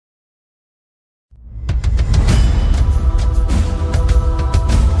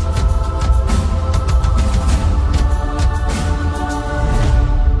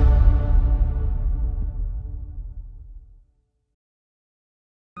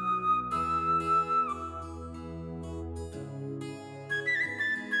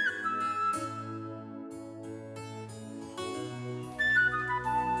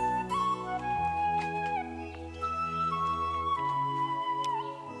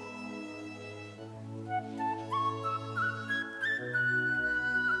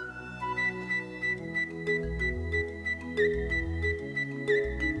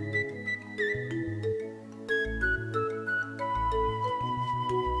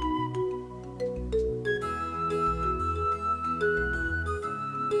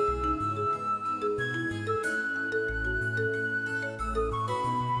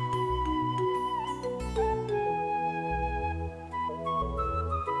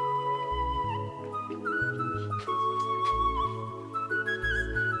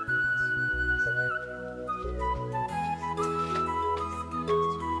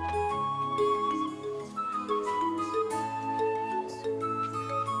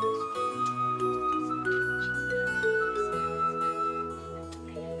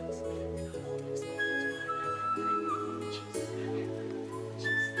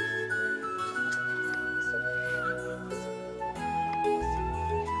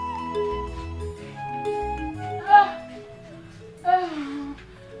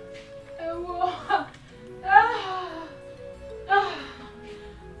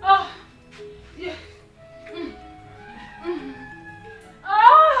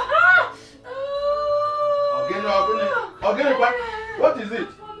Okay, what is it?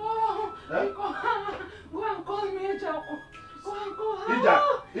 Huh? Go and call me, Ija. Go and call her.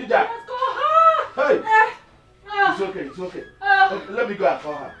 Ija. Let's call her. Hey. It's okay, it's okay. Okay, let me go and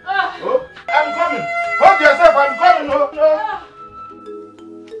call her. Oh, I'm coming. Hold yourself, I'm coming. Oh, no.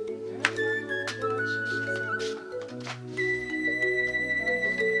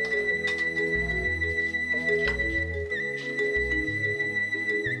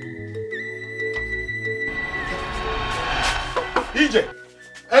 EJ,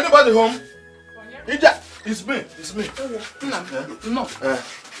 anybody home? EJ, it's me. No.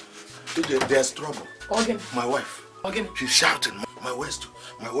 EJ, there's trouble. Again. My wife. Again. She's shouting, my waist.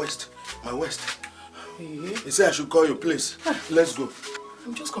 He said I should call you, please. Let's go.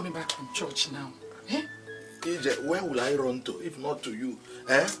 I'm just coming back from church now. Eh? EJ, where will I run to if not to you?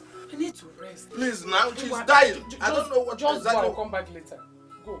 Eh? I need to rest. Please, now she's dying. I don't know what just exactly. Go and come back later.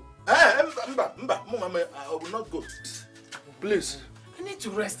 Go. Mba, I will not go. Please. I need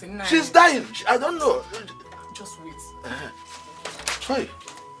to rest in night. She's dying. I don't know. Just wait. Hey.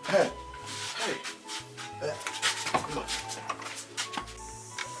 Come on.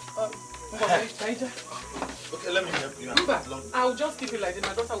 Okay, let me help you. I'll just keep it like this.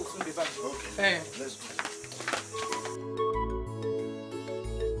 My daughter will soon be back. Okay. Let's go.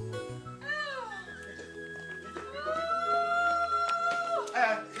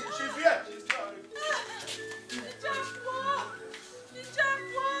 She's here.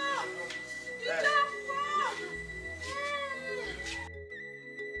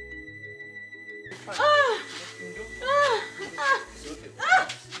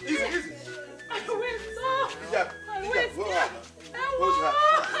 Easy. I went so. Hold her.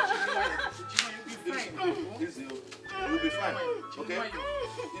 Easy. You'll be fine. Okay?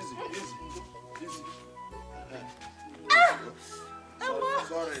 Easy.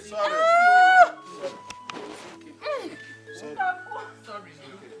 Sorry.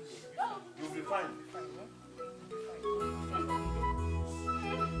 You'll be fine.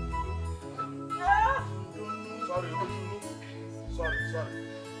 Sorry.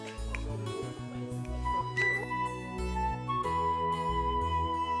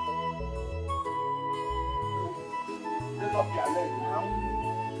 Lift up your leg now.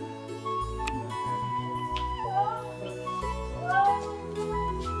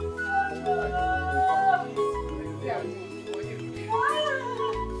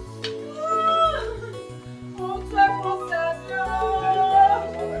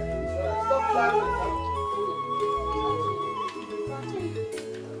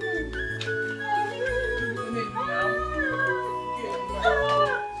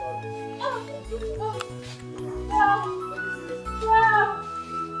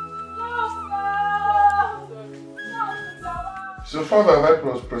 So, Father, that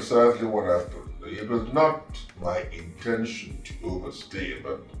was precisely what happened. It was not my intention to overstay,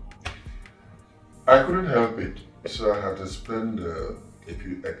 but I couldn't help it. So I had to spend a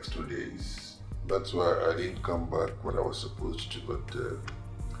few extra days. That's why I didn't come back when I was supposed to, but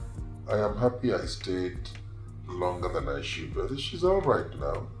I am happy I stayed longer than I should. But she's all right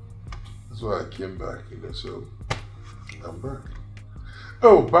now. That's why I came back, so I'm back.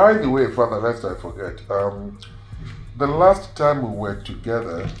 Oh, by the way, Father, lest I forget, the last time we were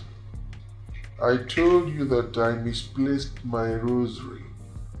together, I told you that I misplaced my rosary.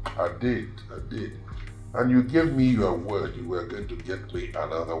 I did. And you gave me your word you were going to get me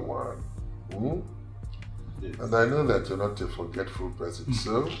another one. Yes. And I know that you're not a forgetful person,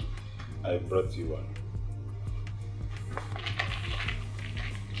 so I brought you one.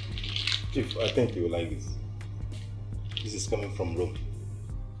 Chief, I think you will like this. This is coming from Rome.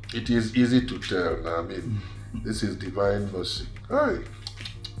 It is easy to tell. I mean, this is divine mercy. Hey.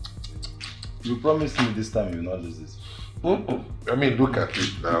 You promised me this time you will not lose this. I mean, look at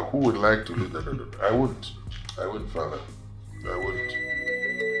it now. Who would like to lose that? No. I wouldn't, Father. I wouldn't.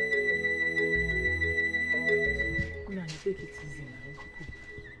 No, take it easy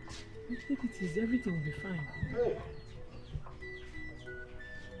now. Take it easy. Everything will be fine. Hey.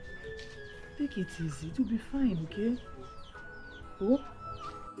 Take it easy. It will be fine, okay? Oh.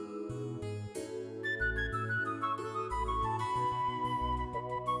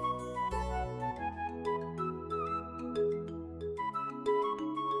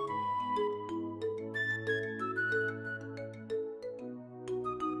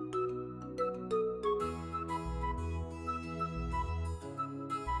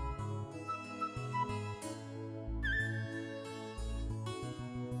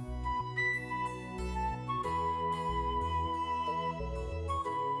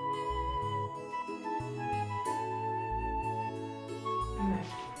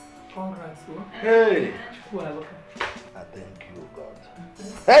 Hey! Well, I thank you, God.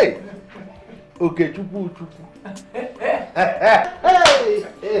 Hey! Okay, chupu, chupu. Hey! Hey!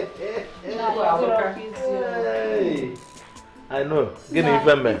 I know.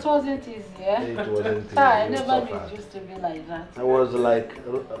 It wasn't easy, eh? It wasn't easy. I never knew it used to be like that. I was like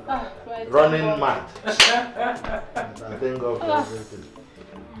running mad. I thank God for everything.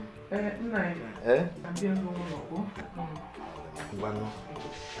 Eh?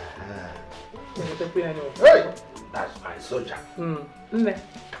 Hey! That's my soldier. Thank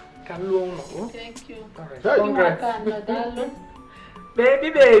you. Hey.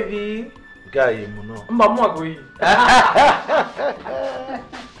 Baby. Guy, you know.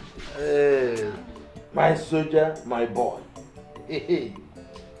 Hey, my soldier, my boy. Hey.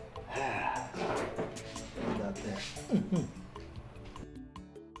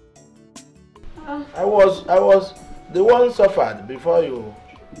 I was the one suffered before you.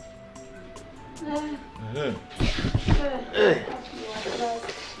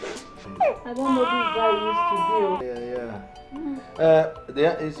 I don't know this guy used to be. Yeah.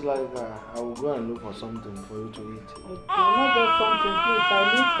 There is like I will go and look for something for you to eat. Not just something, please. I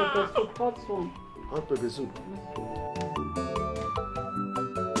need pepper soup, hot one. Hot pepper soup.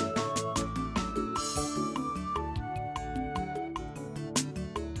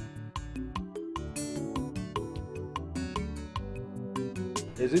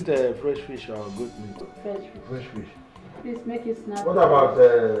 Is it a fresh fish or goat meat? Fresh fish. Fresh fish. Please make it snap. What about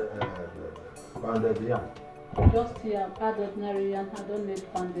pounded yam? Just here, add ordinary yam. I don't need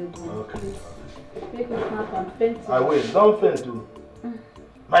pounded one. Okay. Please. Make it snap and faint. I will. Don't faint too.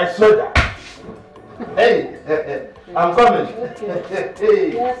 My soldier. Hey, I'm coming. Okay.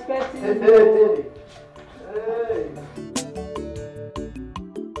 Hey. You're expecting Hey.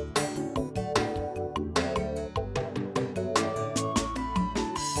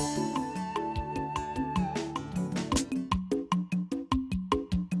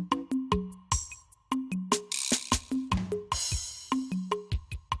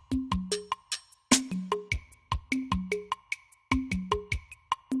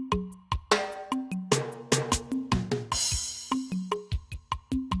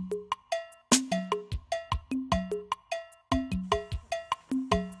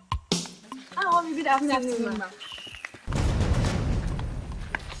 Good afternoon, ma'am.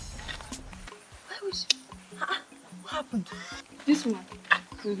 What happened? This one.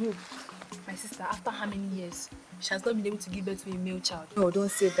 My sister, after how many years? She has not been able to give birth to a male child. No,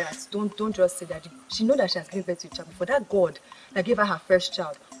 don't say that. Don't just say that. She knows that she has given birth to a child before. That God that gave her first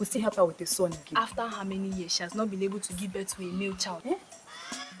child will still help her with a son again. After how many years? She has not been able to give birth to a male child.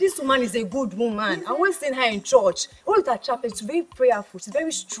 This woman is a good woman. I always seen her in church. All that chapel, she's very prayerful. She's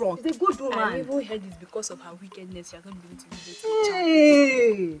very strong. She's a good woman. I even heard it's because of her wickedness. She has not been able to give birth to a child.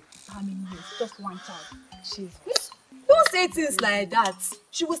 Hey. How many years? Just one child. Don't say things like that.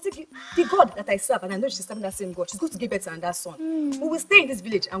 She will still give the God that I serve, and I know she's serving that same God. She's going to give birth to another son. We will stay in this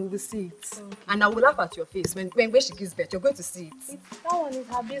village and we will see it. Okay. And I will laugh at your face when she gives birth. You're going to see it. That one is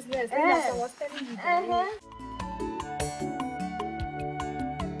her business. That's what I was telling you.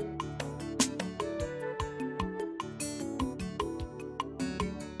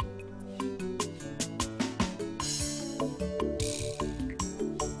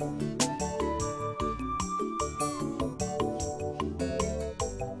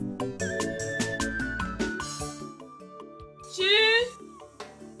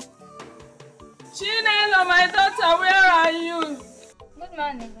 Chinelo, my daughter, where are you? Good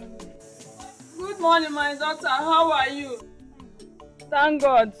morning. Good morning, my daughter. How are you? Thank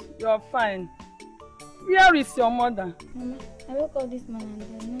God, you're fine. Where is your mother? Mama, I woke up this morning and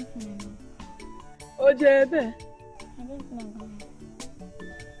there's nothing anymore. Ojebe? I don't know, Mama.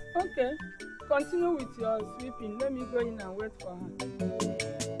 Okay, continue with your sweeping. Let me go in and wait for her.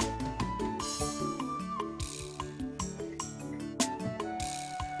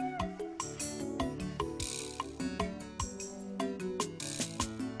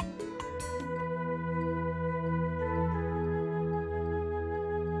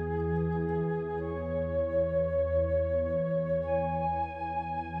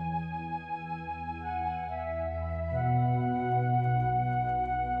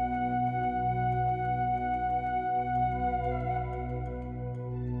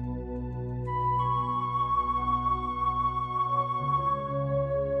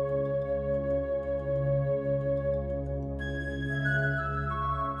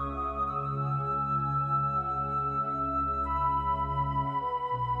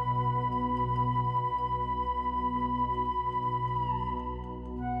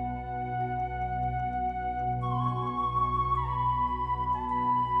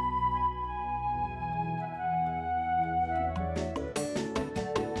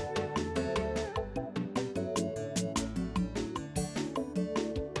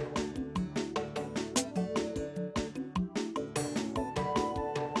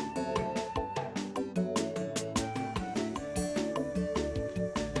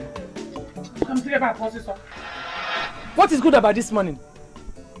 What is good about this morning?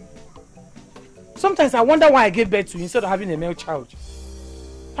 Sometimes I wonder why I gave birth to you instead of having a male child.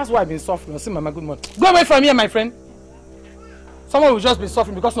 That's why I've been suffering. See, Mama, good morning. Go away from here, my friend. Someone will just be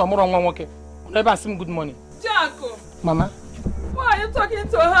suffering because no more on one worker. Never see good morning. Jacko. Mama. Why are you talking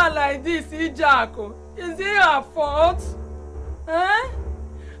to her like this, Jacko? Is it her fault?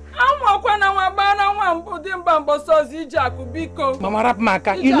 Mama, rap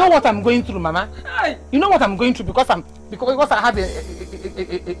Maka. You know what I'm going through, Mama. You know what I'm going through because I have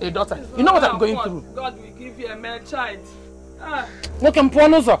a daughter. You know what I'm going through. God will give you a male child. Look, I'm poor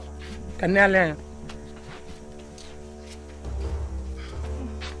no so. Can I learn?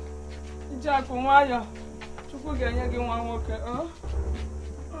 Jacko, why you? Chuku ganya gi one woke.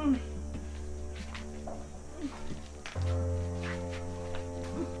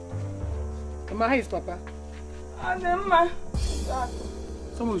 Mama, how is Papa?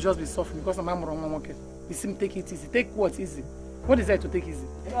 Someone will just be suffering because I'm wrong. Okay. You seem take it easy. Take what easy? What is that to take easy?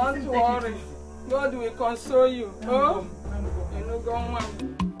 Don't worry. God will console you. Oh? You know, go on.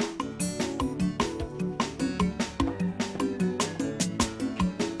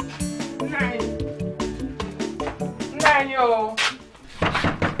 Nine, yo.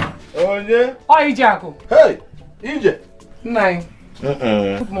 Oh, yeah? Hi, Jacko. Hey, EJ. Nine.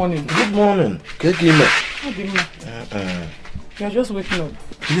 Good morning. Good morning. Kekime. You're just waking up.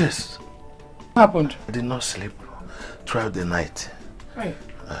 Yes. What happened? I did not sleep throughout the night. Hey.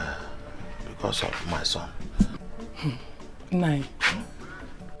 Because of my son. Nine.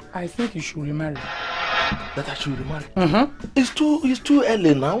 I think you should remarry. That I should remarry? It's too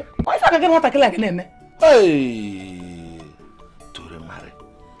early now. Why if I can want to kill like an name? Hey. To remarry.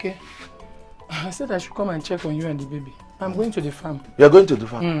 Okay. I said I should come and check on you and the baby. I'm going to the farm. You're going to the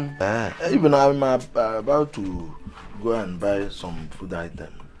farm? Even I'm about to go and buy some food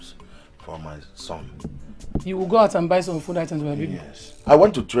items for my son. You will go out and buy some food items for my baby? Yes. I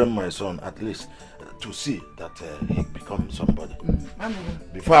want to train my son at least to see that he becomes somebody.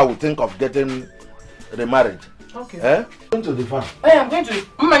 Before I would think of getting remarried. Okay. Going to the farm. Hey, I'm going to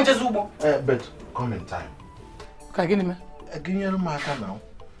Manchester. But come in time. Okay, give me. Give me a marker now.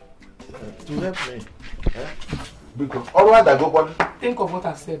 To help me. Because all right, I go one. Think of what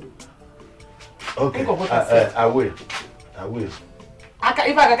I said. Okay. Think of what I said. I will. If I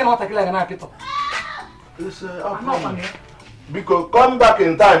can want to kill like an apple. It's because come back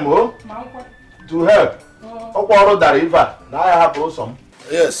in time, to help. Now I have some.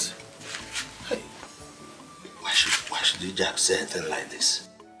 Yes. Hey, why should you Jack say anything like this?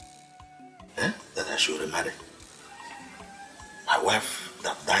 That I should remarry? My wife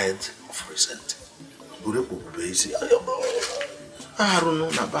that died of recent. I don't know,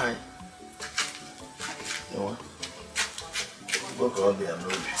 Nabai. You know, work all day and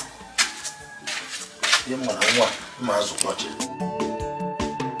love you. You must watch it.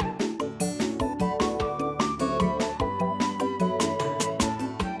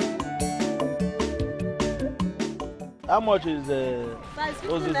 How much is the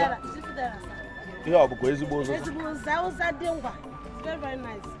Oziza? Yeah, because it's very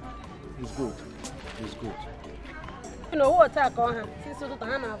nice. It's good. It's good. You know what I call her? Since you don't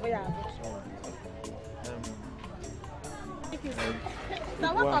have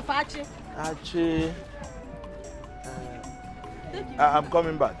now what of Archie? Archie. I'm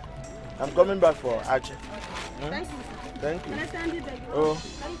coming back. I'm coming back for Archie. Thank you. Thank you. Can I send it again? Oh.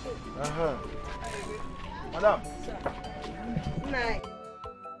 Thank you. Madam. 9.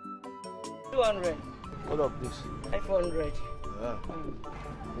 200. What of this? 500. Yeah.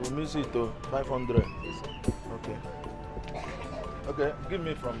 We'll miss it though. 500. Yes, sir. Okay. Okay, give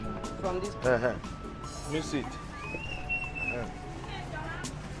me from this. Miss it.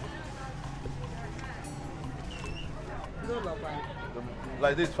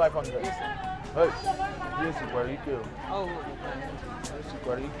 Like this, 500. Yes, sir. Hey, yes, it's very cool. Oh, yes, it's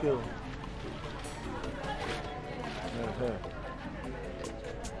very cool.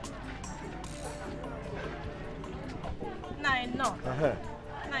 Nine, no.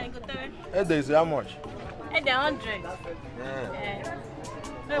 9 go 30. There is how much? 100. Yeah.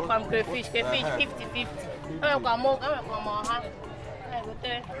 No, come crayfish, 50-50. No, come more, huh?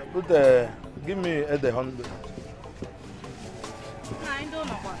 Put give me 100. I don't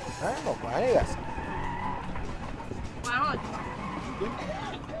know what. I don't know. I guess. 100.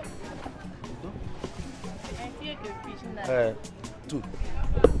 I feel crayfish in that. 2.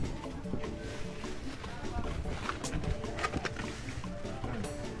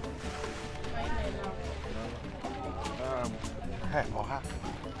 Hey, Oha.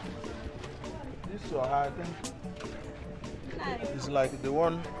 This Oha, I think. It's like the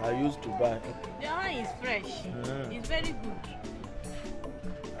one I used to buy. The one is fresh. It's very good.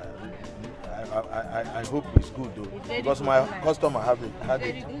 I hope it's good though, because good, my nice. customer had it.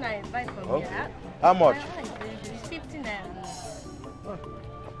 Very good. I buy from Okay. here. How much? It's 50 naira.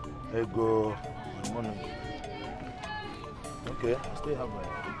 There go money. Okay, I still have my.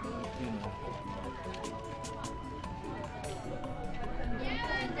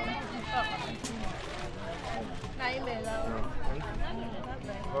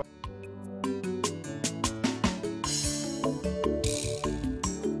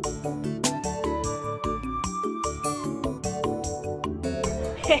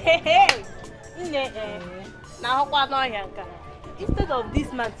 Instead of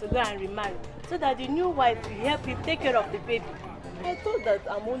this man to go and remarry, so that the new wife will help him take care of the baby. I thought that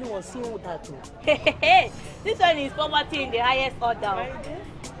I'm only one seeing that too. This one is poverty in the highest order.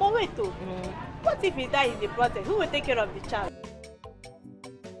 But wait, what if he dies in the process? Who will take care of the child?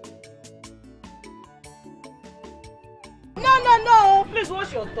 No! Please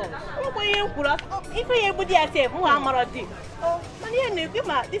wash your tongue. If anybody has said, who am I?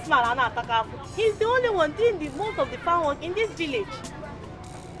 This man, he's the only one doing the most of the farm work in this village.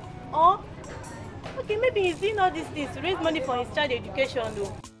 Oh, okay, maybe he's doing all these things to raise money for his child education,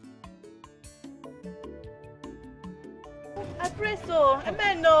 though. I pray so.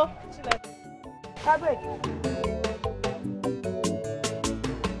 Amen, no. I beg.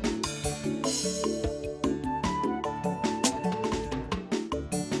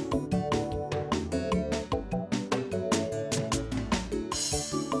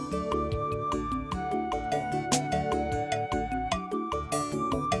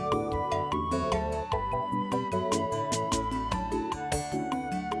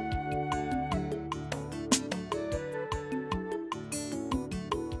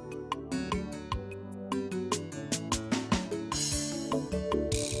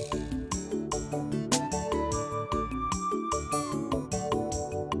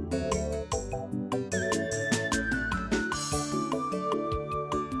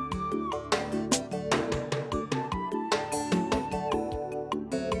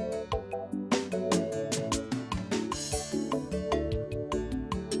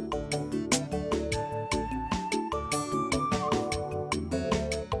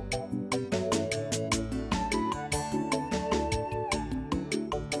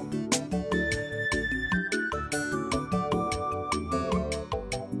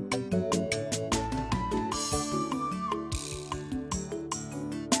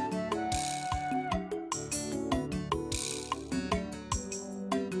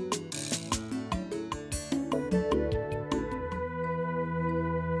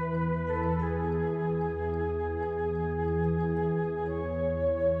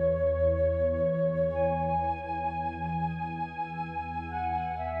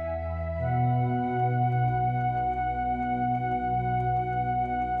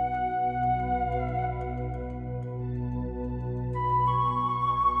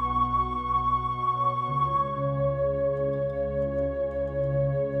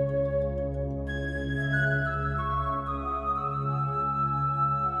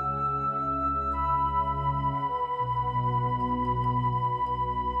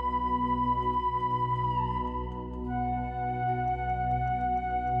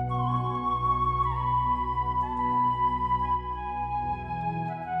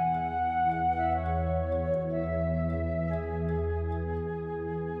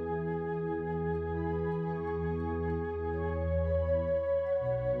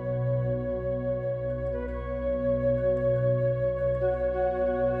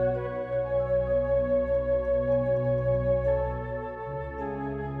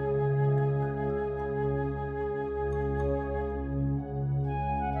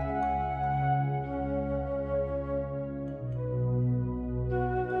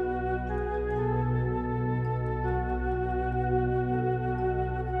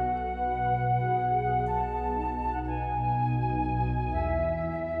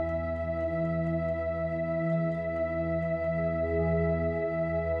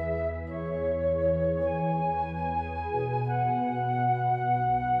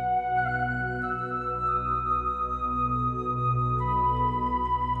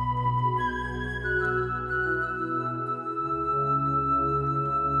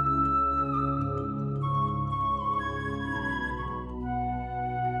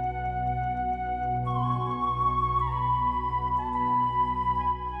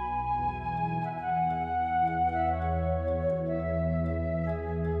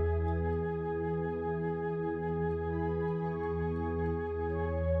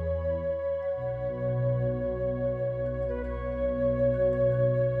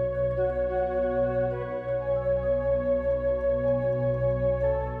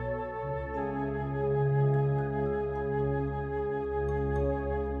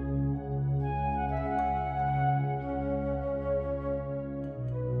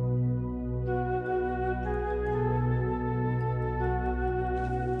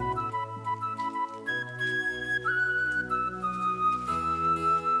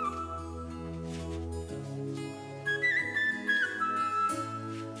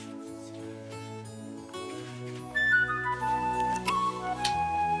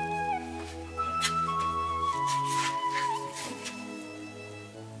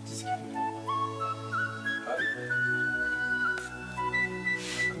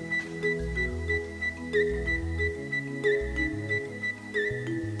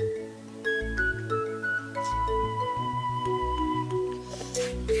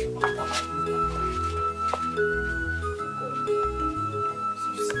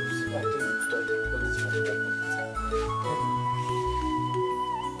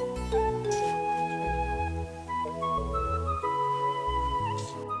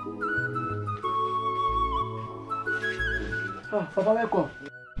 Papa, welcome.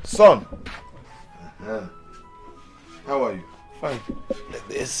 Son. How are you? Fine. Like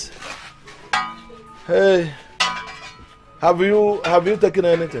this. Hey. Have you taken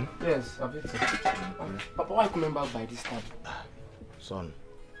anything? Yes, I've eaten. Papa, why coming back by this time? Son,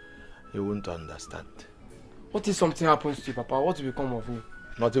 you won't understand. What if something happens to you, Papa? What will become of you?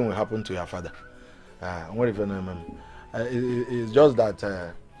 Nothing will happen to your father. What if it's just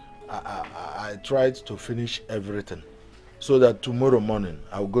that I tried to finish everything so that tomorrow morning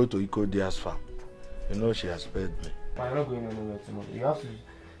I'll go to Iko Dia's farm. You know she has paid me. I'm not going anywhere tomorrow. You have to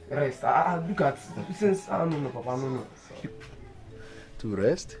rest. Look at since I don't know, Papa. No. To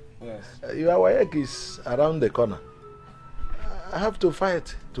rest? Yes. Your work is around the corner. I have to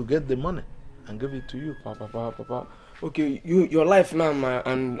fight to get the money and give it to you. Papa. Okay, your life now,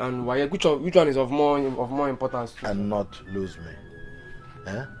 and why? Which one is of more importance to you? And not lose me.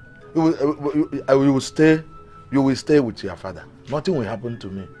 You will stay with your father. Nothing will happen to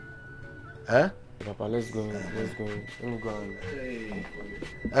me. Papa, let's go. Let me go on.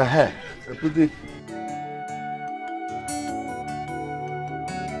 Pretty.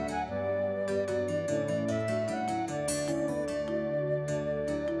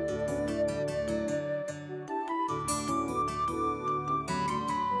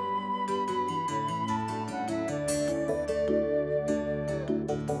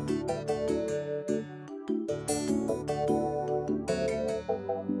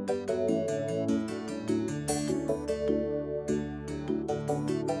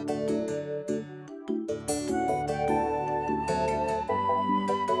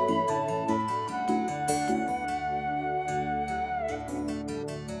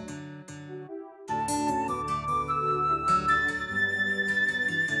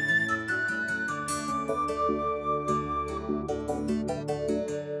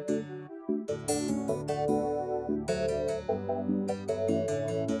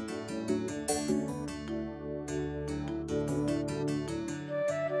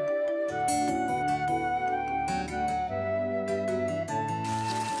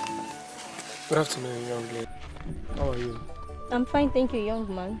 Good afternoon, young lady. How are you? I'm fine, thank you,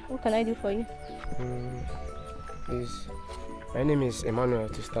 young man. What can I do for you? Please, my name is Emmanuel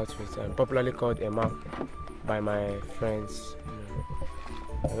to start with. I'm popularly called Emma by my friends.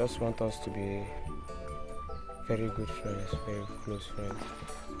 I just want us to be very good friends, very close friends.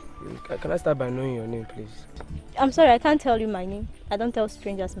 Can I start by knowing your name, please? I'm sorry, I can't tell you my name. I don't tell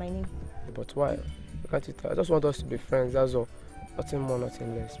strangers my name. But why? Can't you tell? I just want us to be friends, that's all. Nothing more,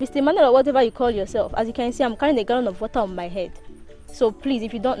 nothing less. Mr. Emmanuel, or whatever you call yourself, as you can see, I'm carrying a gallon of water on my head. So please,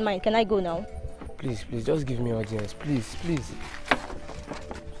 if you don't mind, can I go now? Please, just give me audience. Please.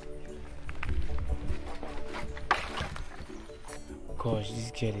 Gosh,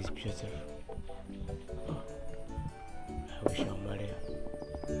 this girl is beautiful. I wish I'll marry her.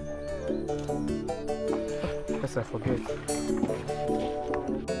 Yes, I forget.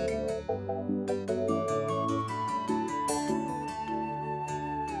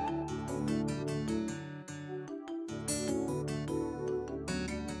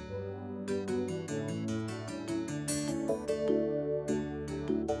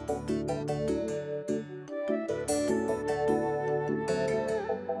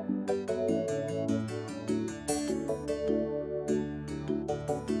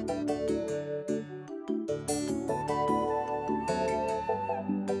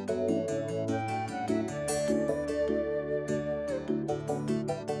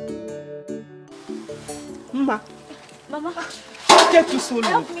 Mama. Get to solo.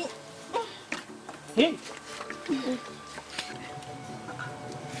 Help me. Hey.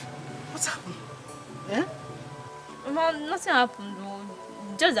 What's happened? Eh? Mama, nothing happened though.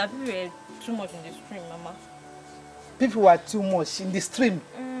 Just that people were too much in the stream, Mama. People were too much in the stream.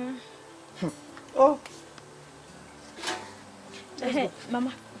 Oh. Hey,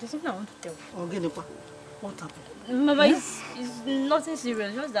 Mama, there's something I want to tell. What happened? Mama, it's nothing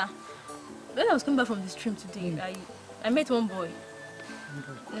serious. Just that when I was coming back from the stream today, I met one boy.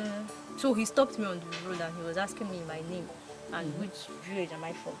 So he stopped me on the road and he was asking me my name and which village am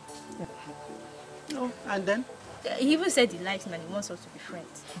I from. Oh, and then? He even said he likes me and he wants us to be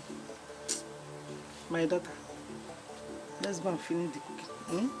friends. My daughter, let's go and finish the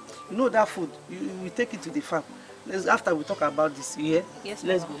cooking. You know that food, we take it to the farm. After we talk about this, yeah? Yes,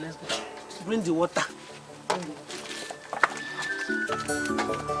 let's go. Bring the water.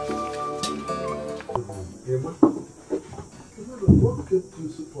 Emma, what kept you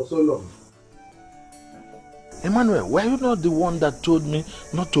for so long? Emmanuel, were you not the one that told me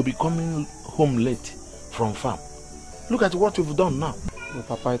not to be coming home late from farm? Look at what you've done now. No,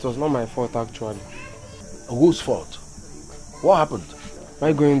 Papa, it was not my fault actually. Whose fault? What happened?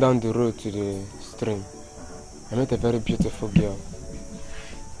 While going down the road to the stream, I met a very beautiful girl.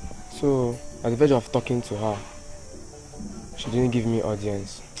 So, at the verge of talking to her, she didn't give me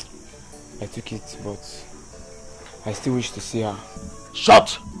audience. I took it, but I still wish to see her.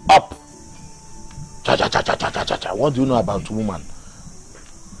 Shut up! Cha. What do you know about woman?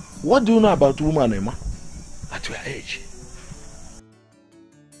 What do you know about woman, Emma? At your age?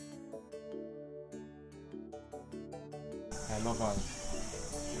 I love her.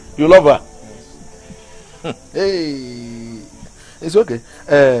 You love her? Yes. Hey, it's okay.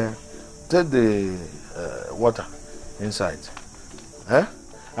 Take the water inside,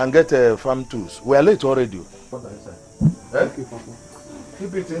 and get farm tools. We are late already. Water inside. Okay, Papa.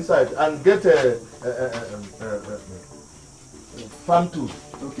 Keep it inside and get farm tools.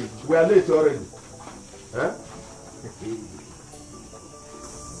 Okay. We are late already.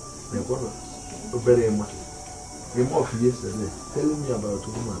 Very much. Of yesterday, telling me about a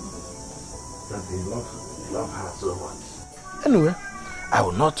woman that they love her so much. Anyway, I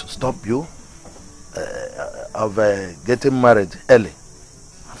will not stop you of getting married early.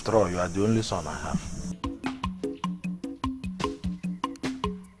 After all, you are the only son I have.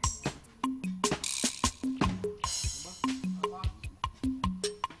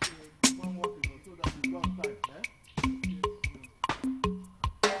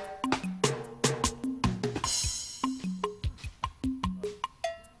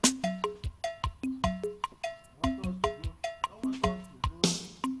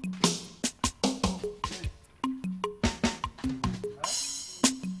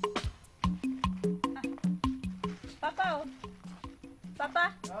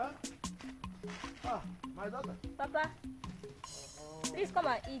 Papa. Huh? Ah, my daughter. Papa. Please come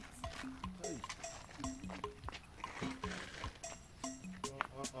and eat. Hey.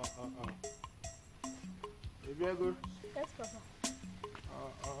 You very good? Yes, Papa.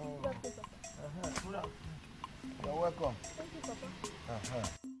 You're welcome. Thank you, Papa.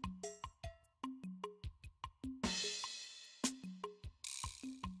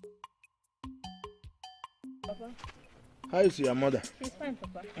 Papa. How is your mother? She's fine,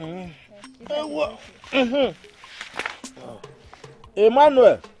 Papa.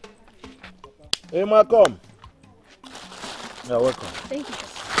 Emmanuel. Emma, come. You're welcome. Thank you,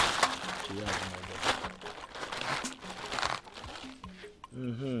 Papa.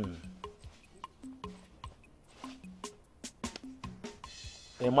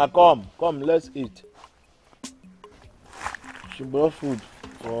 Emma, come. Come, let's eat. She brought food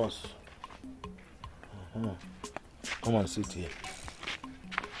for us. Come and sit here.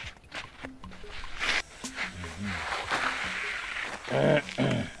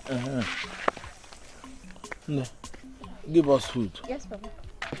 Give us food. Yes, Papa.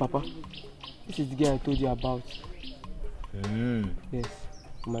 Papa, this is the girl I told you about. Yes,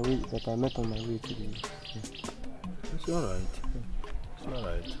 my way that I met on my way to the. Yes. It's alright. It's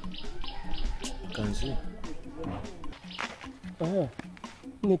alright. You can see.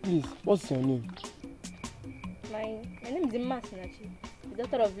 No, please, what's your name? My name is Almighty-Nigerian, the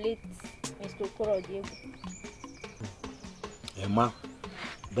daughter of late Mr. Okoro Diego. Emma,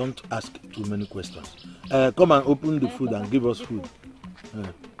 don't ask too many questions. Come and open the food and give us food.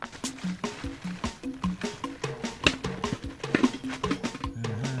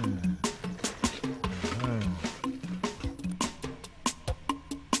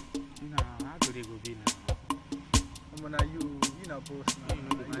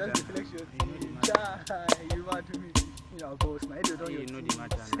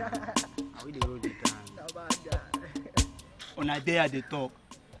 They are the talk.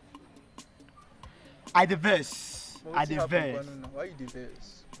 I the verse. Why you the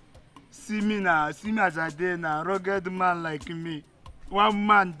verse? See me as I did now, rugged man like me. One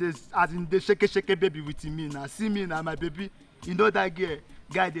man this as in the shake baby with me now. See me now, my baby. You know that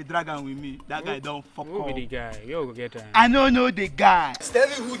guy the dragon with me. That guy don't fuck up. Who be the guy? You go get him. I don't know the guy. Tell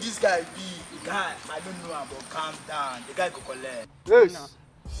me who this guy be. The guy, I don't know about. Calm down. The guy go collect. Yes.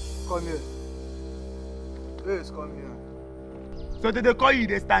 Come here. Yes, come here. So they call you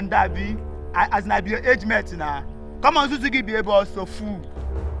the standard B, as I be your age mate now. Come on, Suzuki, be able to fool.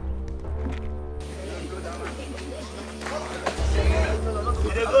 You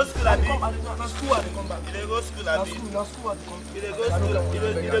dey go school, abi? School, I come back. You dey go school, abi? No school, I come. You dey go school, abi? You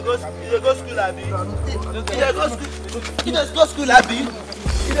dey go school, abi? You dey go school, abi? You dey go school, abi?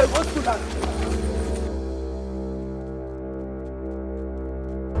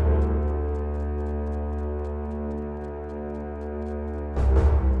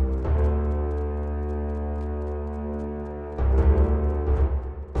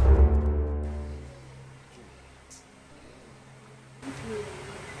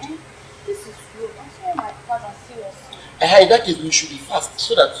 In that case, we should be fast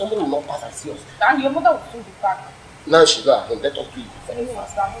so that someone will not pass and see us. And your mother will soon be back. Now she go ahead, let us do it very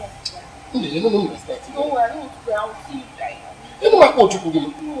fast. You don't respect. No, I don't want to go. I will see you guys. You know what you could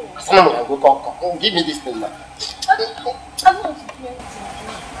do? Someone will go, give me this thing now. I don't want to do anything.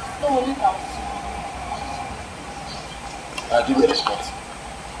 Don't worry, I will see you. Give me respect.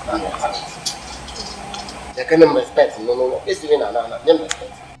 You can't respect. No. It's even no. Give me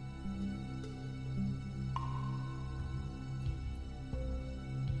respect.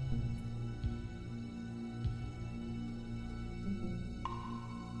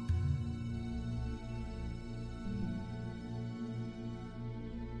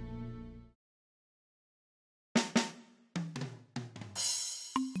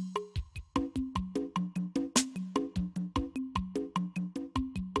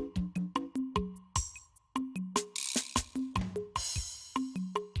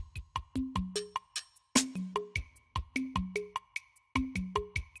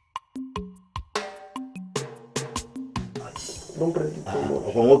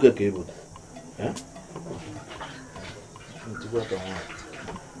 nwoke ka ịbụ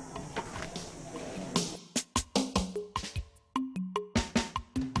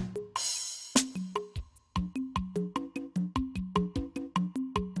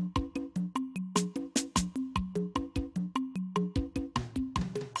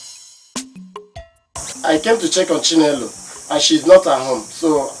I came to check on Chinelo, and she's not at home.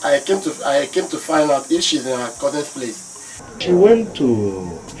 So I came to find out if she's in her cousin's place. She went to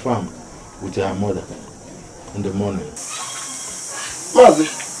farm with her mother in the morning. Mazi,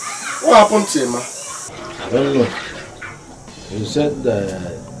 what happened to him? I don't know. He said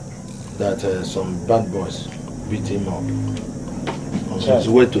that some bad boys beat him up on his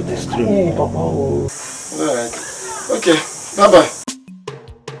way to the stream. Hey, Papa. Alright. Okay, bye-bye.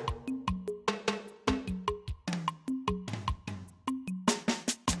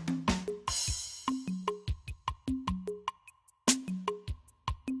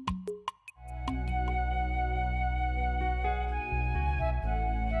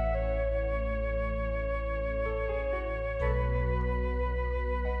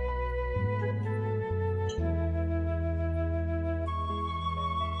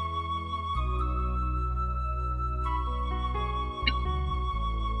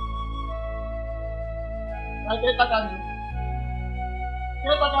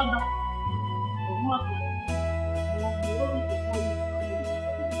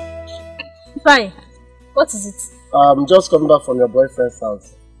 Fine. What is it? I'm just coming back from your boyfriend's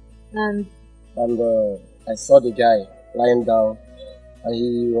house. And I saw the guy lying down and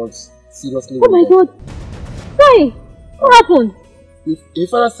he was seriously oh my God! Fine! What happened? He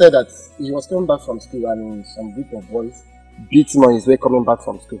father said that he was coming back from school and some group of boys beat him on his way coming back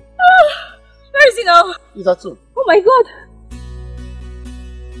from school. Where is he now? He's at home. Oh my God!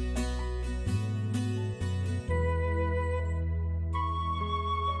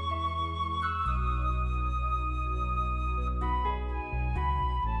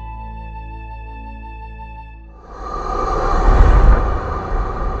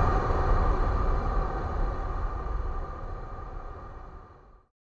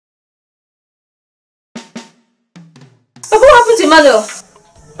 Emmanuel?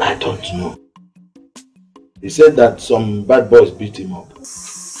 I don't know. He said that some bad boys beat him up.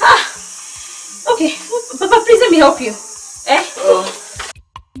 Okay. Papa, please let me help you.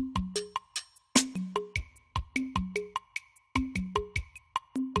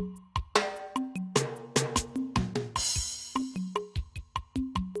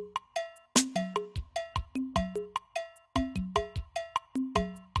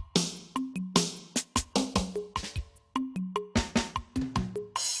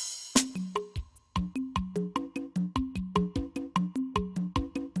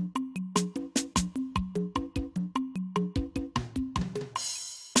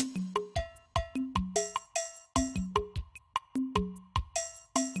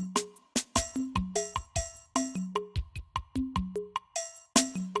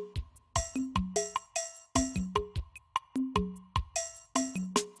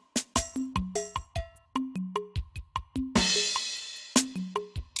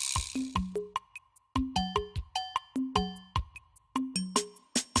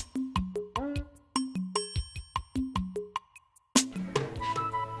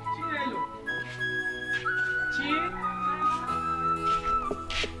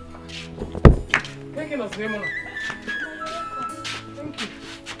 Thank you.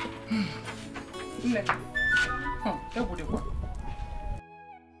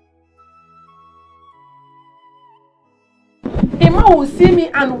 Emma will see me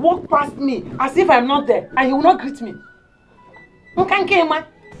and walk past me as if I'm not there, and he will not greet me. Emma.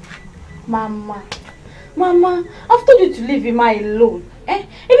 Mama, I've told you to leave Emma alone. Eh?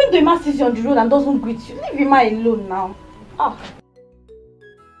 Even though Emma sees you on the road and doesn't greet you, leave Emma alone now. Ah.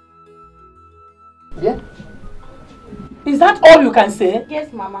 Yeah? Is that all you can say?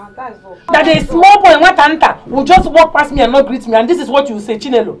 Yes, Mama, that's all. That a small boy in Watanta will just walk past me and not greet me, and this is what you say,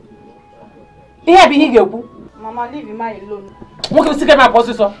 Chinelo? Mama, leave Emma alone. What can you say, my boss?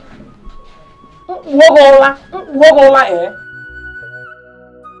 Wogola, eh?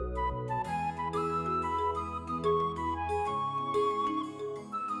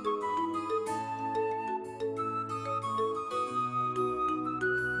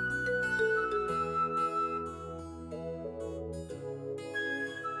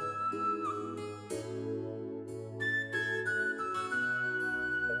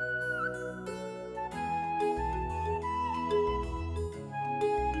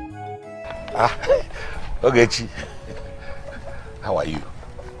 Ogechi, how are you?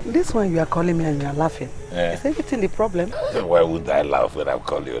 This one you are calling me and you are laughing. Is everything the problem? Why would I laugh when I'm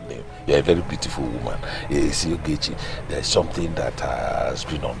calling your name? You're a very beautiful woman. You see, Ogechi, there's something that has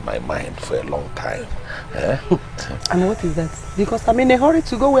been on my mind for a long time. And what is that? Because I'm in a hurry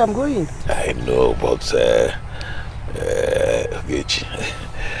to go where I'm going. I know, but Ogechi,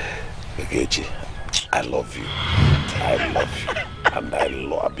 I love you. I love you. And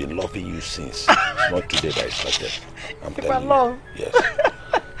I've been loving you since. It's not today that I started. I'm telling you. Yes.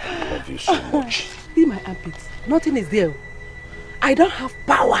 I love you so much. See my armpits. Nothing is there. I don't have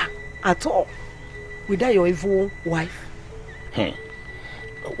power at all without your evil wife.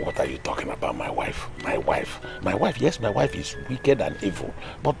 What are you talking about, my wife? My wife? My wife, yes, my wife is wicked and evil.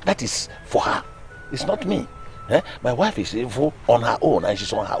 But that is for her. It's not me. My wife is evil on her own and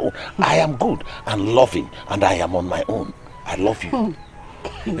she's on her own. I am good and loving and I am on my own. I love you.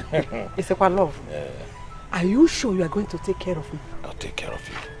 It's about love. Are you sure you are going to take care of me? I'll take care of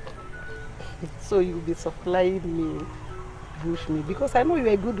you. So you'll be supplying me bush meat because I know you're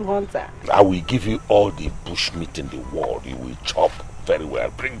a good hunter. I will give you all the bush meat in the world. You will chop very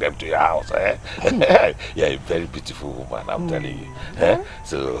well. Bring them to your house. You're a very beautiful woman, I'm telling you.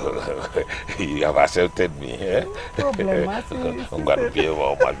 So you have accepted me. Problem, I'm going to be a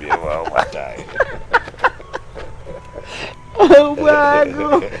woman.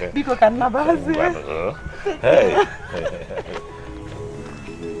 Biko kanabazi. Hey.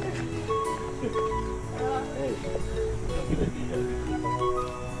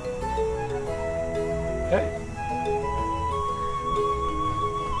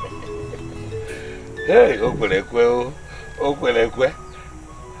 Hey, Okwelekwe.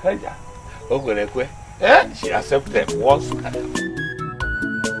 Hey, Okwelekwe. She accepted once.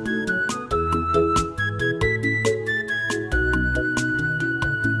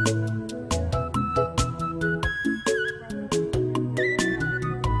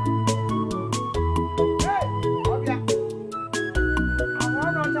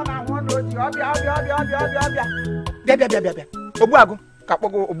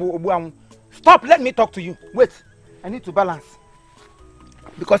 Stop, let me talk to you. Wait, I need to balance.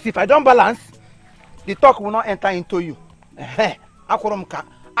 Because if I don't balance, the talk will not enter into you. I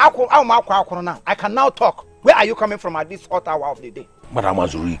can now talk. Where are you coming from at this hot hour of the day? Madam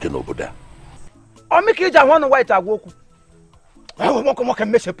Azuri can over there. I'll make you just one white awoku.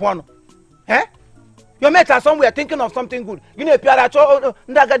 Your mates are somewhere thinking of something good. You know, intermarital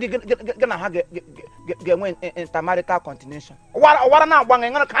continuation.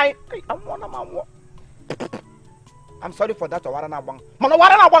 I'm sorry for that.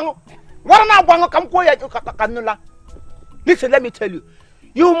 Listen, let me tell you.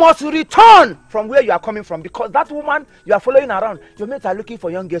 You must return from where you are coming from because that woman you are following around, your mates are looking for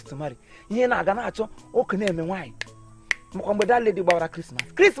young girls to marry. That lady about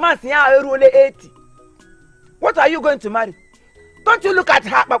Christmas. Christmas, yeah, only 80. What are you going to marry? Don't you look at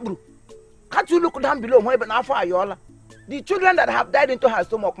her, Babru? Can't you look down below? The children that have died into her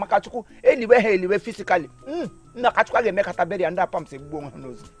stomach, Makachuku, anywhere physically. Nakachuka make a berry and that pumps a bone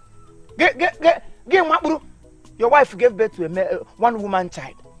nose. Get, Mabru. Your wife gave birth to a one woman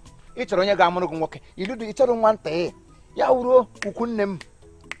child. Each on your gamono walking. You do each other one day. Yauro, who couldn't name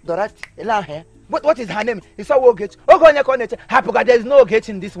Dorothy, Elahe. What is her name? It's so gate. Happy God, there is no gate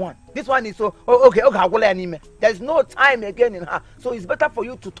in this one. This one is so okay. There is no time again in her. So it's better for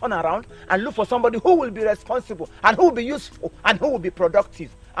you to turn around and look for somebody who will be responsible and who will be useful and who will be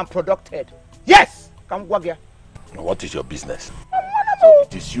productive and producted. Yes, Come work here. What is your business? So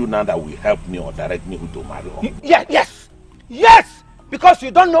it is you now that will help me or direct me who to marry. Yes! Because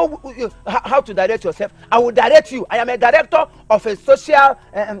you don't know how to direct yourself, I will direct you. I am a director of a social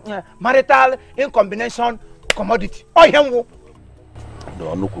marital in combination commodity. Oh, yeah.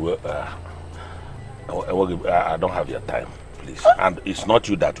 No, I don't have your time, please. And it's not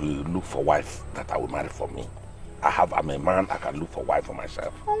you that will look for wife that I will marry for me. I'm a man, I can look for wife for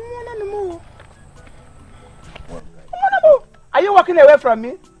myself. Are you walking away from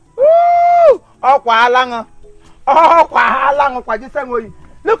me?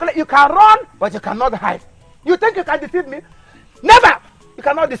 Look, you can run, but you cannot hide. You think you can deceive me? Never! You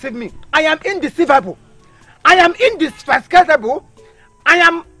cannot deceive me. I am indeceivable. I am indestructible. I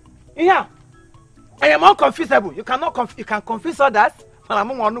am unconfusable. You can confuse others.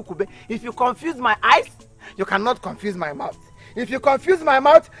 If you confuse my eyes, you cannot confuse my mouth. If you confuse my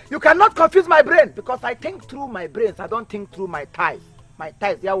mouth, you cannot confuse my brain. Because I think through my brains, I don't think through my thighs. My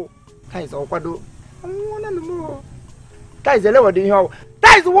thighs, thighs,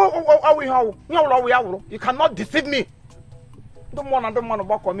 you cannot deceive me. Don't want to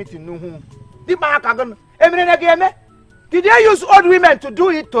walk committee. Did they use old women to do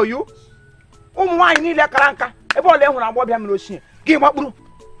it to you?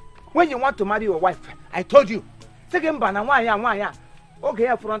 When you want to marry your wife, I told you. Okay,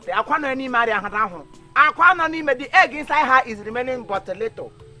 front. I can't any marry a the egg inside her is remaining but a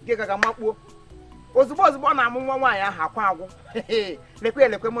little. Was born among one wire, Haquago.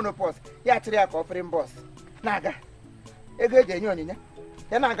 Leque monopause. Yatria offering boss. Naga. A good union.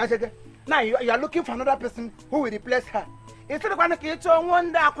 Then I got it. Now you are looking for another person who will replace her. Instead of one kid,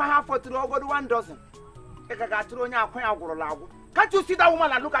 one day I for to over 1 dozen. Can't you see that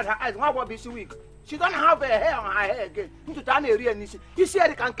woman and look at her eyes? Why will be she weak? She don't have her hair on her head again. Into tiny area. You see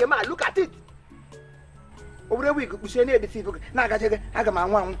it can come out. Look at it. Over the week, we say near the sea. Now I got my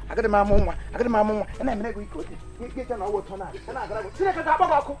one, I got my mom, and I'm never good. Get an hour turn out.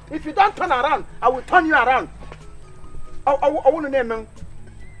 If you don't turn around, I will turn you around. I want to name him.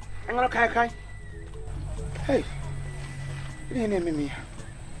 I'm going to kai. Hey, you didn't name me.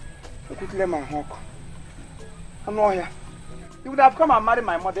 I could let my hawk. I'm not here. You would have come and marry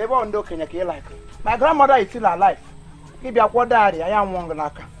my mother. Everyone know Kenya like. My grandmother is still alive. Give you a quarter. I am one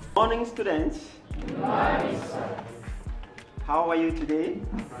Ganaka. Morning, students. Morning, sir. How are you today?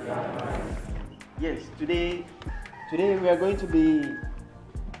 Yes, today we are going to be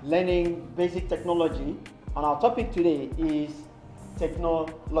learning basic technology, and our topic today is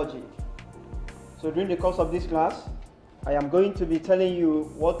technology. So during the course of this class, I am going to be telling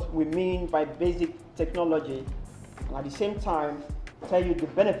you what we mean by basic technology, and at the same time tell you the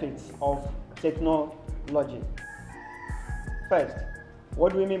benefits of technology. First,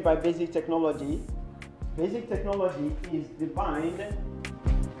 what do we mean by basic technology? Basic technology is defined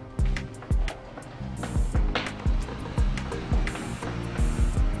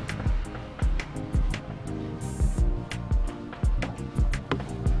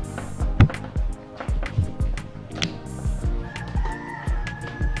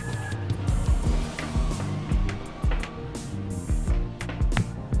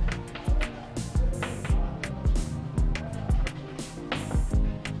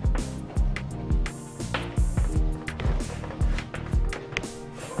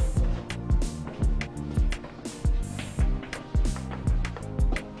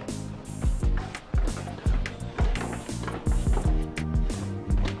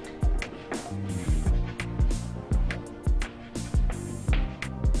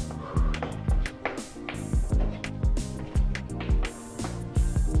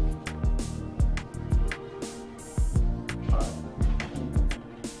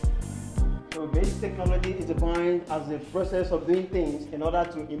technology is defined as the process of doing things in order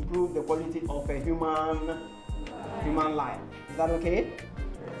to improve the quality of a human life. Is that okay?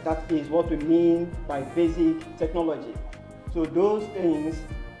 That is what we mean by basic technology. So those things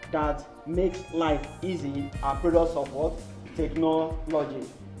that makes life easy are products of what? Technology.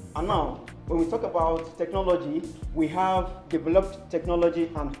 And now, when we talk about technology, we have developed technology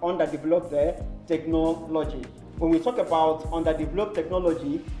and underdeveloped technology. When we talk about underdeveloped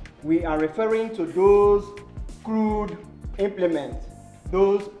technology, we are referring to those crude implements,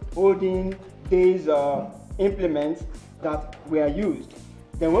 those olden days implements that were used.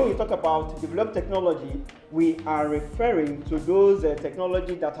 Then when we talk about developed technology, we are referring to those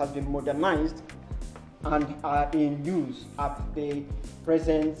technology that has been modernized and are in use at the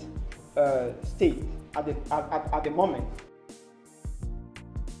present state, at the moment.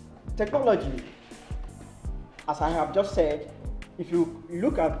 Technology, as I have just said, if you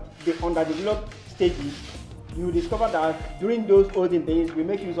look at the underdeveloped stages, you will discover that during those olden days, we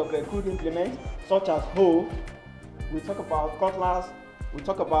make use of crude implements such as hoe. We talk about cutlass. We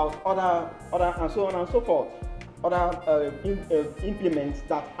talk about other and so on and so forth. Other implements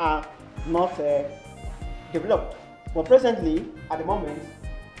that are not developed. But presently, at the moment,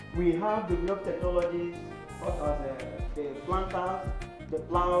 we have developed technologies such as the planters, the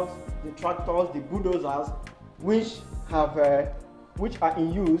plows, the tractors, the bulldozers, which are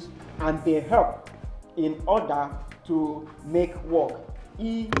in use, and they help in order to make work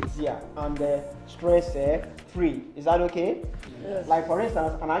easier and stress-free. Is that okay? Yes. Like for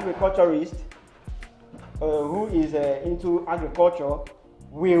instance, an agriculturist who is into agriculture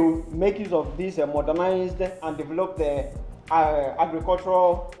will make use of these modernized and developed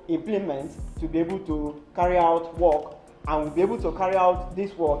agricultural implements to be able to carry out work, and will be able to carry out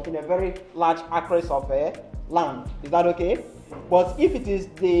this work in a very large acres of land. Is that okay? But if it is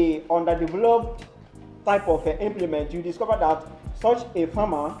the underdeveloped type of implement, you discover that such a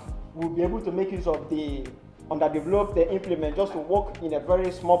farmer will be able to make use of the underdeveloped implement just to work in a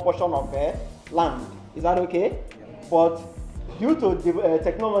very small portion of land. Is that okay? But due to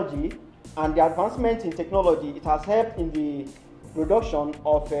technology and the advancement in technology, it has helped in the production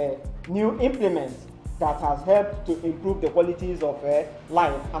of new implements that has helped to improve the qualities of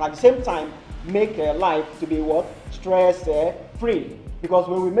life, and at the same time make life to be what? Stress-free. Because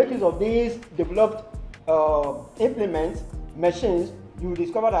when we make use of these developed implements, machines, you will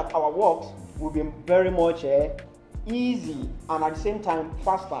discover that our works will be very much easy and at the same time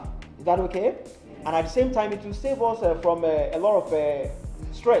faster. Is that okay? And at the same time, it will save us from a lot of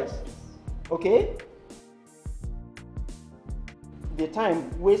stress. Okay? The time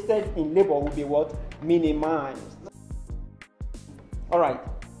wasted in labor will be what? Minimized. All right.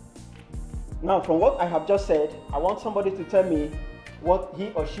 Now, from what I have just said, I want somebody to tell me what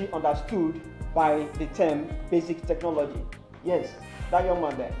he or she understood by the term basic technology. Yes, that young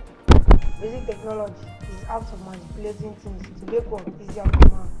man there. Basic technology is out of manipulating things to make work easier for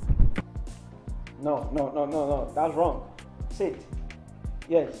man. No, that's wrong. Say it.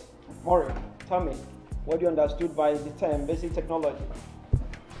 Yes, Maury, tell me, what you understood by the term basic technology?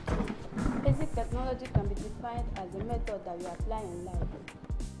 Basic technology can be defined as a method that we apply in life.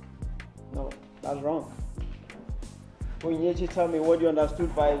 No, that's wrong. Onyechi, tell me what you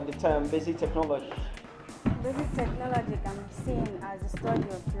understood by the term basic technology. Basic technology can be seen as the study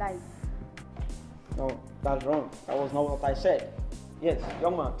of life. No, that's wrong. That was not what I said. Yes,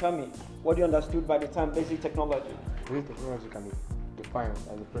 young man, tell me what you understood by the term basic technology. Basic technology can be defined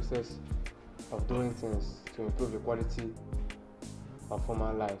as the process of doing things to improve the quality of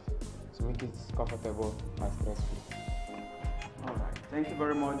human life, to make it comfortable and stress-free. All right, thank you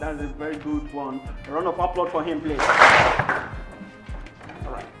very much. That's a very good one. A round of applause for him, please. All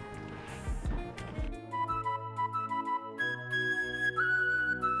right.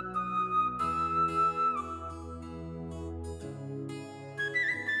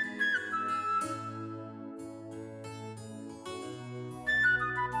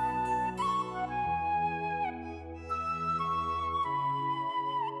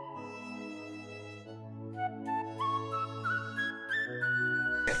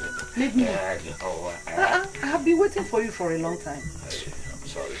 Leave me. I have been waiting for you for a long time. I'm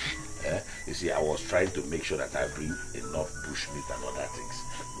sorry. You see, I was trying to make sure that I bring enough bushmeat and other things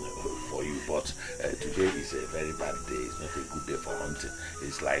for you, but today is a very bad day. It's not a good day for hunting.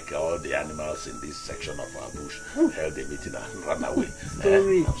 It's like all the animals in this section of our bush held a meeting and ran away.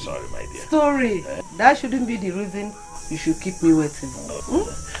 Story. I'm sorry, my dear. Story. That shouldn't be the reason you should keep me waiting.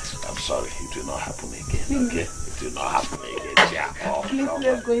 I'm sorry. It will not happen again, okay? It will not happen again. Yeah. Oh, please,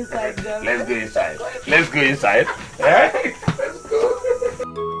 let's go inside. Let's go inside. Let's go inside. Eh? Let's go.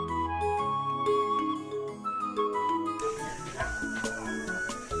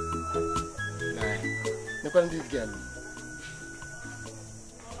 Look at this girl.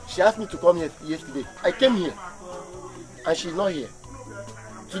 She asked me to come here yesterday. I came here, and she's not here.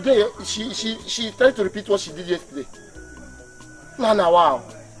 Today, she tried to repeat what she did yesterday. No, wow.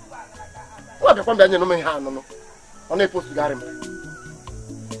 What the fuck? No. I'm not supposed to get him.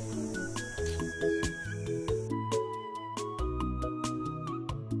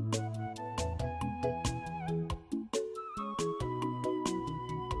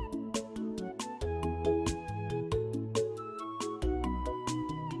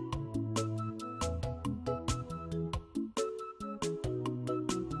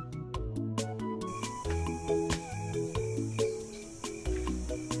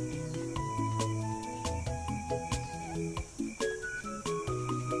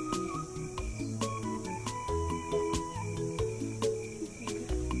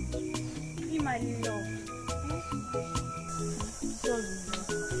 love. Sorry.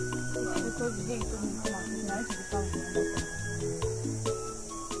 Because the day you told me to come out, I went to the farm with my daughter.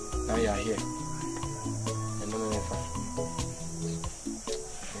 Now you are here. And no never.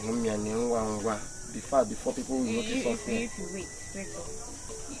 Before people will notice us. If you wait,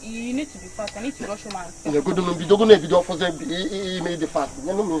 you need to be fast. I need to rush home and You go to be doing a video for them. He made the fast.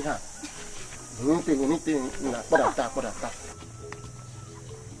 You know me, huh? Anything. What attack? I'm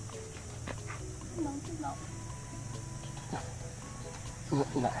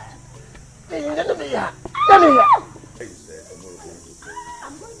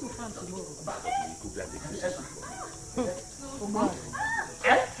going to farm tomorrow.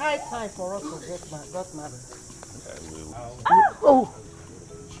 It's high time for us to get married. Oh!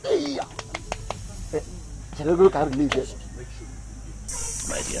 Yeah. Can't leave it.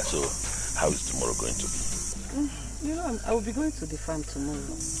 My dear, so how is tomorrow going to be? You know, I will be going to the farm tomorrow.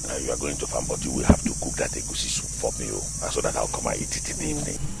 You are going to farm, but you will have to cook that egusi soup for me, so that I'll come and eat it in the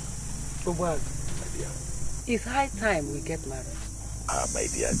evening. My dear. It's high time we get married. My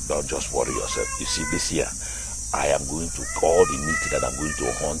dear, don't just worry yourself. You see, this year, I am going to all the meat that I'm going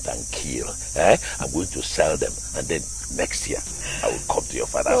to hunt and kill. I'm going to sell them, and then next year I will come to your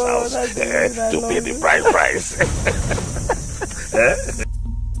father's house to pay the bride price.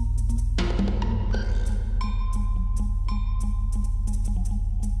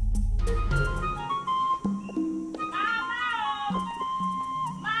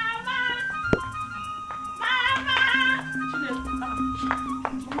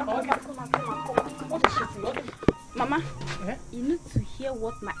 Mama, you need to hear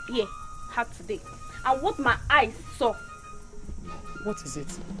what my ear heard today and what my eyes saw. What is it?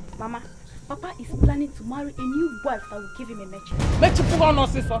 Mama, Papa is planning to marry a new wife that will give him a mechi. Mechipugono,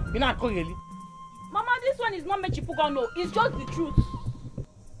 sister. You're not calling. Mama, this one is not Mechipugono. It's just the truth.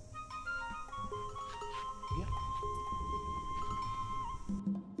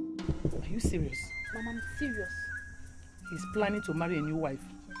 Are you serious? Mama, I'm serious. He's planning to marry a new wife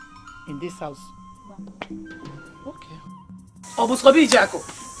in this house. Okay. Obuskobi Jako.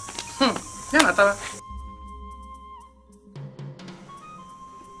 Yanatara.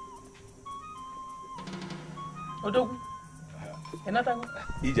 Odogu. Enatago.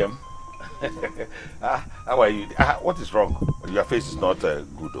 Ijem. How are you? What is wrong? Your face is not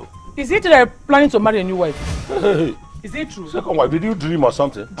good though. Is it that you're planning to marry a new wife? Is it true? Second wife, did you dream or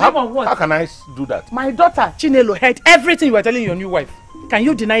something? Dream of what? How can I do that? My daughter, Chinelo, heard everything you were telling your new wife. Can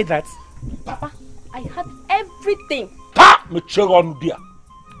you deny that? Papa, I heard everything. Ha! Me check on dear.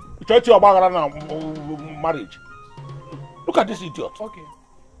 You try to about marriage. Look at this idiot. Okay.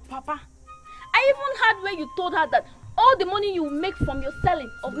 Papa, I even heard when you told her that all the money you make from your selling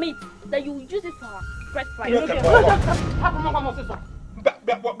of meat, that you use it for her bread fry.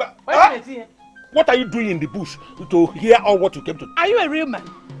 What are you doing in the bush to hear all what you came to? Are you a real man?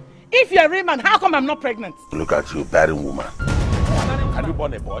 If you're a real man, how come I'm not pregnant? Look at you, barren woman. Have you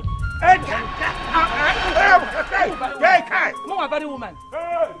born a boy? Hey, more a bad woman.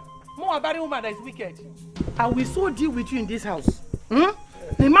 More a bad woman that is wicked. I will so deal with you in this house. The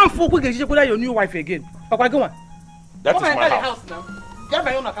man folk will get your new wife again. Okay, go on. That is my house. Now. Get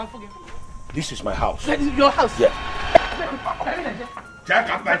my own account for you. This is my house. That is your house. Yeah.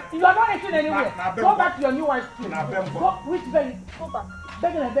 You are not entering anywhere. Go back to your new wife. Go, which bed? Go back.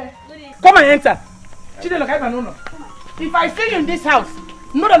 Beg. Come and enter. If I see you in this house,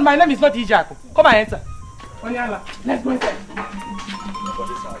 know that my name is not Ijaku. Come and enter. Onyala, let's go inside.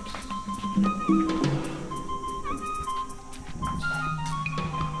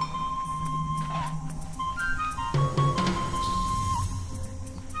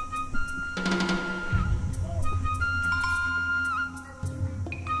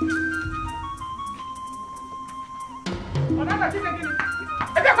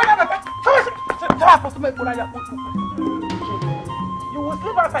 You will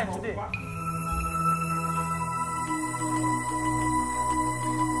sleep outside today.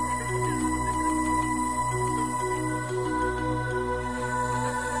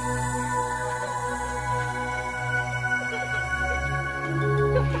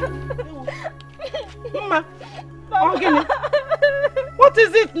 Mama, what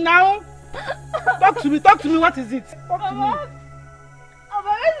is it now? Talk to me, what is it? Talk to me.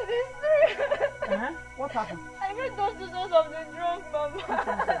 What happened? I made those results of the drunk,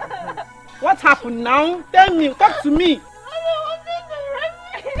 Mama. What happened now? Tell me, talk to me. Mama wanted to rape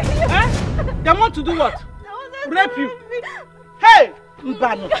me. They want to do what? Rape you. Hey!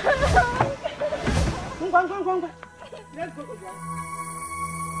 Mbano. Go. Let's go to the house.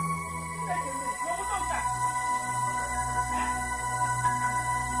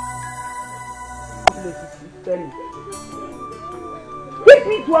 Penny. Take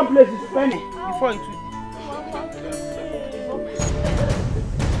me to one place to spend it before it will.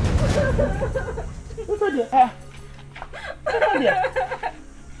 What's there? What's there?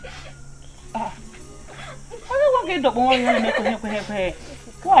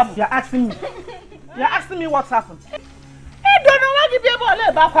 What? You're asking me. You're asking me what's happened. I don't know what you people are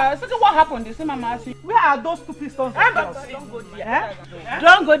about. So what happened? This mama asking. Where are those stupid sons? Don't go there.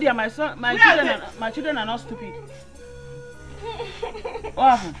 Don't go there. My children are not stupid. What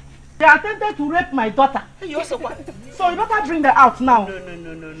happened? They attempted to rape my daughter. You also what? So you better bring them out now.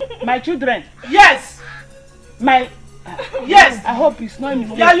 No. My children. Yes. Yes. I hope it's not a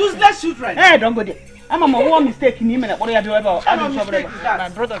mistake. They are useless children. Hey, don't go there. I'm a one mistake in him. What are you doing about? My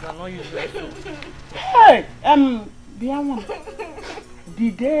brothers are not useless. Hey,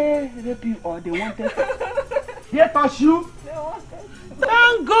 did they rape you or they wanted? They touch you?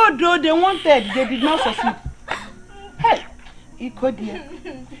 Thank God, though they wanted, they did not succeed. Hey, Iko dear,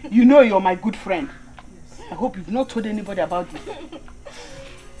 you know you're my good friend. I hope you've not told anybody about this.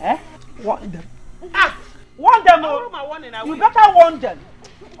 Eh? Warn them. Warn them. You better warn them.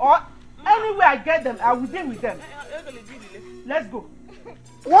 Or anywhere I get them, I will deal with them. Let's go.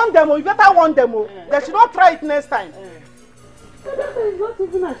 Warn them. You better warn them. They should not try it next time. It's not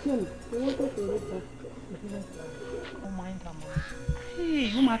even a shame. They wanted to rape her. Oh, mind her, man. Hey,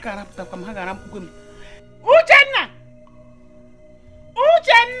 you make a rap to come.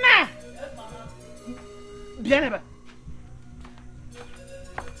 Uchenna! Bien,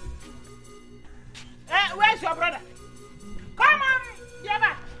 where's your brother? Come on,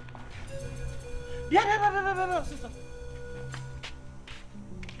 Yaba. Yeah, sister.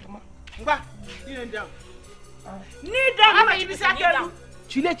 Come on. Kneel down. Kneel down.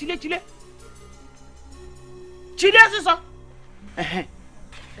 Chile, sister.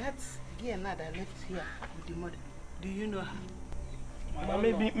 That's the girl that left here with the mother. Do you know her?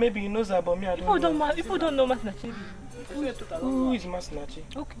 Maybe he knows her, but me, I don't know. People don't know Masinachi. Who is Masinachi?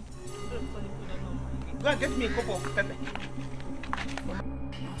 Okay. Go and get me a cup of pepper.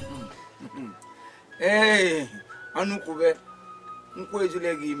 Hey, Anukube,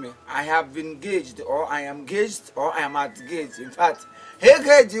 I have been engaged, or I am engaged, or I am at gate. In fact, hey,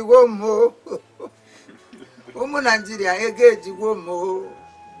 gate, you go more. Nigeria, hey, gate, you go more.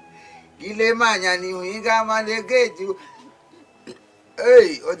 Gilemanya, you got my gate.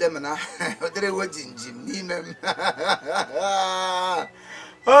 Hey, Odemana,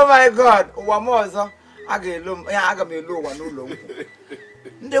 oh my God, one more, sir. I get low, I got me low one, no long.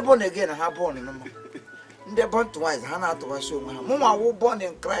 They're born again, I have born no more. They're born twice, Hannah to show my Mama was born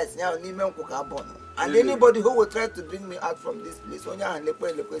in Christ, now Nimen cook are born. And anybody who will try to bring me out from this place, on your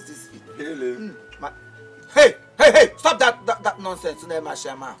hey, stop that nonsense,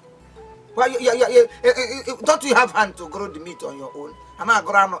 Shama. Well, don't you have hand to grow the meat on your own? I'm a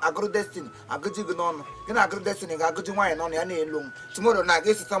grow destiny. I go to go I grow destiny. I go to wine on your name. Tomorrow night,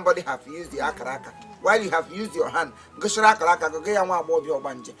 guess somebody have used the akaraka. While you have used your hand, go sharakaraka, go get one more of your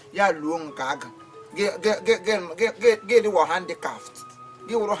banje. Ya long kaga. Get your handicapped. Get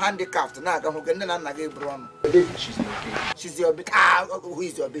your handicapped. Naga who can then get brown. She's your babe. Who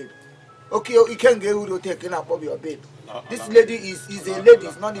is your babe? Okay, you can't get who taking up of your babe. This lady is a lady,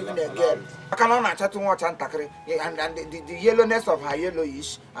 it's not even a girl. I cannot chat to watch and the yellowness of her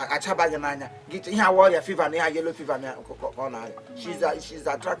yellowish, a chabaganana, get here warrior fever near yellow fever. She's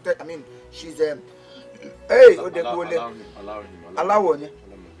attracted, I mean, she's a hey, allow him.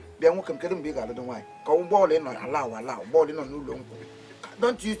 Then we can get him big, I don't know why. Come ball in on allow, ball in on no long.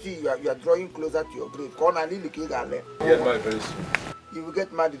 Don't you see you are drawing closer to your grave? Corner Lily Kigale. Get married very soon. You will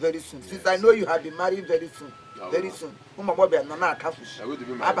get married very soon. Since I know you have been married very soon. Very soon. Uma Bobby and Nana Kafish.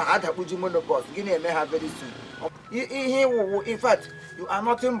 About Atabuji Monobos. Guinea may have very soon. In fact, you are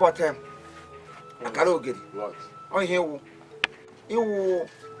nothing but a Karogiri. What? On here, you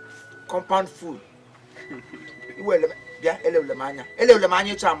compound food. You will be a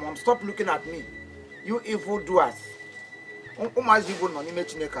Lemania charm. Stop looking at me. You evil doers. Umazi would not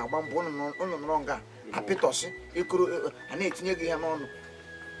image maker, one bone no longer. Apetoshi, and it's near him on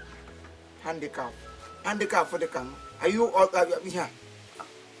handicap for the camera. Are you all here?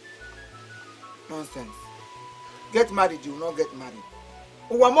 Nonsense. Get married, you will not get married.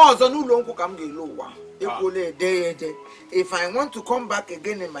 One more than no longer come the lower. If I want to come back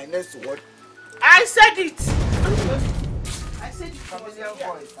again in my next word, I said it. I said it.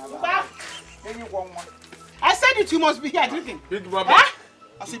 I said it, you must be here drinking. Big Mama.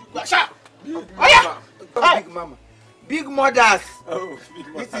 I said, shut up. Big Mama. Big mothers. Oh, big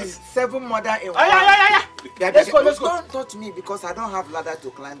mothers. This is 7 mothers in one. Yeah. Let's go. Don't touch me because I don't have ladder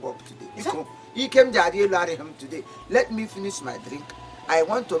to climb up today. He came there, him today. Let me finish my drink. I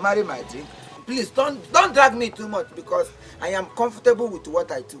want to marry my drink. Please don't drag me too much because I am comfortable with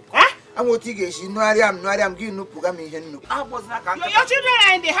what I took. I'm what you get. I'm giving no program in here. Your children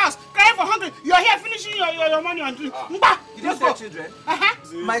are in the house crying for hungry. You are here finishing your money on drink. You don't say children?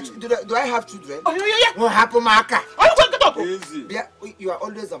 Do I have children? Oh, yeah. What happened, Maka? Easy. You are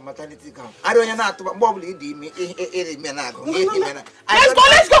always on maternity camp. I don't know to bubble me.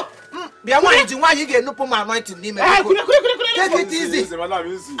 Let's go. Why you get no put my anointing name? Take it easy.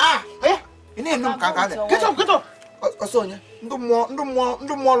 Get up. Osonya, ndo mo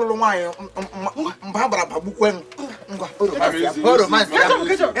lolo nwayo mbabara babukwen ngwa romance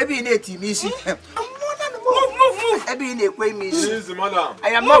ebi na eti mi isi move ebi na ekwe mi isi. Easy, madam. I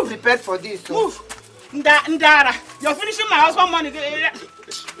am not prepared for this. Move. Ndara, you're finishing my husband money.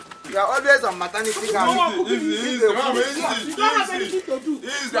 You are always on maternity camp. Easy, mama, easy. You don't have anything to do.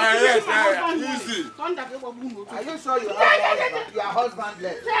 Easy. Are you sure you have your husband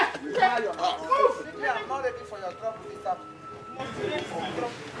left? I'm not ready for your trouble this time.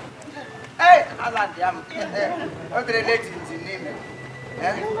 Hey, Alan, what related to name?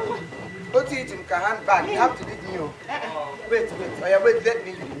 Go to eat him, Kahan back. You have to leave me. Wait. Let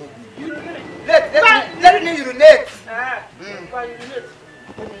me urinate. Let me urinate.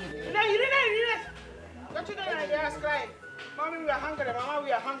 Urinate. Don't you know that they are crying? Mommy, we are hungry. Mama,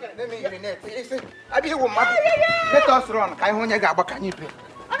 we are hungry. Let me urinate. Let us run. Let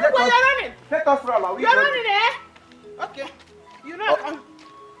us run. You are running, eh? Okay. You know.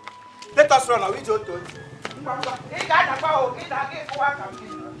 Let us run. We don't.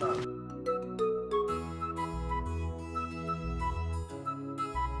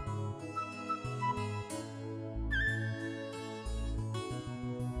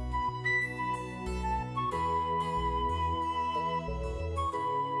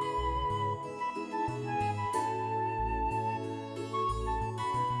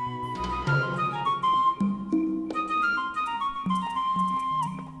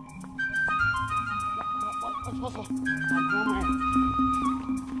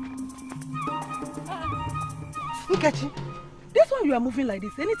 Nkechi, this one you are moving like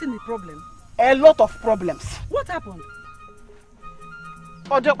this. Anything a problem? A lot of problems. What happened?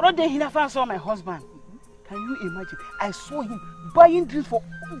 The brother he never saw my husband. Can you imagine? I saw him buying drinks for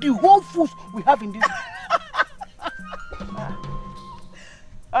the whole foods we have in this.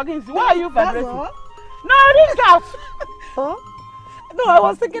 Okay, so why are you vibrating? No, this out. Huh? No, I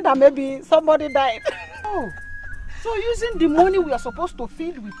was thinking that maybe somebody died. Oh, so using the money we are supposed to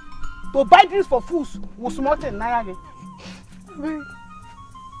feed with to buy drinks for foods was smart and Nayage. Bye.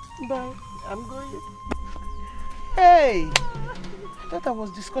 I'm going. Hey, I thought I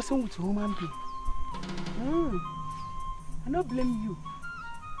was discussing with a human being. I don't blame you.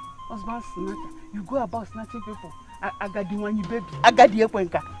 Husband snatcher. You go about snatching people. I got the one you baby. I got the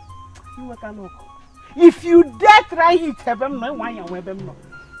ekwenka. You work a look. If you dare try it, have them no one you have them no.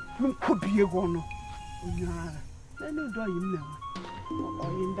 You could be a gono. Let me do you now.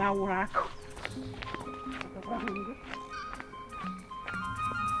 Or in that work. In the morning.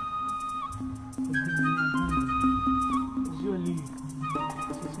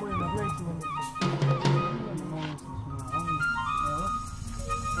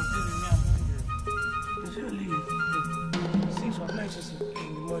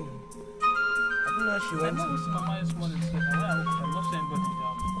 I don't know if she went to see Mama this morning. I'm not saying anybody in the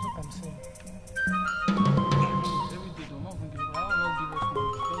house. That's what I'm saying. Every day, don't give us. I don't know give us money.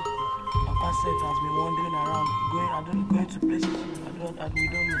 Papa said has been wandering around, going to places we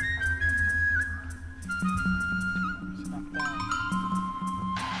don't know.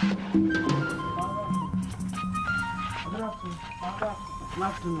 Good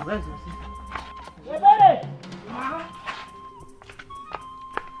afternoon. Where's your sister? Hey,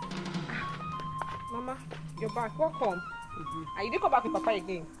 Mama, you're back. Welcome. And you didn't come back with Papa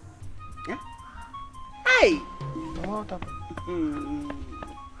again. Yeah? Hey! What happened?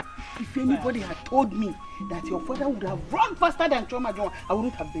 If anybody had told me that your father would have run faster than Choma John, I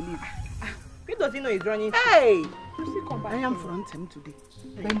wouldn't have believed. He doesn't know he's running. Hey! You still come back. I am fronting today.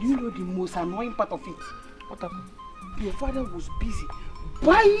 And you know the most annoying part of it? What happened? Your father was busy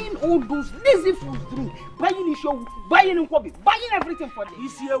buying all those lazy food drink, buying Isho, buying Nkwobi, buying everything for them.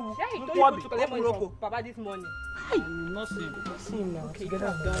 Yeah, he told you to collect money from Papa this morning. Hey! Not see him now. Okay, you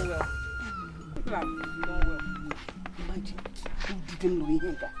have done well. You have done well. Imagine, who didn't know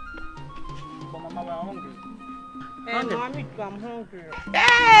him? But Mama, I'm hungry. And Mommy, I'm hungry.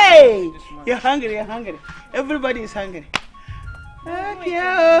 Hey! You're hungry. Everybody is hungry.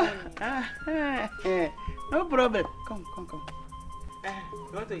 Okay. No problem. Come.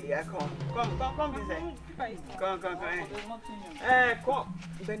 You want to hear? Come this way. Come. Come.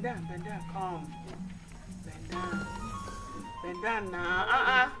 Bend down. Come. Bend down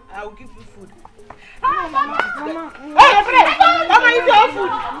now. I will give you food. Mama. Hey, Mama, eat your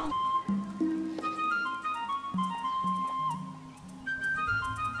food.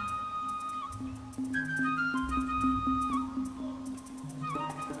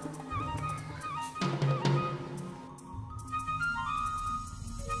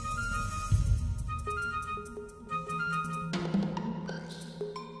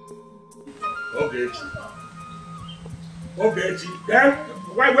 Okay, then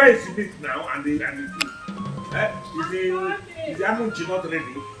where is the meat now and the food? Is the amunchi not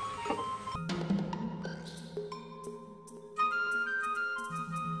ready?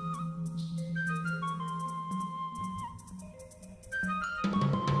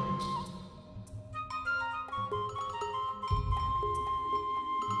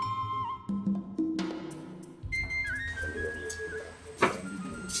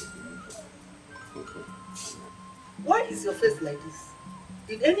 Why is your face like this?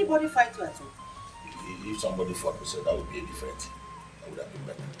 Did anybody fight you at all? If somebody fought me, so that would be a different thing. That would have been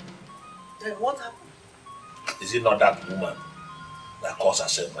better. Then what happened? Is it not that woman that calls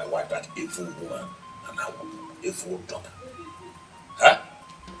herself my wife, that evil woman, and her evil daughter? Huh?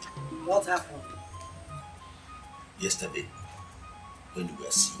 What happened? Yesterday, when you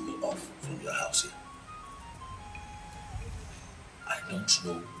were seeing me off from your house here, I don't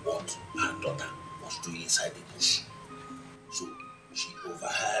know what her daughter was doing inside the bush. So she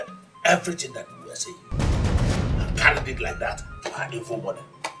overheard everything that we were saying and carried it like that to her evil mother.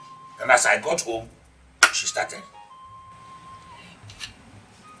 And as I got home, she started.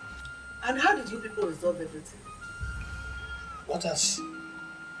 And how did you people resolve everything? What else?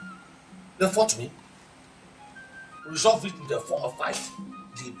 They fought me. Resolved it in the form of fight.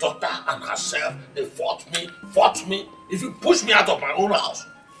 The daughter and herself, they fought me. If you push me out of my own house,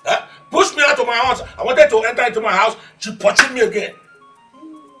 push me out of my house, I wanted to enter into my house, she pursued me again.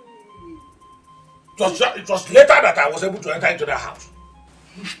 It was later that I was able to enter into the house.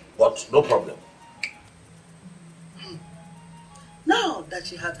 But no problem. Now that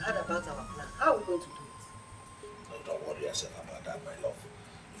she had heard about our plan, how are we going to do it? No, don't worry yourself about that, my love.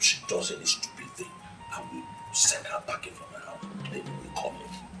 If she does any stupid thing, I will send her packing from her house. Then we will come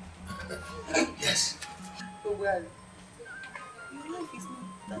in. Yes. But well, your life is not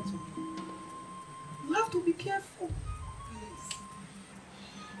that to me. You have to be careful. Please.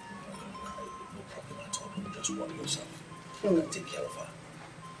 No problem at all. Don't just worry yourself. You can take care of her.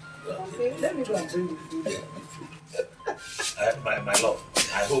 Okay, let me go and bring the food. Yeah, the food. My love,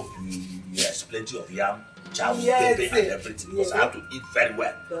 I hope you have plenty of yam, chow, baby, and everything. Because I have to eat very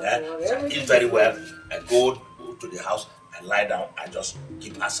well. So I eat very well and go to the house and lie down and just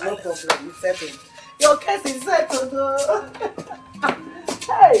keep her silent. No problem, it's settled. Your case is settled.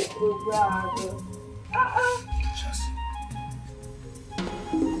 Hey, oh brother.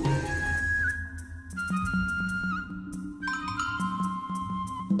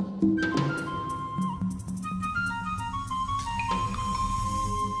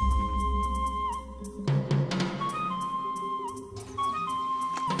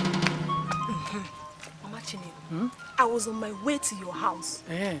 I was on my way to your house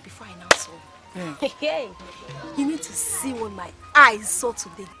before I now saw you. Hey, you need to see what my eyes saw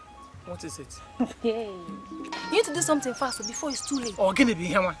today. What is it? Hey, you need to do something faster before it's too late. Oh, give me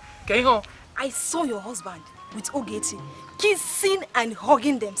here. I saw your husband with Ogeti kissing and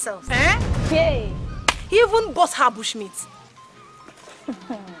hugging themselves. Hey, he even bought her bushmeat.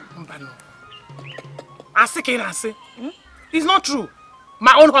 It's not true.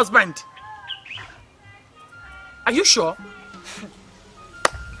 My own husband. Are you sure?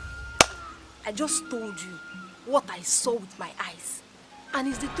 I just told you what I saw with my eyes. And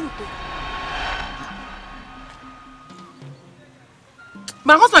it's the truth.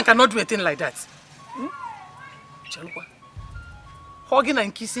 My husband cannot do a thing like that. Hugging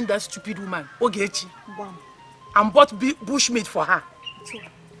and kissing that stupid woman, Ogechi, and bought bushmeat for her.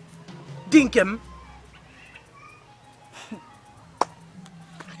 Dinkem.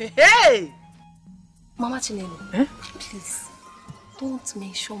 Hey! Mama Chinelo, please, don't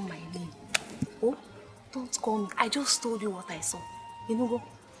mention my name. Oh, don't call me. I just told you what I saw. You know go.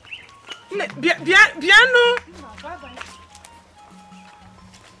 Biano!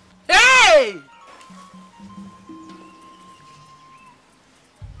 Hey!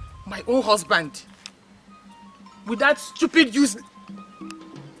 My own husband. With that stupid use.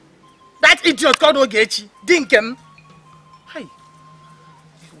 That idiot called Ogechi. Dinkem. Hey.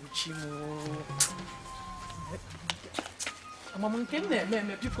 You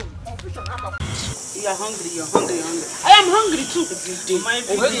are hungry, you're hungry. I am hungry too. My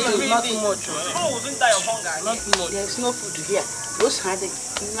every day is not too much. Oh, don't die of hunger. Not too much. There's no food here. Those handed,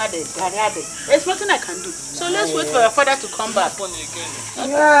 there's nothing I can do. So let's wait for your father to come back.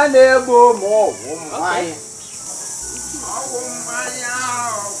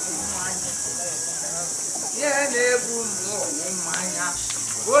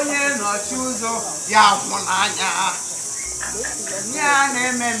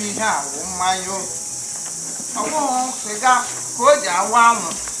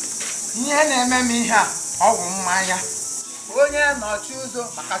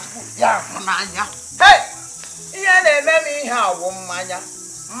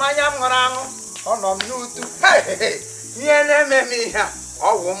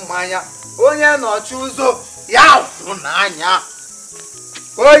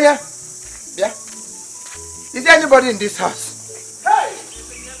 Is there anybody in this house? Hey!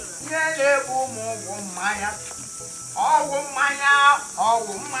 Is there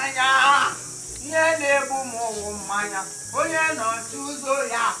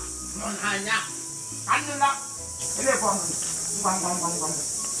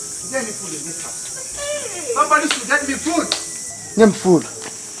any food in this house? Somebody should get me food. Name food.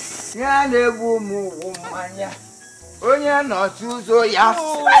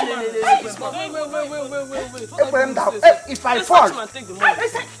 If I fall,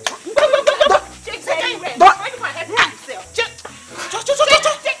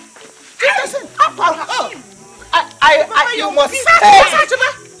 you must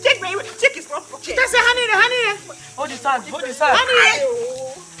check his front pocket. Honey. Hold his hand.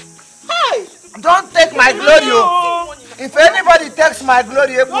 Hey, don't take my glory. If anybody takes my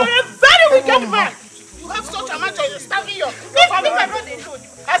glory, you're a very wicked man. You have such a matter, you're starving your.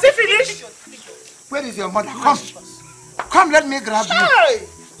 Has he finished? Where is your mother? Come, let me grab you.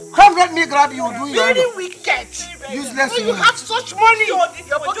 Come, let me grab you. Do your very wicked. Useless. You have such money in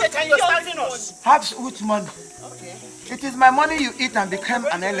your pocket and you're starving us. Have which money? Okay. It is my money you eat and become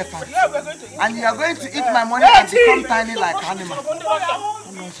an elephant. And you are going to eat my money and become tiny like animal.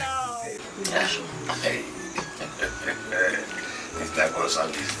 This type of song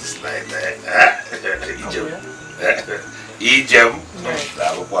is like Egypt.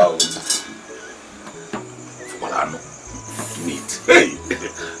 Meat. Hey,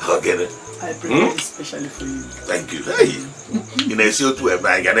 I'll get it. I prepared it especially for you. Thank you. Hey, in a CO2,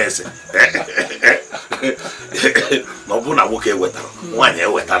 I can say. No one okay with one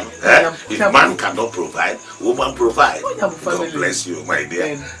year with if man cannot provide, woman provide. God bless you, my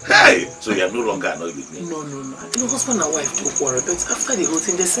dear. Hey, so you are no longer annoyed with me. No. Your husband and wife don't quarrel, but after the whole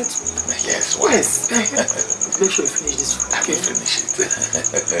thing, they settle. Yes, why? Yes. Make sure you finish this food. I can finish it.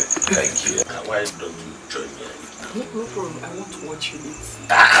 Thank you. Why don't you join me? No problem. I want to watch you eat.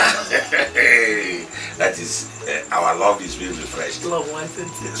 That is, our love is being refreshed. Love wanted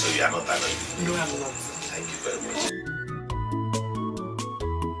it. So you are not annoyed? No, I'm not. Thank you very much.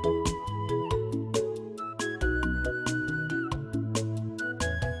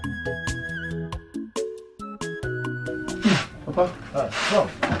 Papa, come.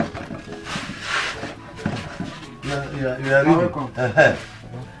 You are ready? Welcome.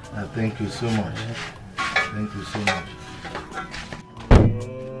 Thank you so much. Thank you so much.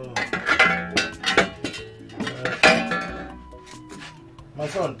 My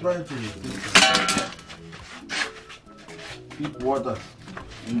son, try to keep water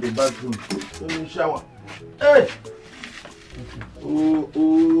in the bathroom. Let me shower. Hey! Oh.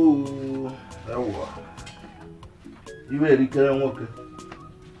 You ready to walk?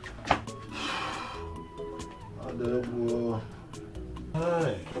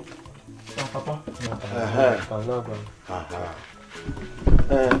 Hey. Papa?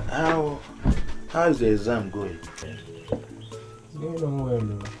 How is the exam going? It's going on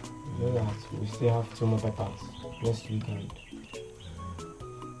well. We still have 2 more papers next weekend.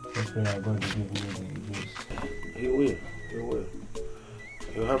 Hopefully I'm going to give me the grace. You will.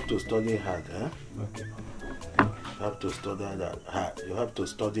 You have to study hard, eh? Okay. You have to study hard. You have to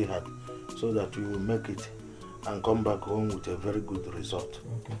study hard so that you will make it and come back home with a very good result.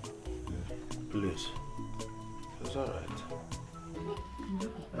 Okay. Please. It's alright.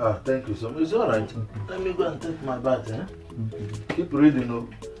 Thank you so much. It's alright. Let me go and take my bath, eh? Keep reading, oh.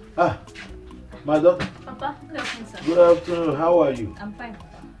 My daughter. Papa, good afternoon, sir. Good afternoon. How are you? I'm fine.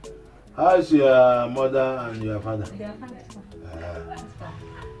 How is your mother and your father? They are fine.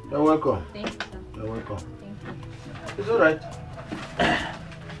 You're welcome. Thank you, sir. You're welcome. Thank you. It's alright.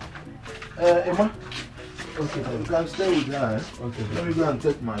 Emma? Okay, you can stay with her, eh? Okay. Let me go and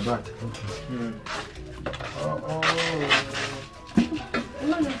take my bath. Okay.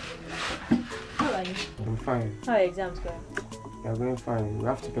 How are you? I'm fine. How are your exams going? They're going fine. We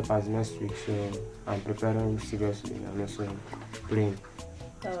have 2 papers next week, so I'm preparing seriously. I'm also playing.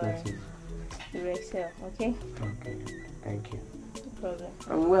 Don't worry. You will excel, okay? Okay, thank you. No problem.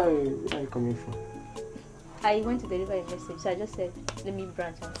 And where are you coming from? I went to deliver a message, so I just said, let me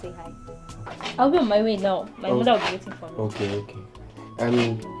branch and say hi. I'll be on my way now. My mother will be waiting for me. Okay.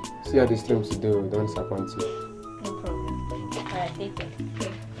 See how this streams to do. Don't disappoint you. No problem. Alright, take care.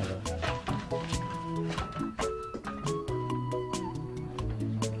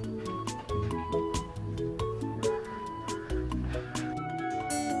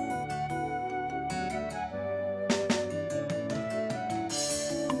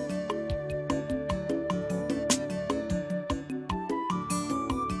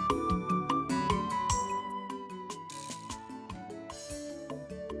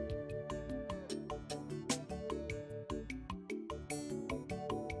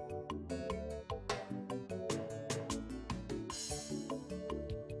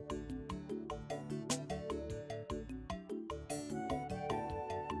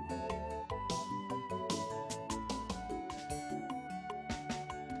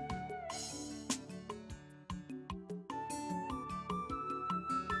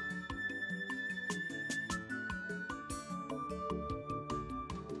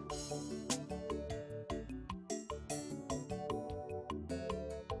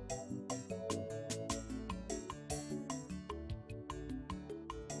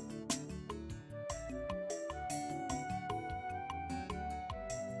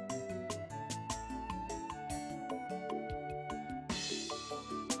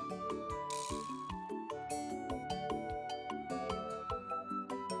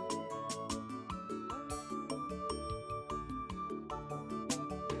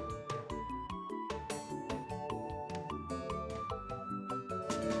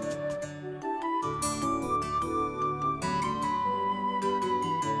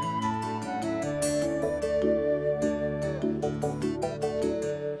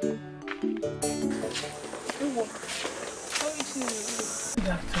 Good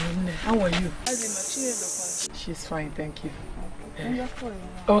afternoon. How are you? She's fine, thank you.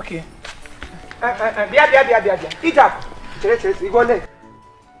 Okay.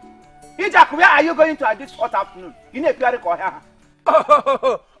 Ijak, where are you going to at this hot afternoon? You need to call her.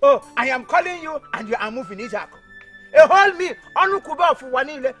 Oh, I am calling you and you are moving, Ijak. Hold me, Onukube of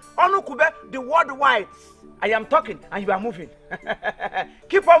Wanile, Onukube, the worldwide. I am talking and you are moving.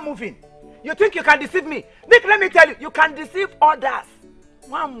 Keep on moving. You think you can deceive me? Nick, let me tell you, you can deceive others.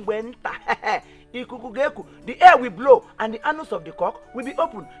 The air will blow and the anus of the cock will be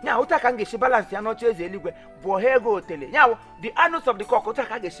open. Now, Utakangeshi balance ya no chase eligwe. Bohego tele. Now, the anus of the cock,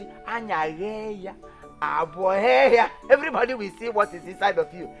 Utakangeshi, anyareya. Boheya. Everybody will see what is inside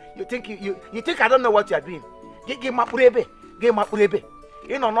of you. You think I don't know what you are doing. Give my purebe.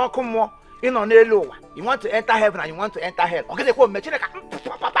 You know no come more. You know no lower. You want to enter heaven and you want to enter hell. Okay, they call me.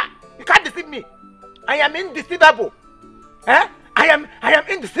 You can't deceive me. I am indeceivable. Eh? I am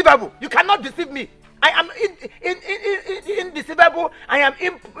indeceivable. You cannot deceive me. I am indeceivable. I am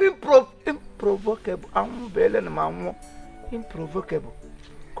improvocable. Improvocable.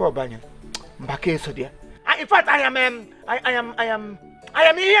 In fact, I am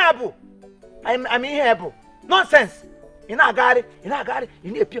inheritable. I'm inheritable. Nonsense. You got it.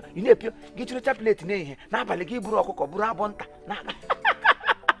 You need get you a tablet in here. Now, I give you a bonta.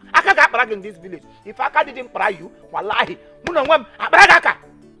 I can't brag in this village. If I didn't pray you, wallahi, Munawam, Abragaka,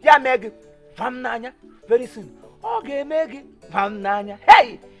 Ya Meg, Vam Nanya, very soon. Okay, Meg, Vam Nanya.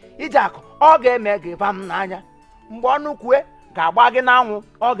 Hey, Ijak, okay, Meg, Vam Nanya. Mbonukwe, Gabaganamu,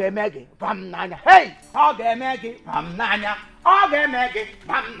 okay, Meg, Vam Nanya. Hey, okay, Meg, Vam Nanya. Okay, Meg,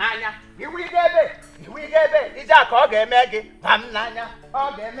 Vam Nanya. You will get it. Ijak, okay, Meg, Vam Nanya.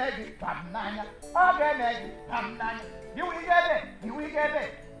 Okay, Meg, Vam Nanya. Okay, Meg, Vam Nanya. You will get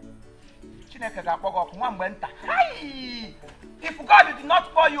it. If God did not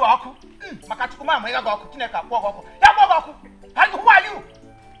call you, who are you?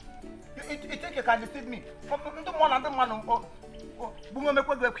 You think you can deceive me? Fuck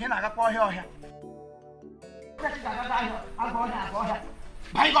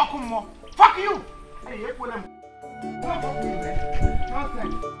you!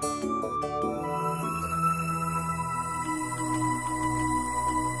 Nonsense.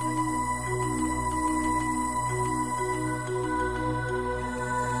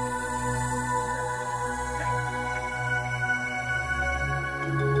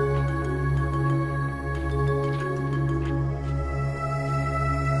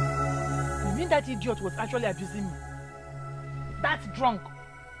 that idiot was actually abusing me. That's drunk.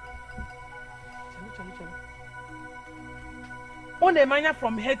 On a manner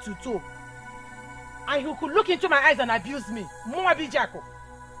from head to toe. And he could look into my eyes and abuse me. Moabi Jacko.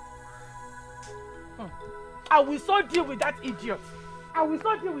 I will so deal with that idiot. I will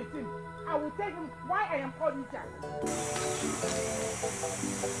so deal with him. I will tell him why I am calling Jack.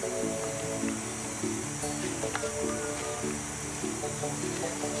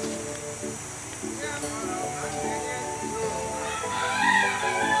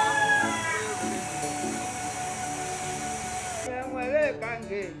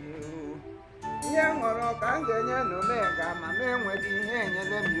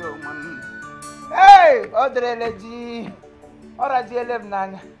 Hey, Odreleji. Ora ji elem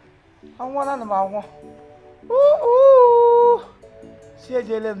nanya. Anwona na mawo. Si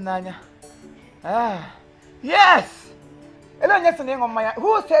eji elem nanya. Yes.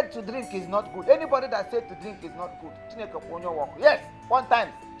 Who said to drink is not good? Anybody that said to drink is not good. Chineke kwonyo woko. Yes, one time.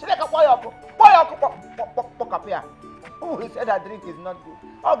 Chineke kwayoko. Pokapia. Who said that drink is not good?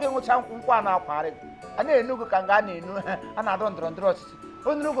 Oge nwucha nkwa na akware. Ana enugu ka nga na enu. Ana don drondro osisi.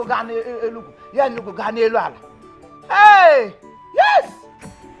 Onugo ga na elugu. Ya enugu ga na elu ala. Hey! Yes!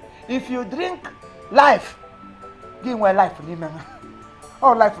 If you drink life, give me life.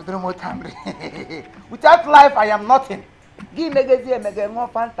 Oh, life with no time. Without life, I am nothing. Give me more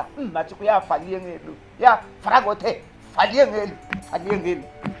fanta. Machuya falling elu. Ya fragote. Falling elu.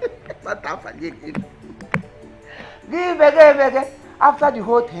 Fanta falling elu. Give me. After the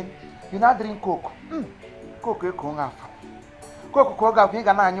whole thing, you now drink coke. Coke you come after. Coke you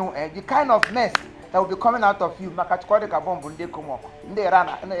can the kind of mess that will be coming out of you. Makachukode ka bomb nde komo. Nde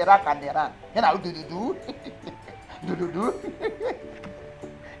Iraq and Iran. You know do.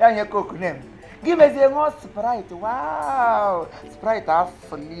 Yeah, coke name. Give me the more Sprite. Wow, Sprite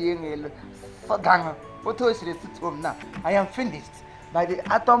fleeing so gang. What is the home now? I am finished. By the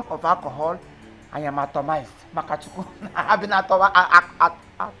atom of alcohol, I am atomized. Makachuku. I have been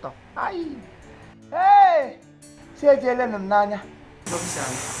atom. Hey, say Jelen Nanya. What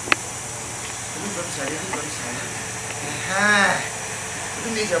do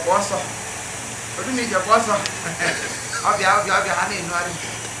you need your boss? What do you need your boss? I'll be honey.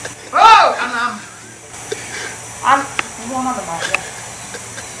 Oh, I'm one of them.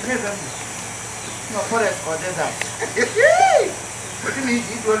 No forest or desert. What do you need?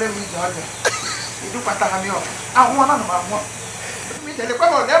 You let me judge. You do Patahamio. I want one of them. Me tell the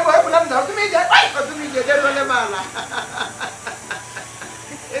come never have done to me that. What do you need?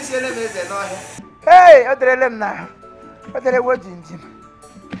 Hey, Odrelem now. What are they watching, Jim?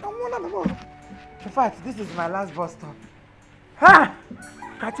 I want to know. In fact, this is my last bus stop. Ha!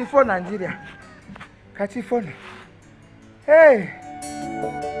 Katifo, Nigeria. Katifo. Hey!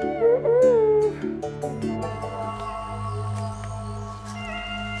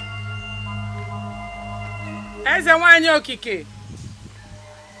 Eze nwanyi okike.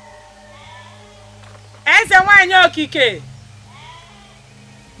 Eze nwanyi okike.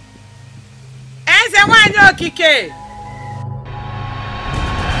 Eze nwanyi okike.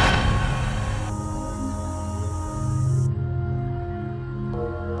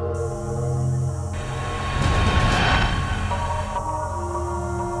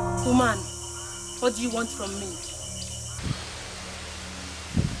 Woman, what do you want from me?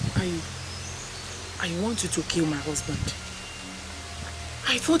 I want you to kill my husband.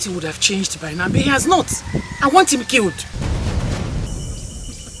 I thought he would have changed by now, but he has not. I want him killed.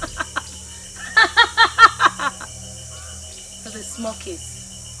 That's a small case.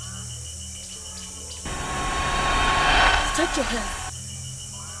 Stretch your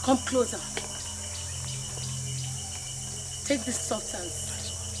hands. Come closer. Take this substance.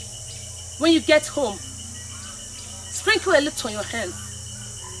 When you get home, sprinkle a little on your hands.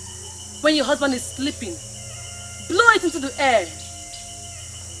 When your husband is sleeping, blow it into the air.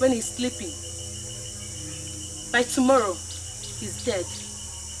 When he's sleeping, by tomorrow, he's dead.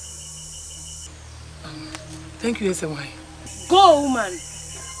 Thank you, Esewai. Go, woman.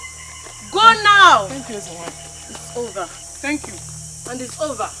 Go now. Thank you, Esewai. It's over. Thank you. And it's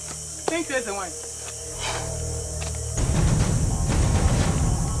over. Thank you, Esewai.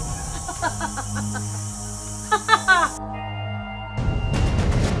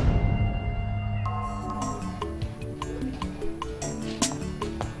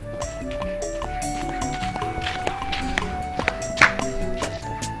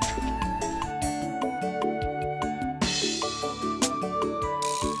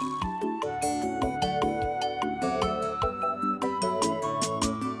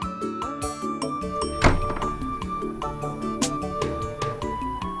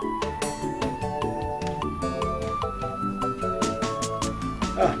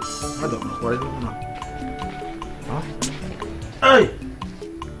 Madam, what are you doing now? Hey!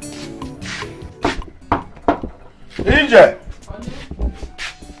 Inje!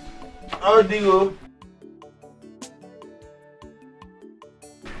 How do you?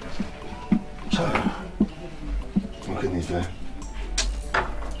 Okay, Nife.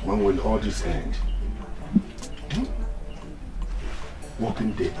 When will all this end?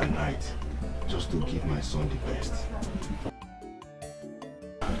 Working day and night just to give my son the best.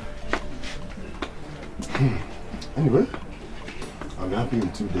 Anyway, I'm happy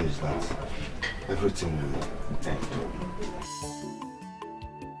in 2 days that everything will end.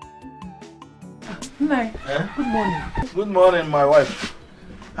 Nai, good morning. Good morning, my wife.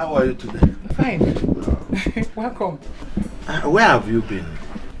 How are you today? Fine. Welcome. Where have you been?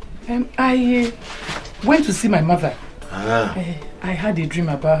 I went to see my mother. Ah. I had a dream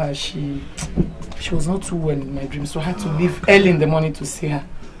about her. She was not too well in my dream, so I had to leave early in the morning to see her.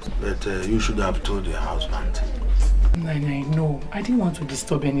 But you should have told your husband. Nai, no. I didn't want to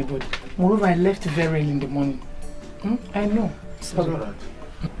disturb anybody. Moreover, I left very early in the morning. I know. Sorry.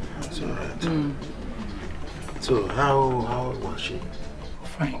 It's all right. It's all right. So, how was she?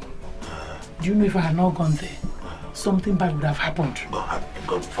 Fine. Do you know if I had not gone there, something bad would have happened?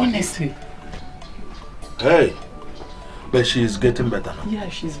 Honestly. Hey, but she's getting better now. Yeah,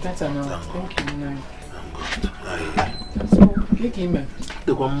 she's better now. Thank you, Nai.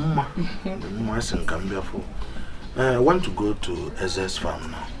 I want to go to Eze's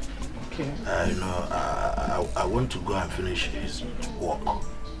farm now. Okay. I want to go and finish his work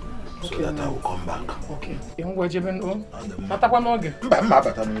so that I will come back. Okay. You want to go to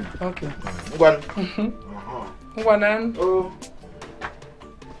Okay.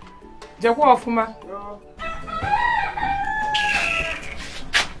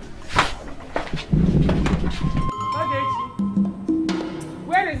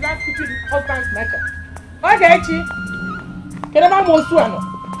 Where is that stupid husband snatcher? Ogechi!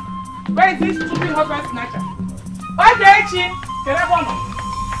 Where is this stupid husband snatcher? Ogechi!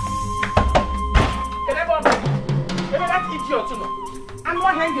 That idiot, you know. I'm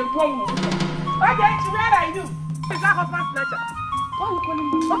not hanging one more. Ogechi, where are you? Where is that husband snatcher? Why are you calling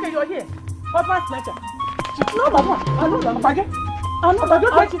me? Okay, you're here. Husband snatcher. No, Baba. I know them. Apage. I know them.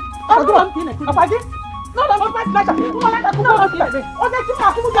 Apage. No, I'm not snatcher. You are like a cool guy. You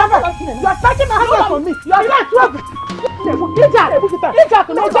are touching my husband for me. You are like trouble.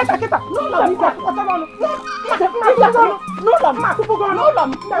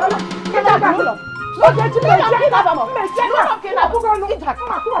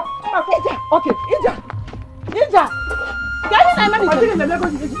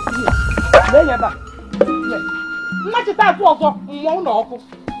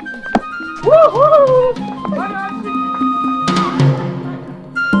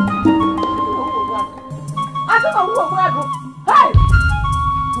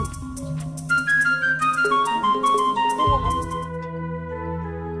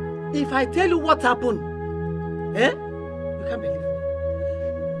 If I tell you what happened, you can't believe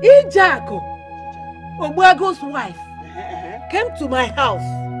me. Ijako, Ogbago's wife, came to my house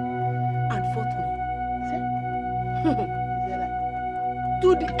and fought me. To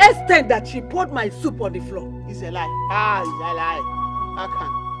the extent that she poured my soup on the floor. It's a lie. It's a lie.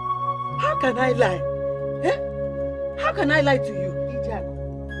 How can I lie? How can I lie to you? Ijako,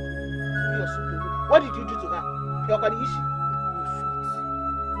 your soup. What did you do to her?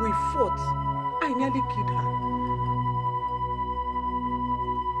 We fought. I nearly killed her.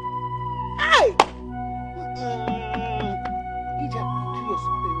 Hey! Ija, do your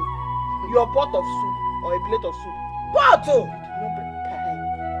soup, baby. Your pot of soup or a plate of soup. Pot!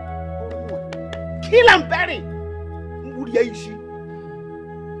 Kill and bury!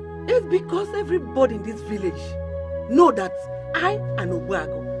 It's because everybody in this village know that I and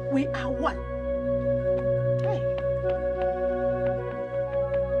Ogbago, we are one.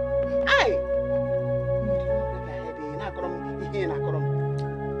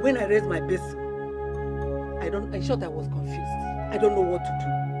 When I raised my basin, in short, I was confused. I don't know what to do.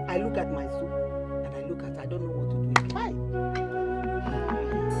 I look at my soup and I look at I don't know what to do. Why?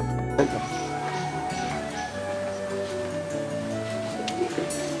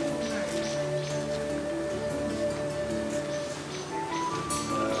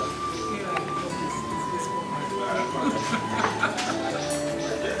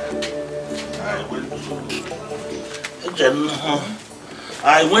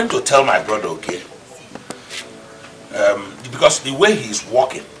 I went to tell my brother, okay, because the way he's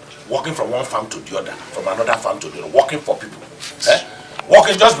walking from one farm to the other, from another farm to the other, working for people,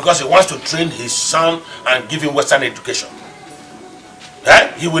 working just because he wants to train his son and give him Western education.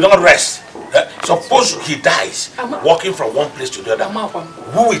 He will not rest. Suppose he dies, walking from one place to the other.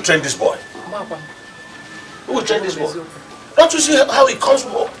 Who will train this boy? Who will train this boy? Don't you see how he comes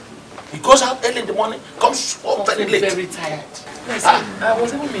home? He goes out early in the morning, comes home very late. Very tired. Listen, I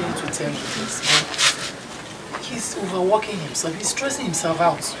was even meaning to tell you this. He's overworking himself. He's stressing himself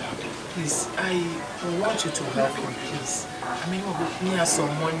out. Please, I want you to help him, please. I mean, he has some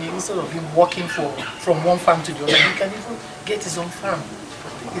money. Instead of him walking from one farm to the other, he can even get his own farm. I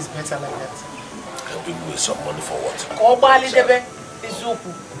think it's better like that. Help him with some money for what?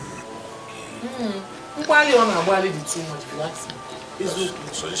 Too much, relax me.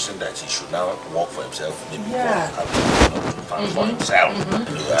 So you think that he should now work for himself, maybe for himself. I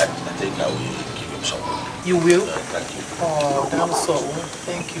think I will give him some money. You will? Thank you. Oh, that's so.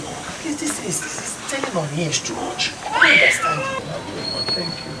 Thank you. Please, this is telling on him too much. I understand.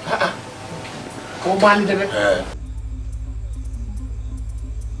 Thank you.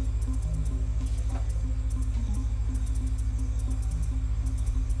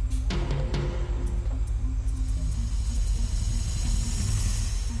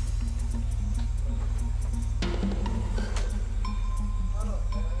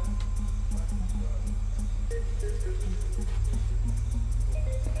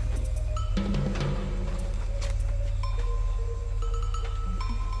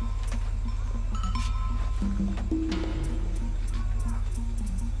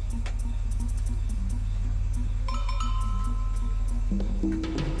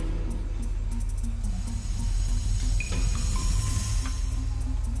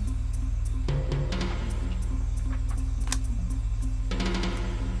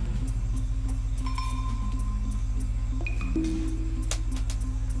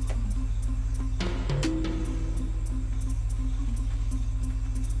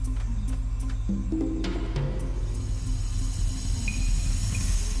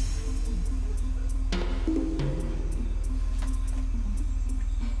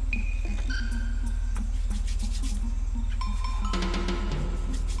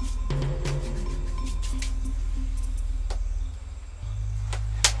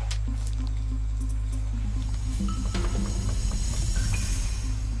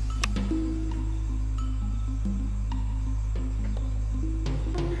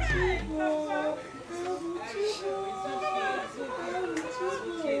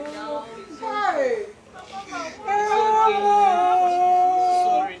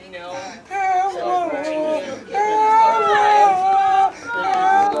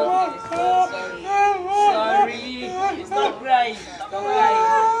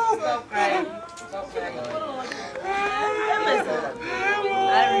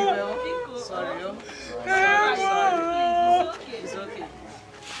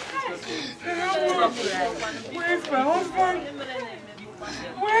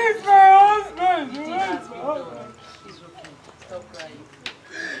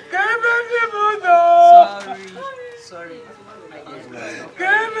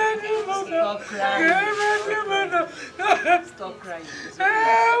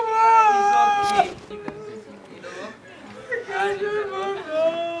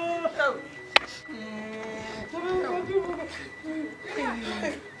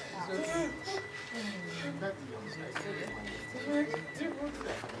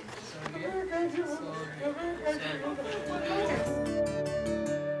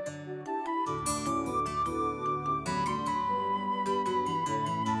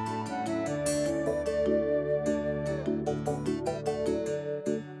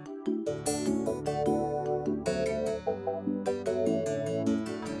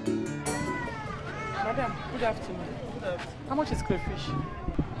 Madam, good afternoon. Good afternoon. How much is crayfish?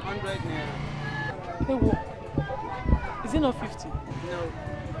 100 naira. Hey, what? Is it not 50? No.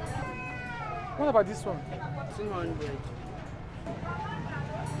 What about this one? 200.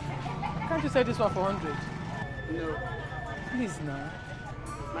 Can't you sell this one for 100? No. Please now.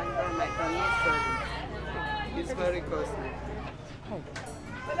 Madam, I cannot sell it. It's very costly. Oh.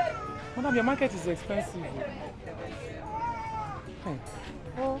 Madam, your market is expensive. Hey.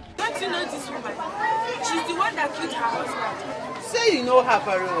 Oh. Don't you know this woman? She's the one that killed her husband. Say you know her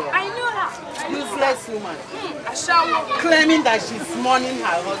very well. I know her. Useless woman. Ashawo. Claiming that she's mourning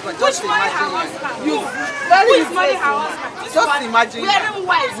her husband. Which mourning her husband? You very Who is mourning her husband? Just imagine wearing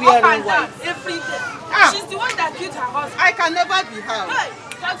white, up and down, every day. She's the one that killed her husband. I can never be her. Hey,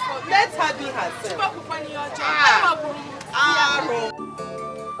 that's for me. Let her be herself.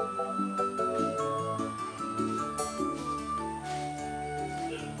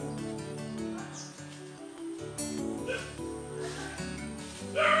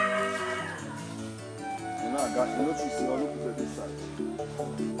 got you. Look, you see, I'll look at this side.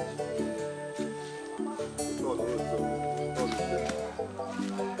 No, no,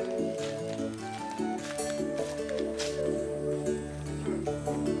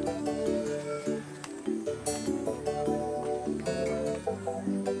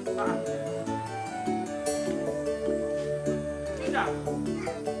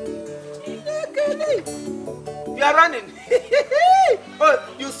 You are running.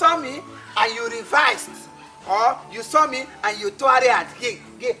 Oh, you saw me and you revised. Or you saw me and you tore it.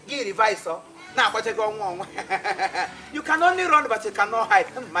 Give revise. Now, what you go on? You can only run, but you cannot hide.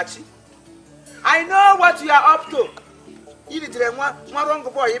 Machi. I know what you are up to. If it is one wrong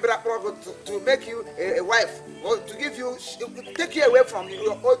boy, to make you a wife, or to give you, take you away from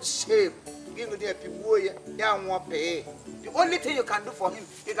your old shame. Give you the people you won't pay. The only thing you can do for him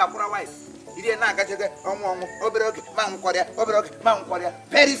is a wife. He did not get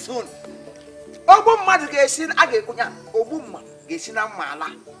very soon. Obuma Geshin Agekunya, Obuma Geshina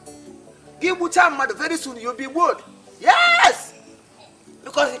Mala. Give Bucha mad very soon you'll be good. Yes!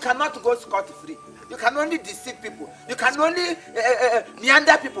 Because you cannot go scot free. You can only deceive people. You can only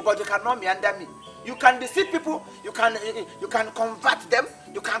meander people, but you cannot meander me. You can deceive people, you can convert them,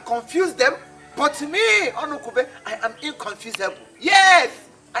 you can confuse them, but me, Onukube, I am inconfusable. Yes!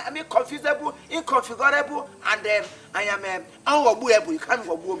 I am inconfusable, inconfigurable, and I am unwobuyable. You can't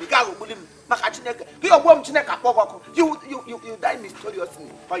wobble me. You die mysteriously,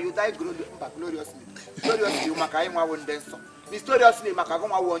 or you die gloriously. Gloriously, Makaima won't dance. Mysteriously,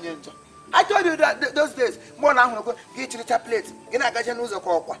 Makagoma won't enter. I told you that those days, more than go get the plate. In a gajan was a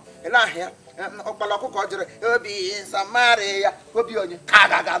coqua, and I hear Opalaco Codger, Obi in Samaria, Obi on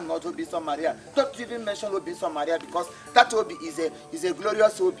Kagagan, not to be Samaria. Don't even mention Obi Samaria because that Obi is a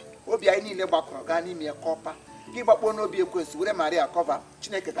glorious Obi. Obi, I need a Bakogani, me a copper. Give up one Obi a quest with a Maria cover,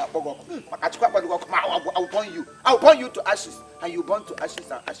 Chineke Bogo. I'll burn you. I'll burn you to ashes, and you burn to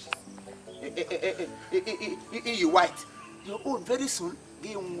ashes and ashes. You white. Your own very soon.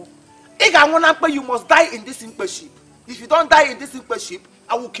 You must die in this impership. If you don't die in this impership,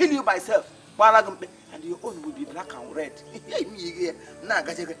 I will kill you myself. And your own will be black and red.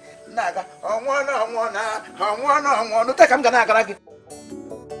 Naga,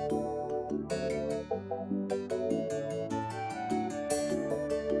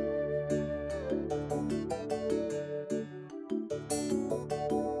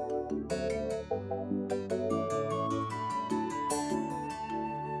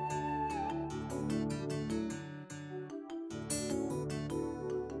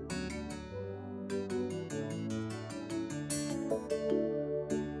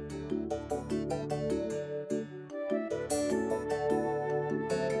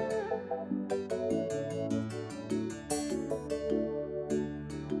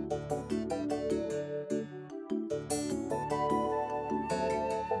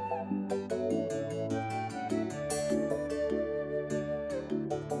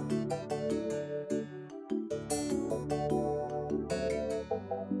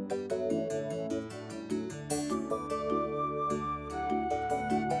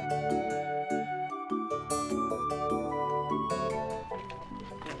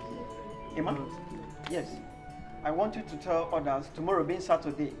 Emma? Yes. I want you to tell others tomorrow being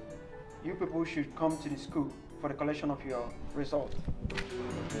Saturday, you people should come to the school for the collection of your result.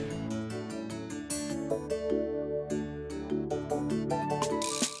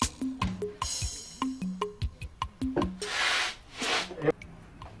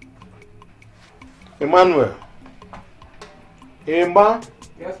 Emmanuel. Emma?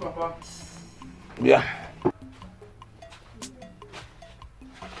 Yes, Papa. Yeah.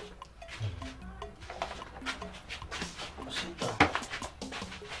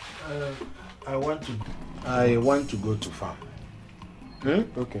 I want to go to farm.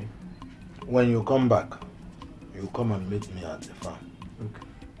 Okay. When you come back, you come and meet me at the farm. Okay.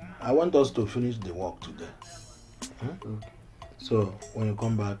 I want us to finish the work today. Okay. So when you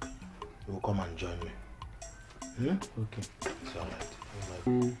come back, you will come and join me. Okay. It's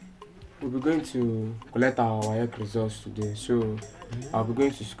alright. We'll be going to collect our WAEC results today, so I'll be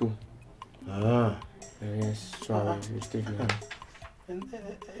going to school. Yes, so I will stay here. And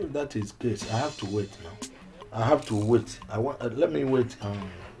if that is the case, I have to wait now. I have to wait. Let me wait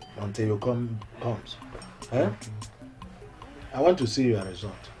until you comes. Okay. I want to see your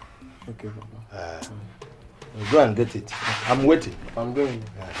result. Okay, Papa. Go and get it. I'm waiting. I'm going.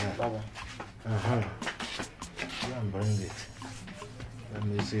 Bye-bye. Go and bring it. Let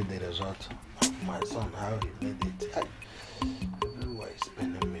me see the result of my son, how he made it. Everyone is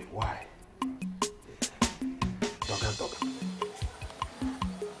spending me. Why? Talk.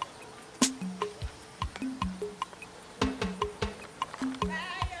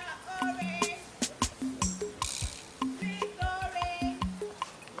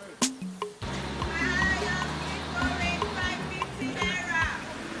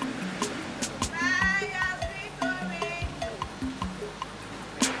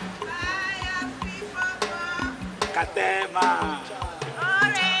 Katema.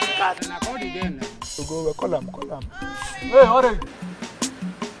 Katema, call again. Go, call him. Hey, orange.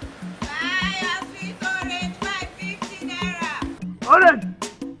 Orange.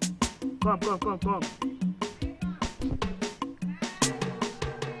 Come. Come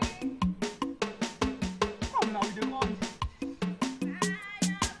now, we dey come.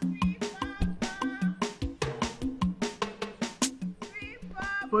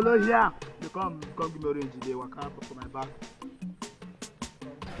 Follow here. They come give me orange. They walk up for my back.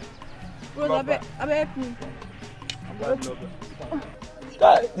 Bro, I bet me.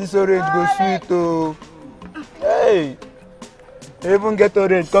 This orange go sweet oh. Hey. Even get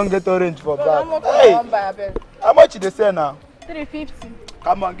orange, come get orange for back. Hey. How much they say now? 350.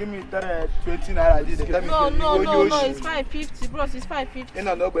 Come on, give me 20 naira. No, it's 550, bros. It's 550.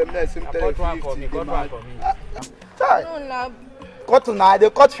 No, but I'm not saying 350. Got one for me. No, nah. Cut now, they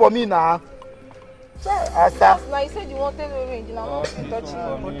cut for me now. Asa. Now you said you wanted orange, now I'm not touching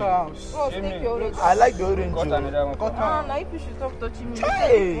you. Bros, take your orange. I like the orange. Cut another one. Now if you should stop touching me.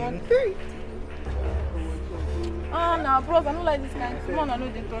 Hey. Nah, bros, I don't like this kind. Come on, I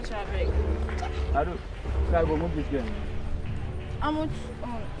know they touch her bag. I do. I go move this game. How much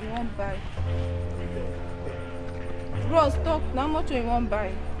you won't buy? Bros, talk. How much you won't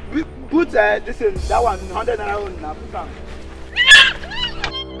buy? Put this in that one 100 naira on now. Put down.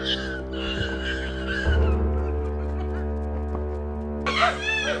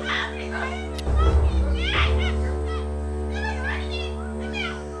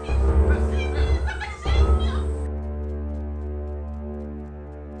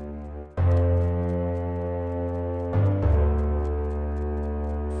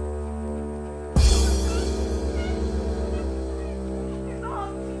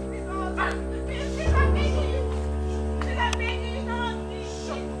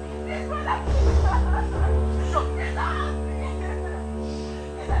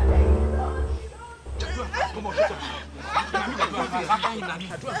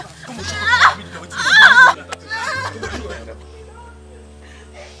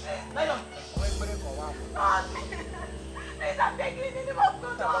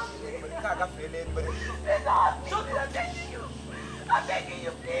 I'm begging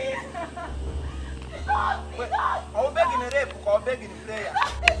you, please. I'm begging a rape, I'm begging a prayer.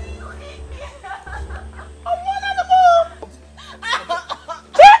 I'm one animal.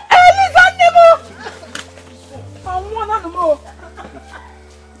 I'm one animal.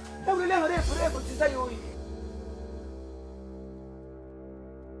 I will never rape to say you.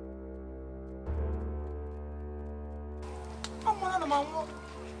 I'm one animal.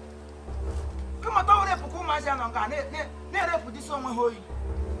 Come on, don't rape, come on, rape this one.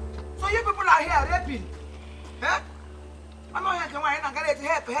 So you people are here raping. Eh? I'm not here to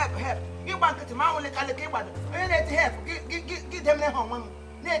help. You want to my only caliber. You need to help. Give them the home.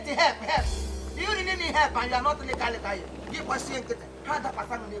 Need to help. You really need help and you are not only caliber. You was saying that hand up a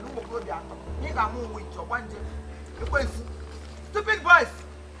family who go there. You can move with your one day. Stupid boys.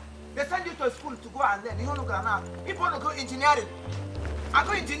 They send you to school to go and learn. You don't go now. People don't go engineering. I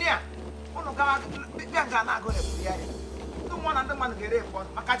go engineer. You don't go engineering. One and the man get it for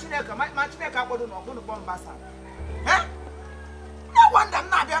Macachineka, my matchmaker would not go to Bombassa. Eh? No wonder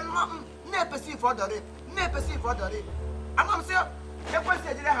not never see for the rape, never see for the rape. I'm going to say, the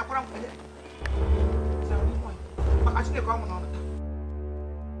question did I have a problem with it. Macachineka come on.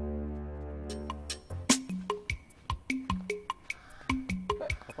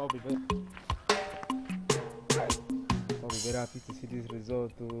 I'll be very happy to see this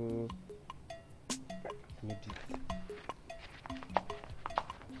result. Maybe.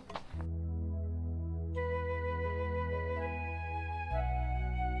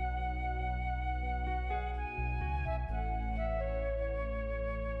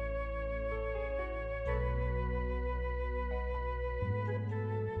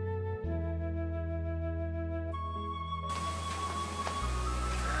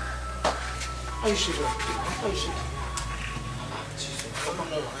 Are you sure? Jesus, I don't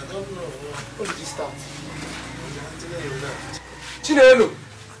know. When did you start? Chinelo!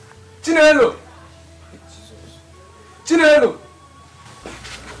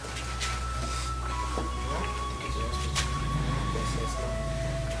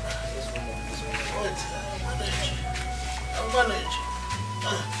 I'll manage.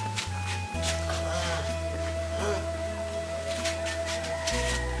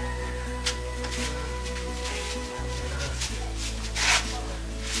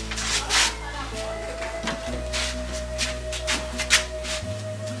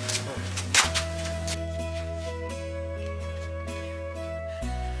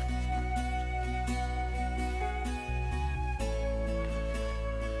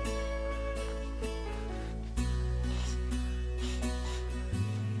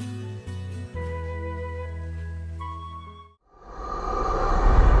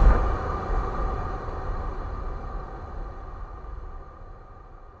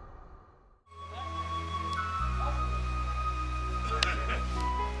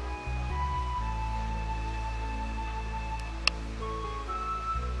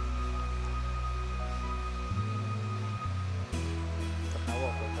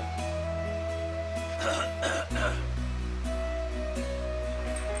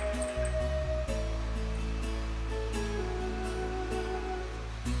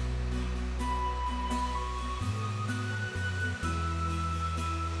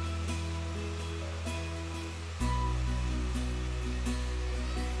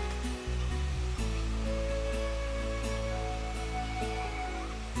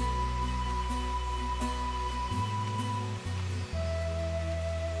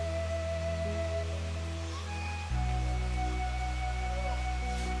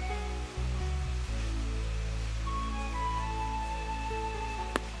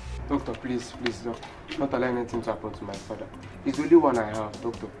 Doctor, please, doctor. Not allow anything to happen to my father. He's the only one I have.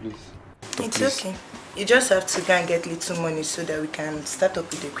 Doctor, please. Doctor, it's please. okay. You just have to go and get little money so that we can start up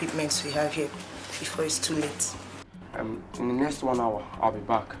with the equipment we have here before it's too late. In the next 1 hour, I'll be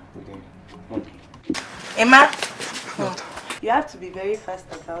back with the money. Emma! You have to be very fast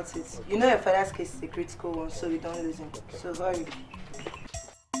about it. You know your father's case is a critical one, so we don't lose him. So hurry.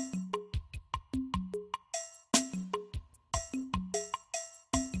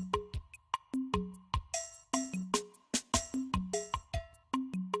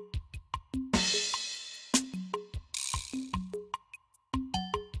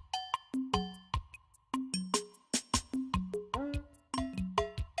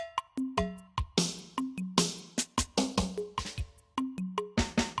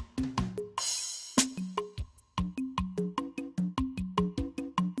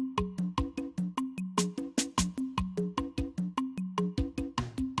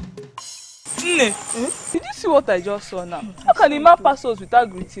 Did you see what I just saw now? How can a man pass us without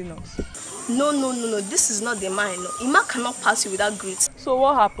greeting us? No. This is not the man. No. Ima cannot pass you without greeting. So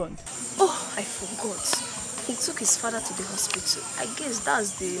what happened? Oh, I forgot. He took his father to the hospital. I guess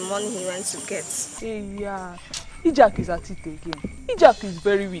that's the money he went to get. Hey, yeah. Ijak is at it again. Ijak is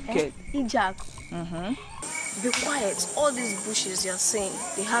very wicked. Ijak? Be quiet. All these bushes you're saying,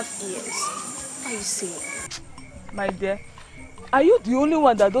 they have ears. What are you saying? My dear, are you the only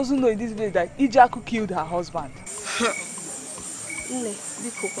one that doesn't know in this village that Ijaku killed her husband?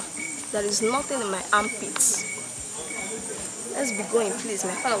 There is nothing in my armpits. Let's be going, please.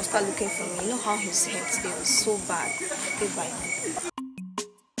 My father will start looking for me. You know how his head is so bad. Goodbye.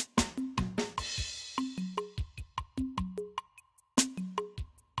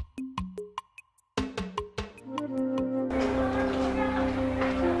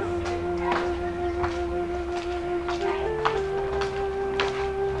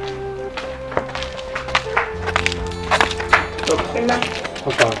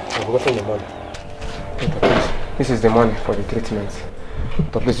 I've forgotten the money. Doctor, please. This is the money for the treatment.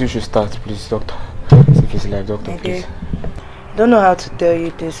 Doctor, please, you should start, please, doctor. Save his life, doctor, please. Don't know how to tell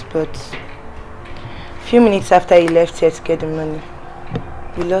you this, but a few minutes after he left here to get the money,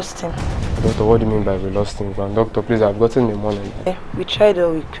 we lost him. Doctor, what do you mean by we lost him? Doctor, please, I've gotten the money. Yeah, we tried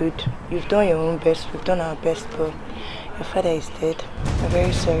all we could. You've done your own best. We've done our best, but your father is dead. I'm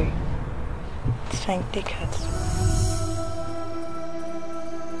very sorry. It's fine, take heart.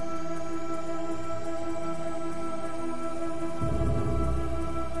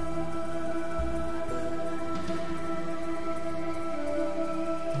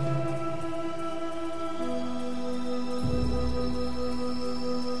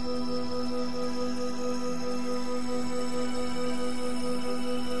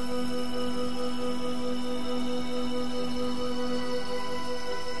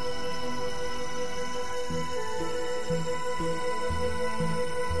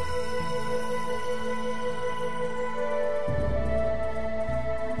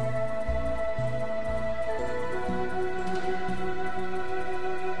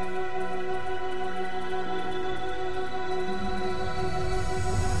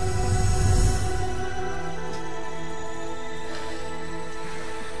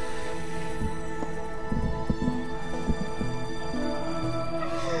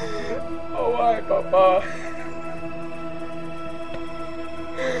 Papa.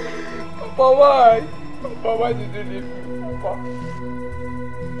 Papa, why? Papa, why did you leave me? Papa.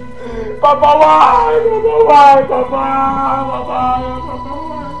 Papa, why? Papa, why? Papa, Papa, Papa, why?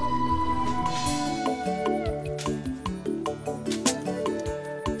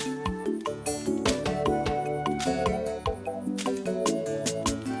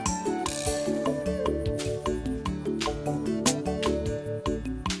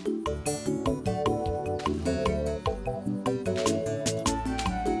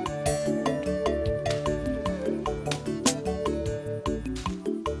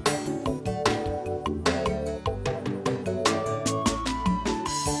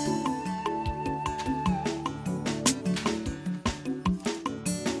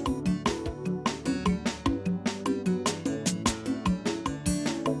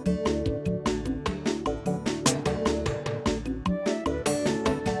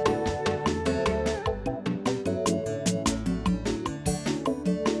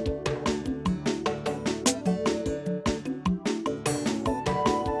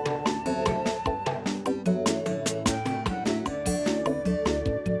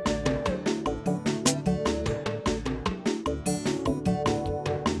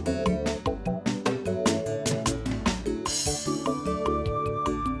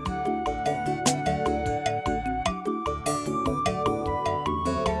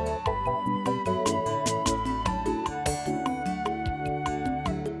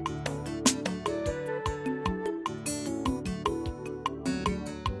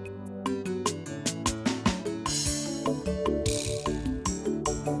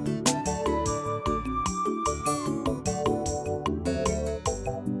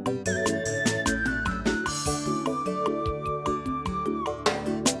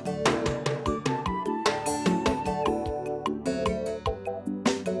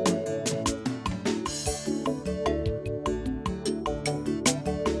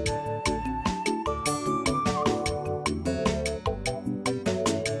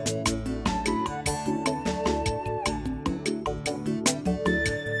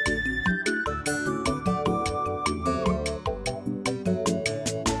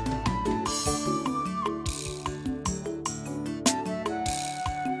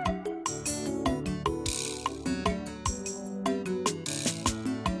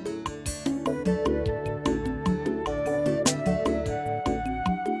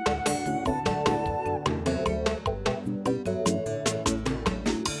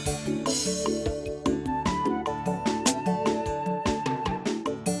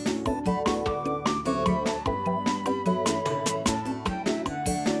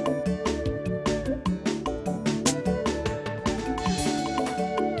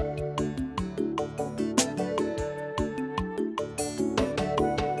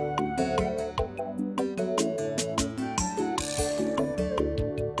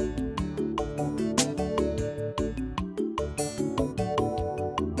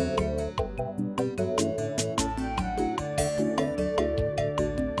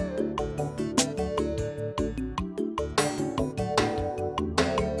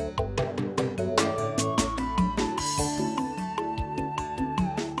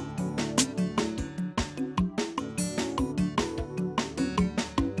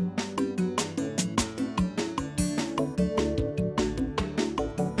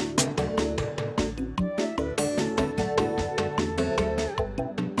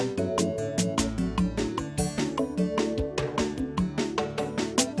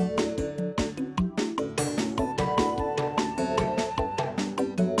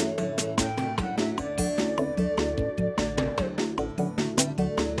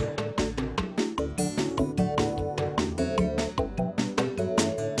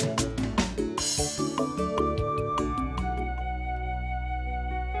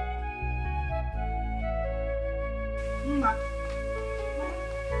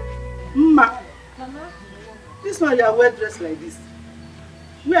 Mama. Mama. This one you are well dressed like this.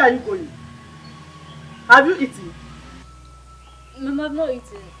 Where are you going? Have you eaten? Mama, I've not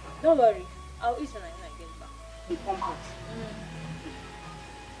eaten. Don't worry. I'll eat when I get back. You come out.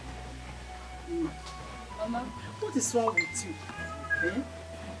 Mama. What is wrong with you? Eh?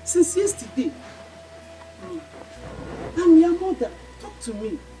 Since yesterday. I'm your mother. Talk to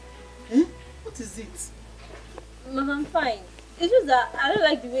me. Eh? What is it? Mama, I'm fine. It's just that I don't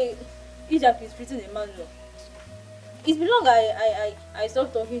like the way Ijak is treating Emmanuel. It's been long I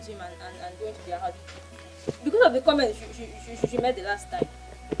stopped talking to him and going to their house. Because of the comments she made the last time.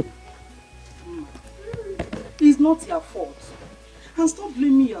 It's not your fault. And stop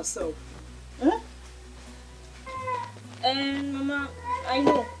blaming yourself. Eh? Mama, I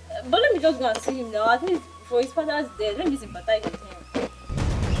know. But let me just go and see him now. At least for his father's death, let me sympathize with him.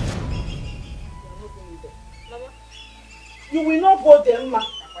 Mama. You will not go there, Mama.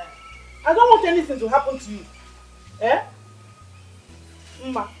 I don't want anything to happen to you. Eh?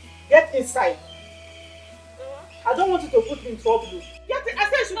 Mama, get inside. I don't want you to put me in trouble. Get in. I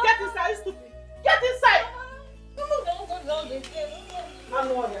said you should get inside, stupid. Get inside. I'm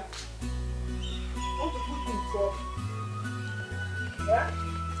not here. I want to put me in trouble. Yeah?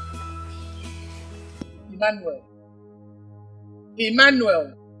 Emmanuel. Emmanuel.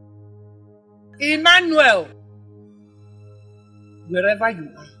 Emmanuel. Wherever you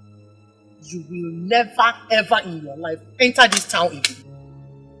are, you will never ever in your life enter this town again.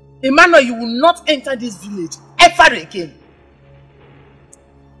 Emmanuel, you will not enter this village ever again.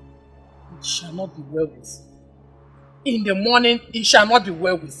 It shall not be well with you. In the morning, it shall not be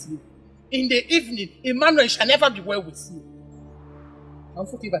well with you. In the evening, Emmanuel, it shall never be well with you. I'm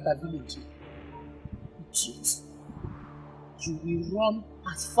talking about that village. You will run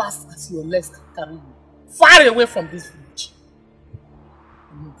as fast as your legs can carry you. Far away from this village.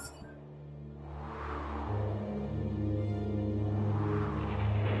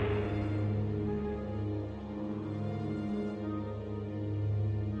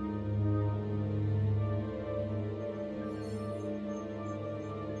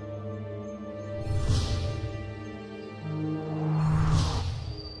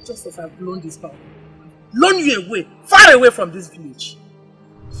 Just as I've blown this power, blown you away, far away from this village.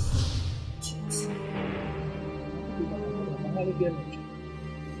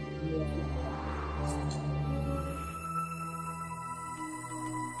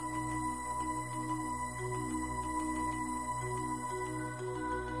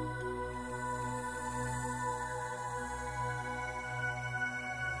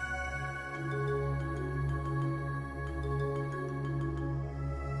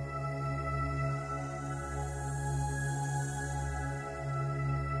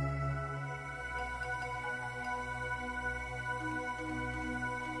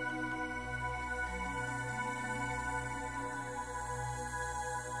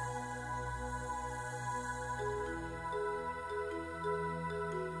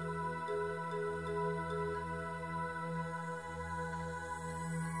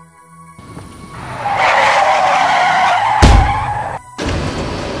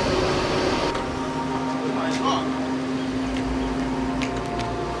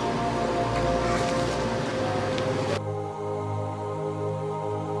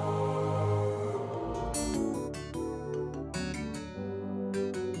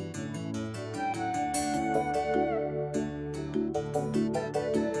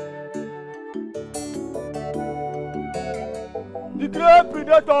 The great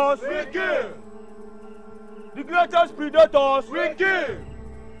predators we kill. The greatest predators we kill.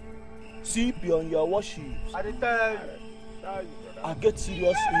 See beyond your warships. I tell you. I get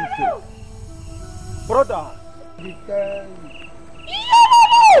serious info. Brother, we tell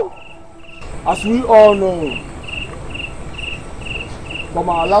you. As we all know, from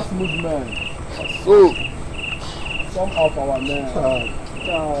our last movement, so some of our men.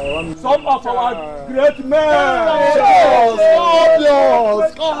 Some of our great men.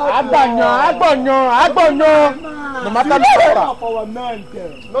 No matter some of our men,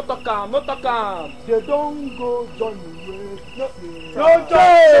 no talk. They don't go join the way.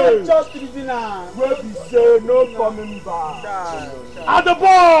 Just prisoner. Where we say no coming back. At the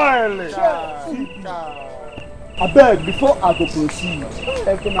boil. I beg, before I go proceed,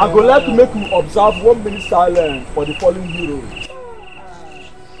 I go like to make you observe 1 minute silence for the fallen heroes.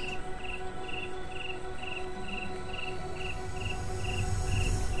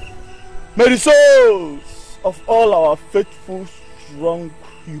 May the souls of all our faithful, strong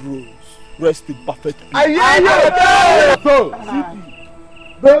heroes rest in perfect peace. So,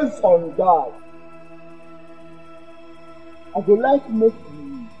 based on that, I would like to make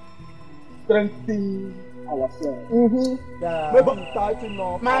you strengthen ourselves. Yeah. Maybe tighten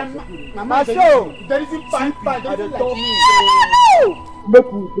up. My show. There isn't fight. There isn't like me.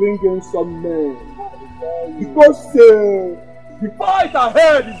 Make we bring in some men. Because the fight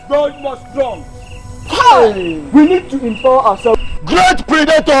ahead is very much strong. We need to empower ourselves. Great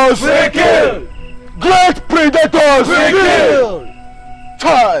predators! We kill! Great predators! We kill!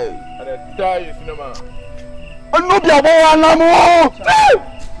 Child! I tell you, cinema. Anubia Boanamo!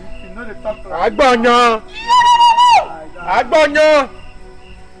 Agbanya!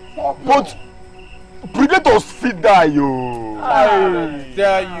 But predators fit die, yo. I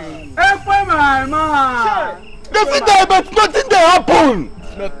tell you. My man. They fit die, but nothing they happen.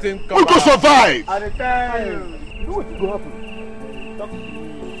 Nothing we go survive. I tell you. You know what will happen?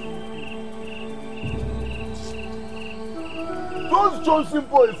 Those Johnson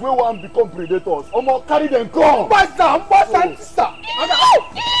boys wey wan become predators, omo carry them come. Mbasa.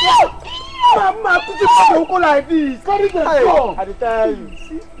 Mama, could you go like this? Carry them come. I tell you.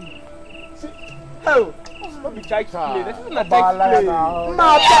 See. Oh. Don't be child play. This is not child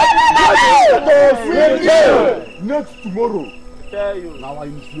play. Next tomorrow. Tell you. Now our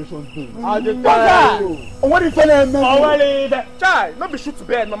initiation day. I tell you. What is your name? Child, not be shoot to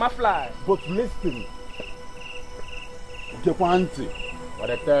bed, mama fly. But listen. Jekwanti. What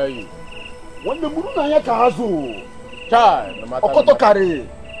I tell you. When the muru na ya kahazo. Child, no matter. Okoto kare.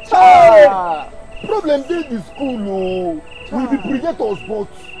 Child. Problem dey the school. We be predators, but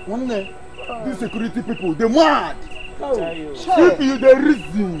one day these security people they mad. If you the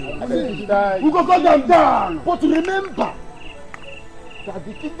reason, we go cut them down. But remember that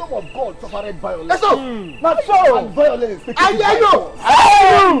the kingdom of God suffered violence. That's all. Not so. And violence. I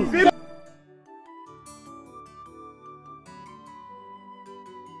hear you.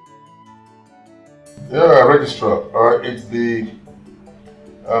 Yeah, Registrar. It's the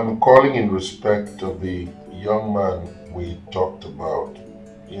I'm calling in respect of the young man we talked about.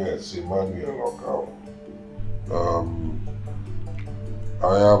 Yes, Emmanuel Okao.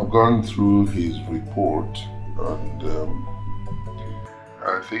 I have gone through his report and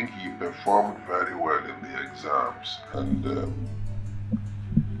I think he performed very well in the exams. And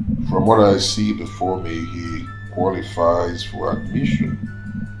from what I see before me, he qualifies for admission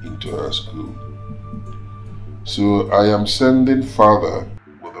into our school. So I am sending Father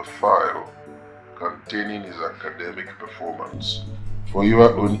with a file containing his academic performance for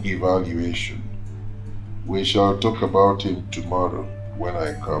your own evaluation. We shall talk about him tomorrow when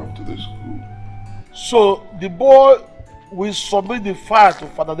I come to the school. So the boy will submit the file to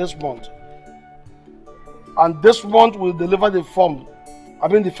Father this month, and this month will deliver the form.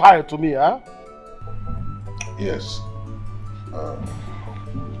 The file to me, huh? Yes.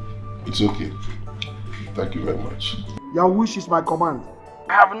 It's okay. Thank you very much. Your wish is my command.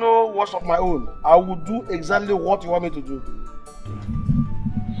 I have no words of my own. I will do exactly what you want me to do.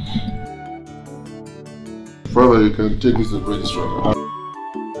 Father, you can take this to the registrar.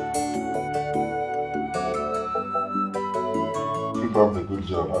 Keep up the good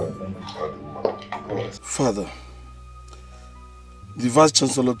job. Father, the Vice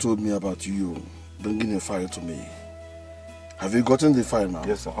Chancellor told me about you bringing a file to me. Have you gotten the file now?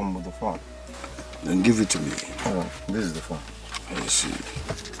 Yes, sir. I'm with the phone. Then give it to me. This is the phone. I see.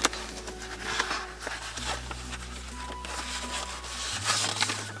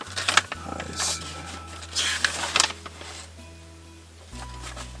 I see.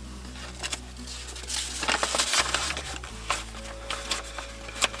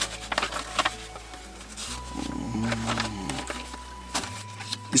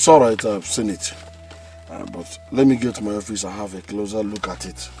 It's all right, I've seen it. But let me get to my office and have a closer look at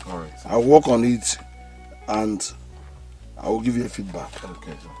it. All right. I'll work on it and I will give you a feedback.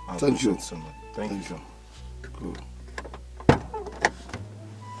 Okay, sir. Thank you. So much. Thank you, sir. Good.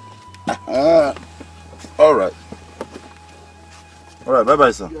 All right. All right.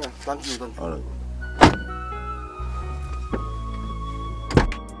 Bye-bye, sir. Yeah, thank you. Thank you. All right.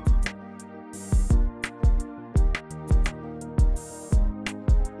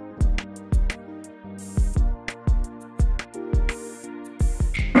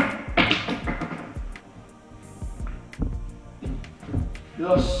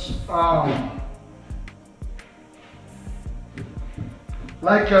 Yes,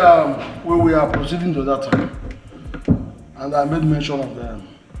 when we are proceeding to that time, and I made mention of the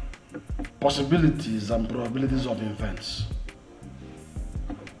possibilities and probabilities of events.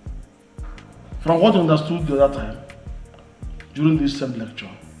 From what I understood the other time, during this same lecture,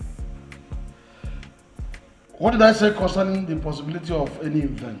 what did I say concerning the possibility of any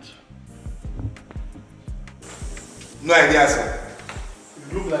event? No idea, sir.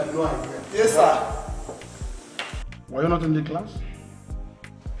 You look like no idea. Yes, sir. Were you not in the class?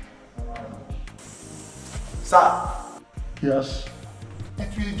 Sir. Yes. It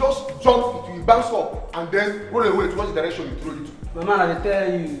will just jump, it will bounce up, and then roll away towards the direction you throw it to. My man, I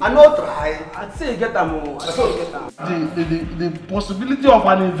tell you. I not try. I'd say get them more. I say get them. The possibility of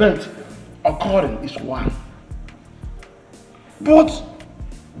an event occurring is one. But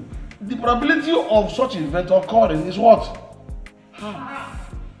the probability of such event occurring is what? Half.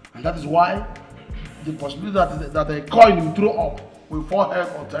 And that is why the possibility that a coin you throw up will fall head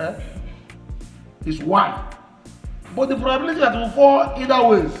or tail is one. But the probability that it will fall either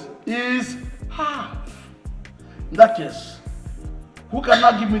ways is half. In that case, who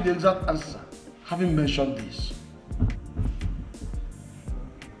cannot give me the exact answer, having mentioned this?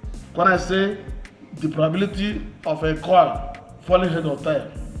 When I say the probability of a coin falling head or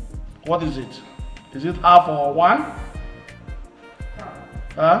tail, what is it? Is it half or one?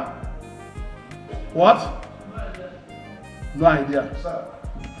 Huh? What? No idea. Sir.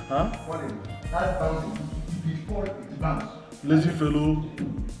 Huh? What is it? That bouncing before it bounce. Lazy fellow.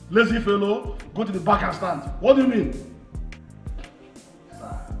 Lazy fellow. Go to the back and stand. What do you mean?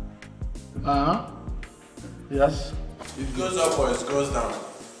 Sir. Yes. It goes up or it goes down.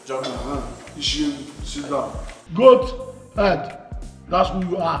 Jump. You should sit down. Goat head. That's who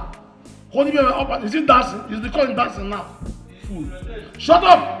you are. What do you mean up? Is it dancing? Is the coin dancing now? Fool. Shut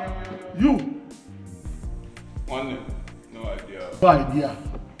up! You. One, no idea. No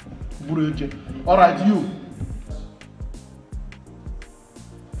idea. Alright, you.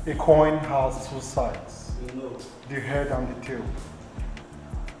 A coin has two sides, the head and the tail.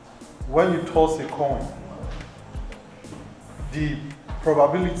 When you toss a coin, the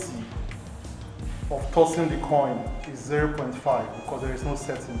probability of tossing the coin is 0.5 because there is no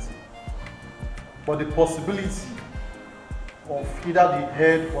certainty. But the possibility of either the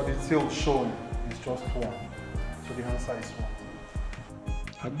head or the tail showing is just 1. So the answer is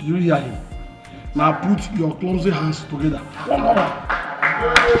 1. Did you hear him? Now put your clumsy hands together.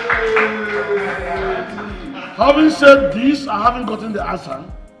 Having said this, I haven't gotten the answer.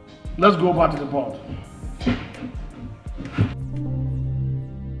 Let's go back to the board.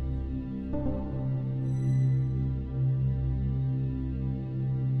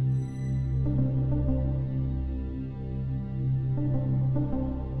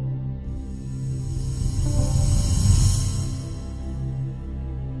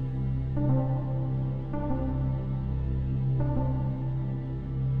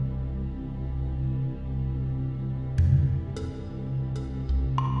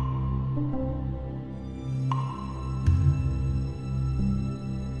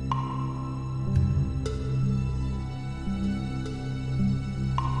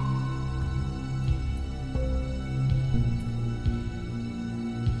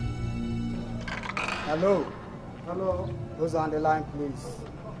 Hello. Hello. Who's on the line, please?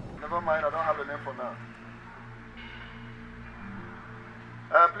 Never mind, I don't have the name for now.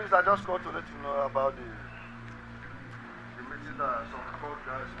 Please, I just called to let you know about the meeting that some four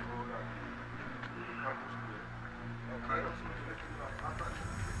guys hold at the campus today. I just want to let you know after a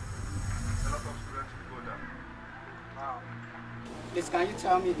lot of students will go there. Wow. Please, can you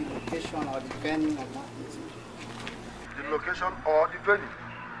tell me the location or the venue of that meeting? The location or the venue?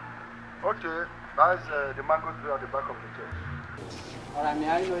 Okay. That's the mango tree at the back of the church. Alright, may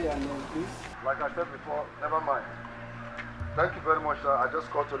I know your name, please? Like I said before, never mind. Thank you very much, sir. I just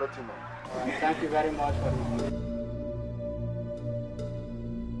called to let you know. Alright, thank you very much for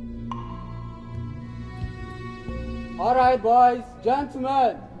the Alright, boys,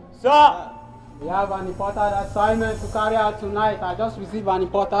 gentlemen. Sir! We have an important assignment to carry out tonight. I just received an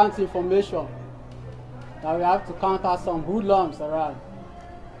important information that we have to counter some hoodlums around.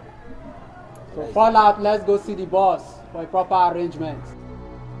 So fall out, let's go see the boss for a proper arrangement.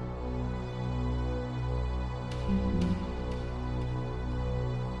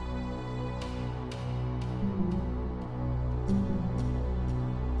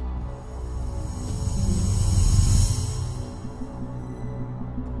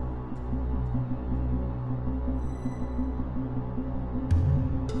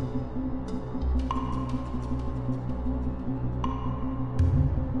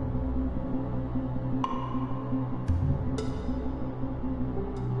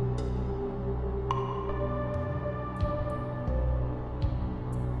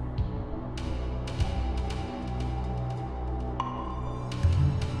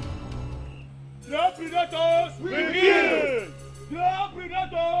 The predators will kill! The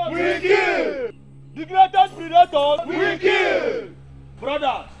predators will kill! The greatest predators will kill!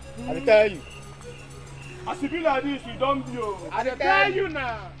 Brothers, I tell you, As it be like this, you don't be. I tell you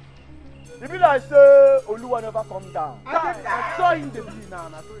now. It be like say Oluwa never come down. I saw him the be now.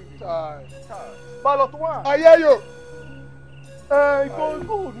 Ballot one. I hear you. It goes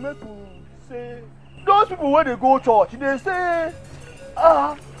good make you say those people when they go church, they say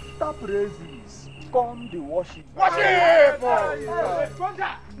after praises come the worship. Worship!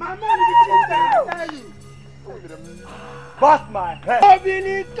 My money be tell you. Bust my head.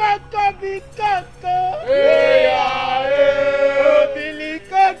 Obili koko bi koko. Obili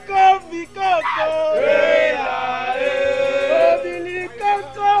koko bi koko. Obili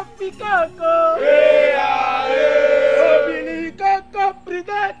koko bi koko. Obili koko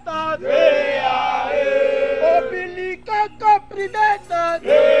predator. Obili koko predator.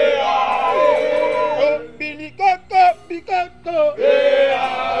 Obili koko bi koko.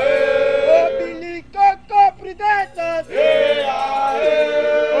 Obili koko predator.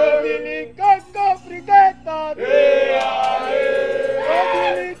 Obili koko predator.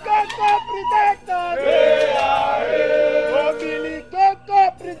 Obili koko predator. Obili koko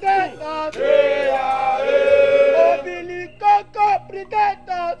predator. Obili koko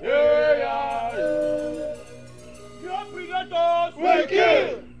predator. Your predators we kill.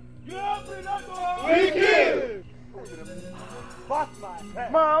 Your predators we kill.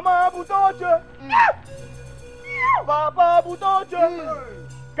 Mama Butoche. Papa Butoche.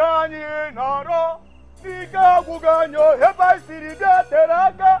 Kanye Naro. Nika Guganyo. Hepa Siriga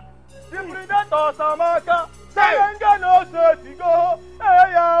Teraka. Predator Samaka. Sayenga no Setigo.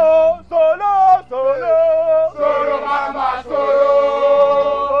 Eya o. Solo, solo. Solo mama solo.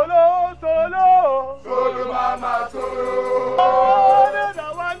 Solo, solo. Solo mama solo. Solo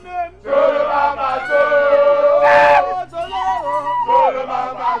mama solo. Solo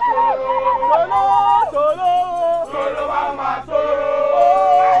mama solo. Solo, Solo mama solo.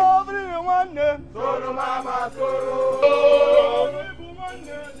 everyone Solo mama solo.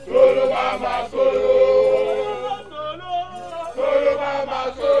 Solo mama solo. Solo mama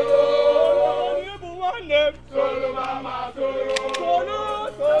solo. Solo mama solo.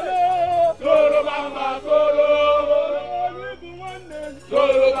 Solo mama solo.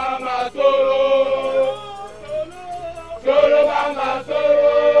 Solo mama solo. Solo mama solo.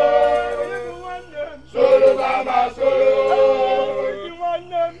 Solo mama solo.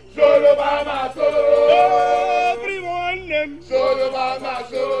 Solo mama solo. Everyone them. Solo mama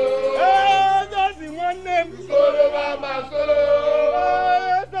solo. Just one them. Solo mama solo.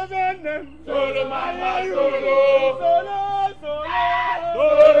 Just one them. Solo mama solo.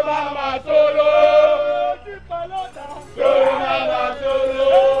 Solo mama solo. Solo mama solo.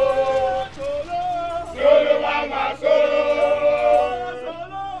 Solo mama solo.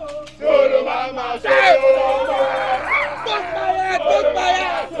 Solo mama solo. Put my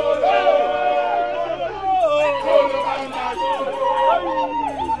head. Solo mama solo.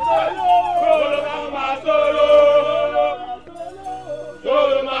 Solo mama solo.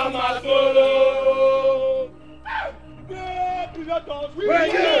 Solo mama solo. Predators we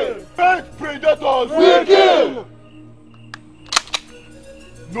kill. Fake predators we kill.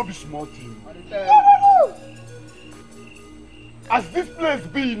 No be small thing. As this place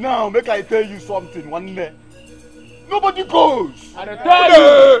be now, make I tell you something one day. Nobody goes. I tell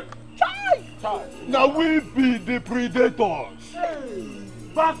you. Now we be the predators.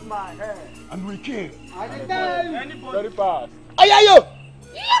 Bust my head. And we kill. I tell you. Very fast. Ayayo.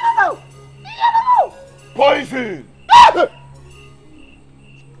 Poison.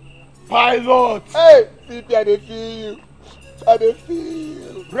 Pilot. Hey, CP, I dey feel you. I dey feel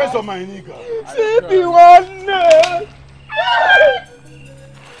you. Rest of my nigga. CP one day.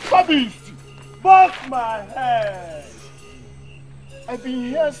 Beast. Bust my head. I've been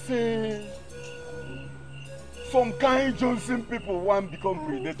here saying some kind Johnson people want become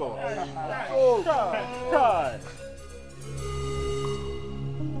predators. Oh, God.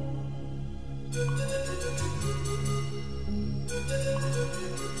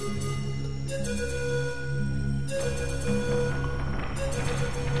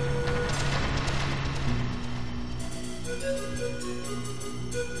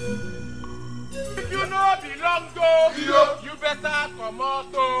 If you know belong to, you better come out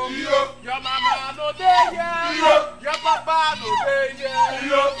to. Your mama no dey here, your papa no dey here.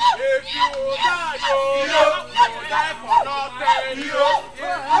 If you die, you die for nothing.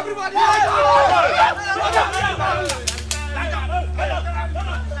 Everybody,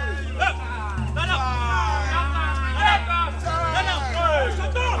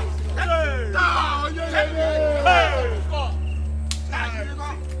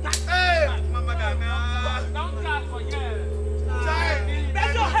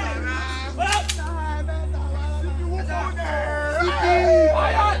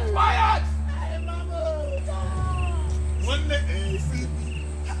 Quiet!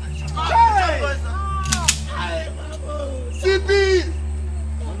 CP!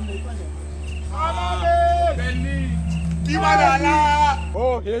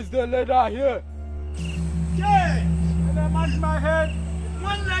 Oh, here's the leader here. Hey! And I mash my head.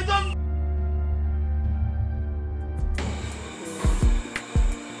 One leg on.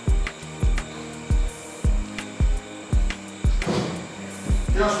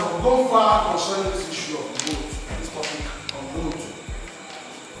 Yes, so go far concerning this issue of vote, this topic on vote.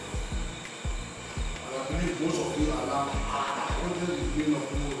 And I believe most of you are now holding the meaning of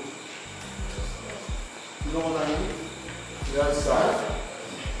vote. You know what I mean? Yes, sir.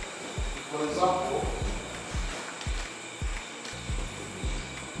 For example,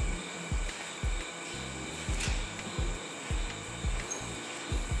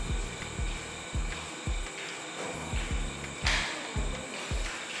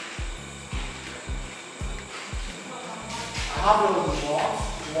 I have it on the board.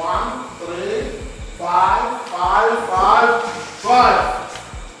 1, 3, 5, 5, 5, 5,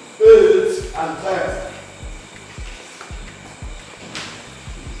 8, and 10.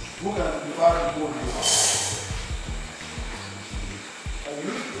 Who can divide the board here? And you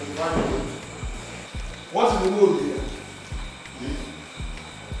can divide the board. What's the board here?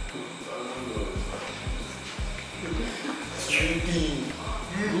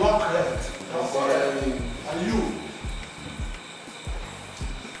 You blockhead. And you?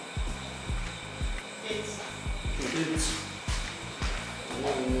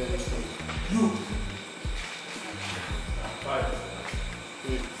 You. 5.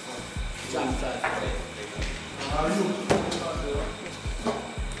 8. Are you?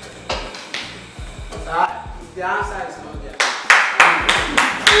 Sir, the answer is not there.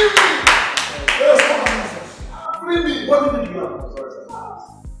 Free me. What do you think you are?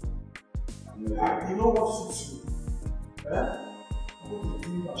 You know what suits you? Eh? I'm going to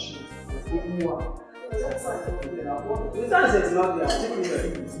give you a shit. The answer is not there.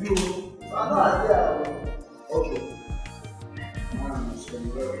 You. I have no idea. Okay.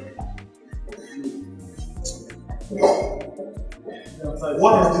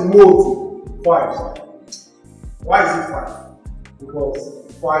 What is the mode? 5. Why is it 5? Because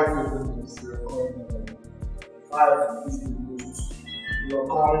 5 is the most recurring number. 5 is the most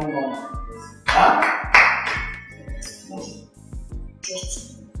recurring number. Huh? Just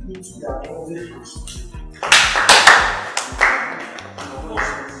need to be acknowledged.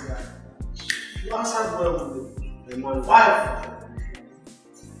 You answered well with the 5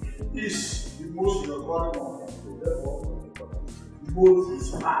 is the most recurring number. Therefore, the mode is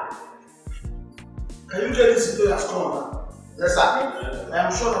 5. Can you get this into your score now? Yes, sir. I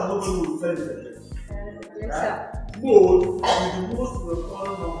am sure that nobody will fail it. Yes, sir. Mode is the most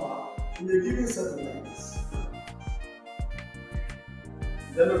recurring number in a given settlement.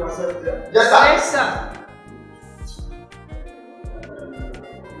 Then we can say it there? Yes, sir. Yes, sir.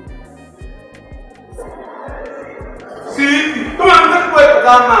 See, come on, let's wait for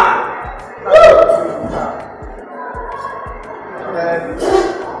that man.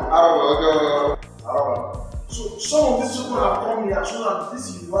 So some of these people have come here so that this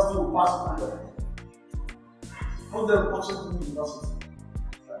university will pass by them. Not them watching the university.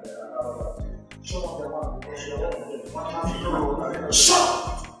 Some of them are because you are one of them. Shut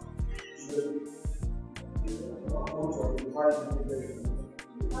up!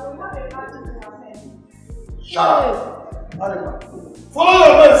 Shut up! Follow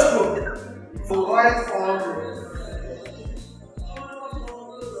your best school. For right on.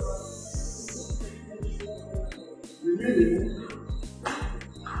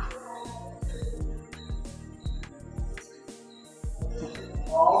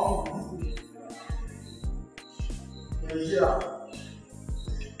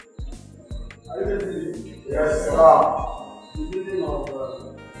 Yes, sir. The meaning of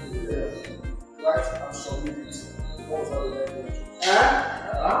right and submit. What was that language?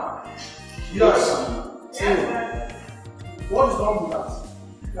 Yes. What is wrong with that?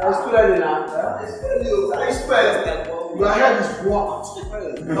 It's too early now. Your head is blocked.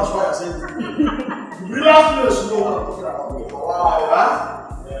 That's why I said it. The last place you know what I'm talking about.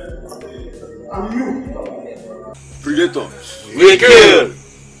 And you? Predator. We kill.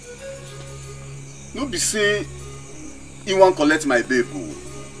 No be say he wan collect my babe.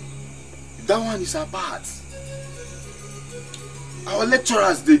 That one is apart. Our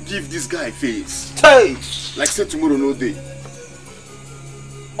lecturers they give this guy face. Hey! Like say tomorrow no day.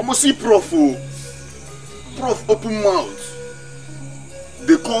 Almost see prof. Prof open mouth.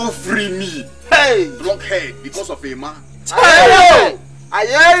 They call free me. Hey! Blockhead because of a man. I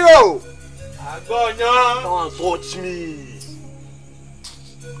hear you! go! Don't touch me.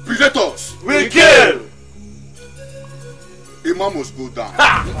 Predators! We kill! Emma must go down.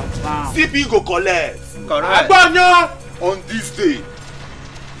 CP go collect. Correct. On this day,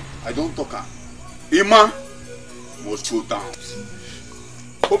 I don't talk her. Emma must go down.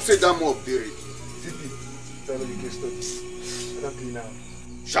 Hope say that more update. CP, tell me the case study. I don't clean out.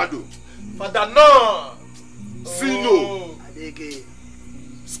 Shadow. Father, no! Sino. Adeke.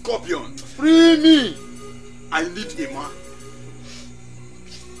 Scorpion. Free me. I need Emma.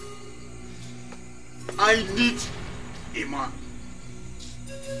 I need Emma.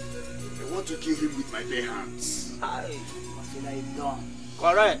 I want to kill him with my bare hands. I feel like done.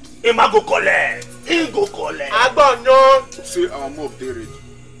 Correct. Emma go collect. He go collect. Say our mob they ready.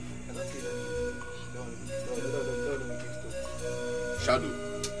 Shadow.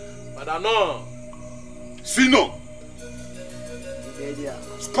 Father, no. Sino.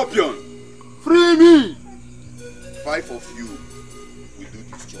 Scorpion. Free me. 5 of you will do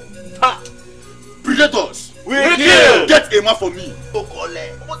this job. Ha! Predators. We kill. Get Emma for me. Go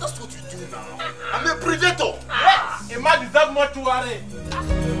collect. But that's what you do now. I'm a predator. Yes. Emma deserve more to worry.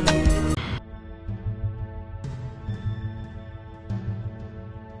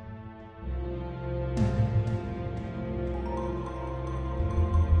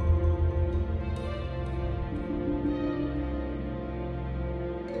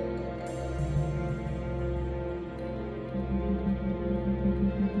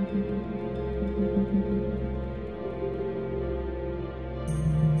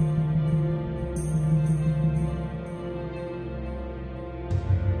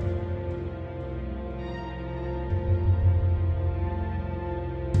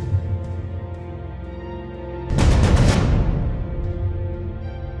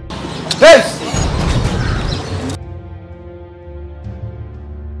 Yes!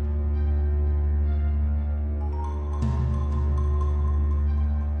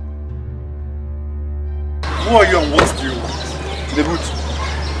 Who are you and what do you want? The boot.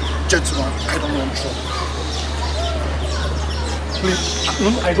 Gentlemen, I don't want trouble. Please, no,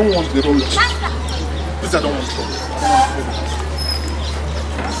 I don't want the road. Please, I don't want trouble.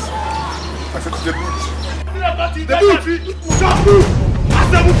 I said to the boot. The boot! Don't move! I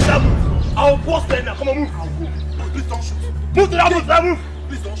said move to that boot! I'll post there now. Come on, move. Please don't shoot. Move to that boot, move.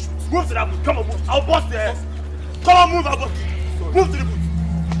 Please don't shoot. Move to that boot. Come on, move. I'll bust there. Come on, move. I'll bust. Move to the boot.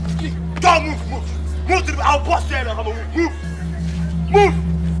 Come on, move. Move to the boot. I'll bust there now. Come on, move. Move.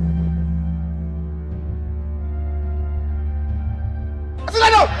 I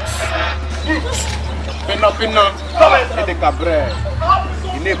said no. Pinno. Come on. Ete cabre.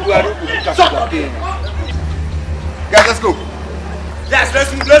 Inebuaru kuka swate. Guys, let's go. Yes,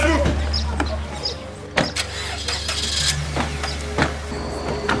 let's move. Let's move.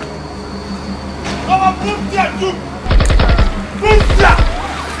 Come on, move there, too. Move there.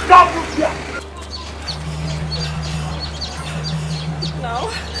 Come move there. No.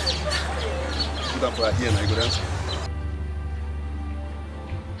 Put up right here and I go down.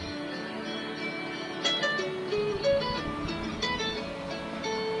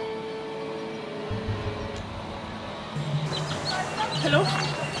 Hello?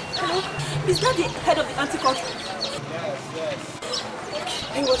 Hello? Is that the head of the anti-cult? Yes.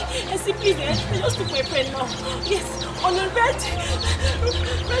 Thank God. I see, please, I just took my friend now. Yes, on a red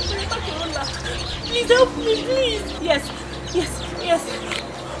Toyota Corolla. Please help me, please. Yes.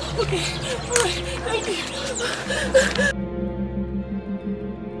 Okay, alright, thank you.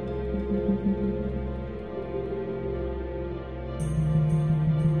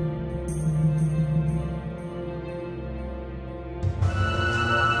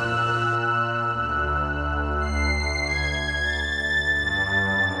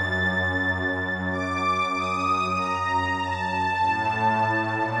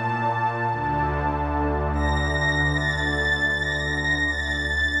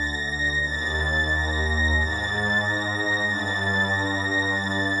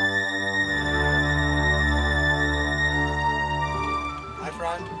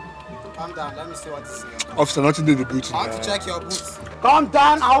 Calm down, let me see what is here. Officer, nothing in the boot. I want to check your boots. Calm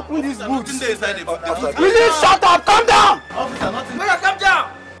down, I'll open these boots. Nothing there inside the boot. Will you shut up? Calm down! Officer, nothing. Make her calm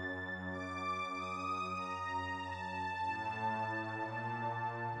down.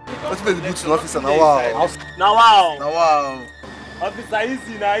 Nothing in the boot, officer. Now wow. Now wow. Officer,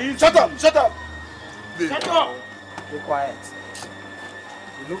 easy now, easy. Shut up. Shut up. Be quiet.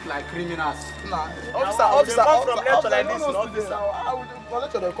 You look like criminals. Nah, officer, come from left like this, officer. I will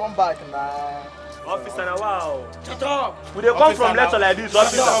let you come back now. Officer, now wow. Shut up. We dey come from lecture like this,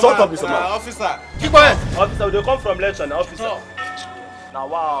 officer. Shut up, Mr. Man. Officer. Keep quiet. Officer, we dey come from lecture now, officer. Now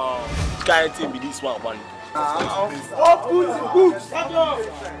wow. Can't be this one. Open the boots.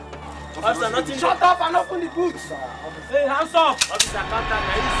 Officer, nothing. Shut up and open the boots. Hey, hands up. Officer, contact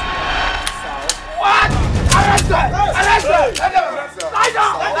me. What? Arrested! Arrested! Lie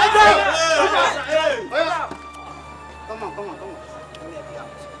down! Come on.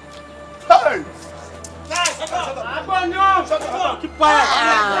 Hey! Shut up. Keep quiet.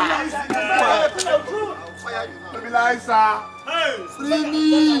 Stabilizer! Hey! Free me!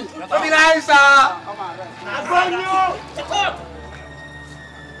 Stabilizer! Come on,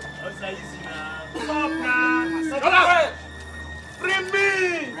 Officer, easy now. Stop now. Shut up. Free me!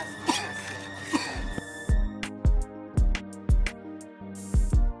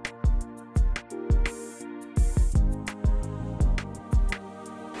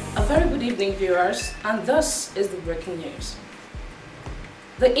 A very good evening, viewers, and this is the breaking news.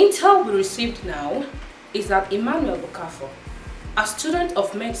 The intel we received now is that Emmanuel Bukafo, a student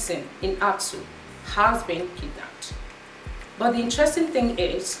of medicine in ATSU, has been kidnapped. But the interesting thing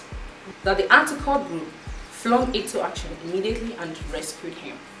is that the anti-cult group flung into action immediately and rescued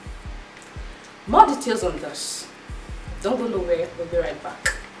him. More details on this. Don't go nowhere, we'll be right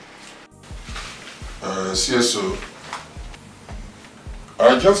back. CSO,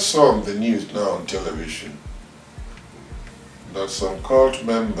 I just saw on the news now on television that some cult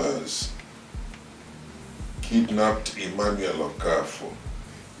members kidnapped Emmanuel Okafo,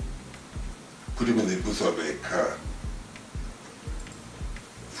 put him in the boot of a car.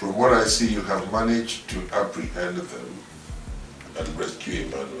 From what I see, you have managed to apprehend them and rescue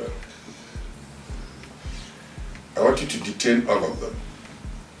Emmanuel. I want you to detain all of them.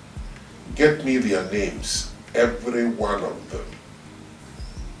 Get me their names, every one of them.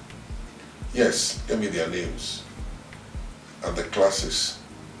 Yes, get me their names and the classes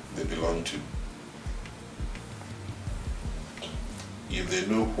they belong to. If they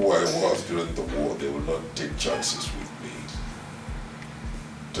know who I was during the war, they will not take chances with me.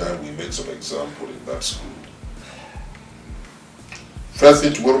 Time we made some example in that school. First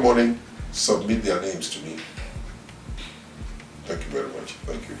thing tomorrow morning, submit their names to me. Thank you very much.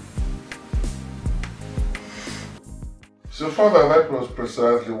 Thank you. So, Father, that was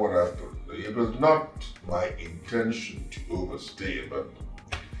precisely what happened. It was not my intention to overstay, but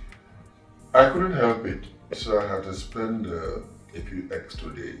I couldn't help it, so I had to spend a few extra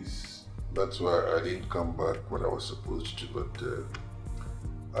days. That's why I didn't come back when I was supposed to, but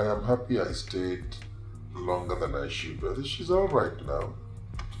I am happy I stayed longer than I should. But she's all right now.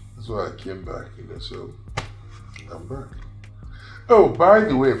 That's why I came back, so I'm back. Oh, by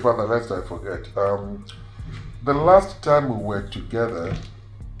the way, Father, lest I forget, the last time we were together,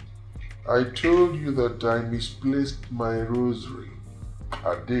 I told you that I misplaced my rosary.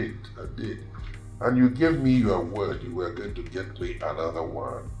 I did. And you gave me your word you were going to get me another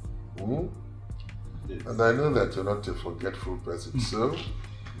one. Yes. And I know that you're not a forgetful person, so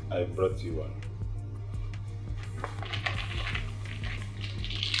I brought you one.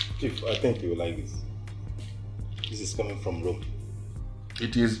 Chief, I think you will like this. This is coming from Rome.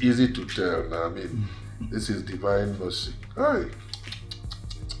 It is easy to tell now. I mean, this is divine mercy. Hey.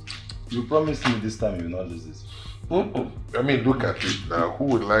 You promised me this time you will not lose this. I mean, look at it now. Who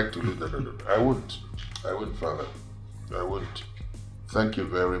would like to lose? No. I wouldn't. Father. I wouldn't. Thank you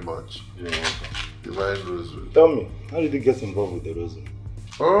very much. You're welcome. Divine Rosary. Tell me, how did you get involved with the Rosary?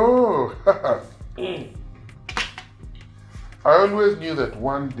 Oh, I always knew that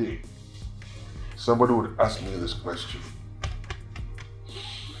one day somebody would ask me this question.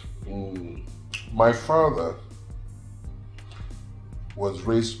 My father was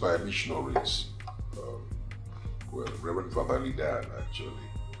raised by missionaries. Reverend Father Lidan, actually.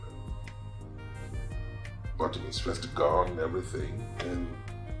 Bought him his first gun and everything. And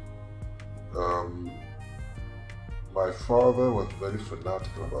my father was very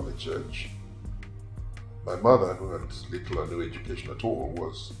fanatical about the church. My mother, who had little or no education at all,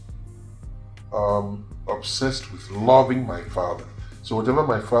 was obsessed with loving my father. So whatever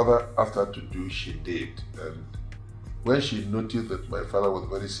my father asked her to do, she did. And when she noticed that my father was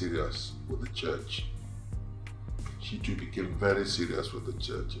very serious with the church, she too became very serious with the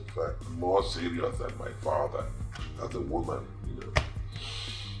church. In fact, more serious than my father as a woman,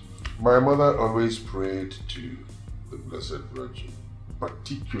 My mother always prayed to the Blessed Virgin,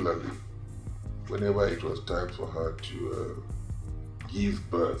 particularly whenever it was time for her to give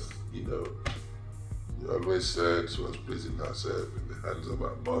birth, She always said she was placing herself in the hands of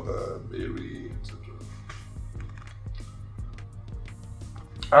her mother, Mary, etc.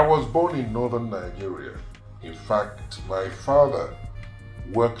 I was born in northern Nigeria. In fact, my father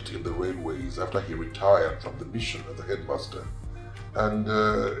worked in the railways after he retired from the mission as a headmaster. And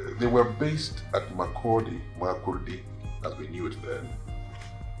they were based at Makurdi, as we knew it then.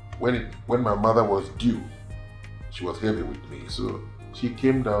 When my mother was due, she was heavy with me, so she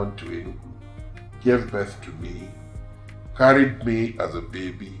came down to Enugu, gave birth to me, carried me as a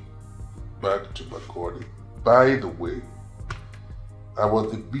baby back to Makurdi. By the way, I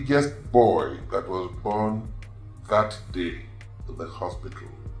was the biggest boy that was born that day in the hospital.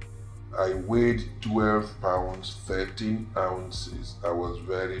 I weighed 12 pounds, 13 ounces. I was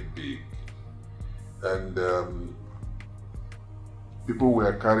very big. And people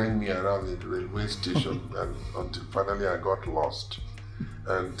were carrying me around the railway station and until finally I got lost.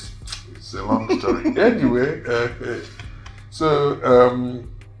 And it's a long story. Anyway, so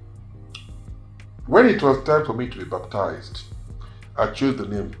when it was time for me to be baptized, I chose the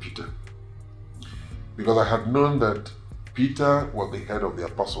name Peter because I had known that Peter was the head of the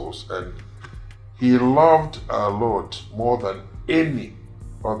apostles and he loved our Lord more than any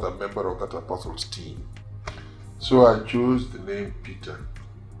other member of that apostles team. So I chose the name Peter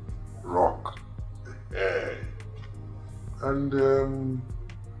Rock. And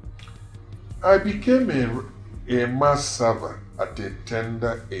I became a mass server at a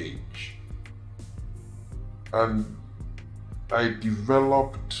tender age. And I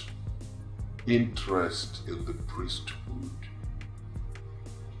developed interest in the priesthood.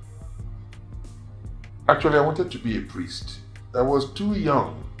 Actually, I wanted to be a priest. I was too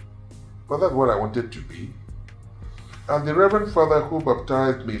young, but that's what I wanted to be. And the Reverend Father who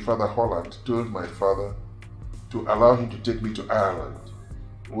baptized me, Father Holland, told my father to allow him to take me to Ireland,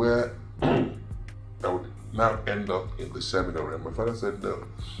 where I would now end up in the seminary. And my father said, no,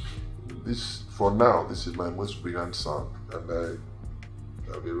 for now, this is my most brilliant son, and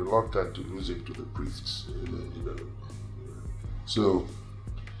I'll be reluctant to lose him to the priests. So,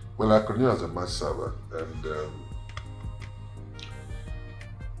 well, I continued as a mass server, and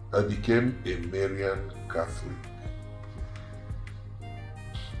I became a Marian Catholic.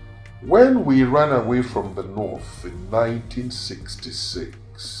 When we ran away from the North in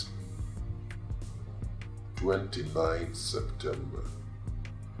 1966, 29 September,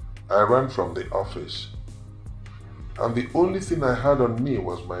 I ran from the office, and the only thing I had on me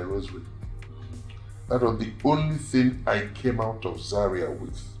was my rosary. That was the only thing I came out of Zaria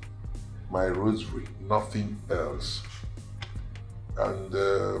with, my rosary, nothing else. And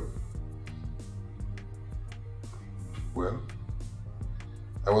well,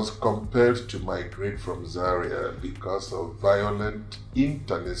 I was compelled to migrate from Zaria because of violent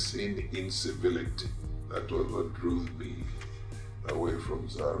internecine incivility. That was what drove me away from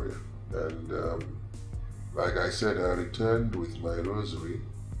Zaria. And like I said, I returned with my rosary,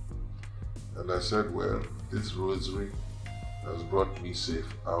 and I said, well, this rosary has brought me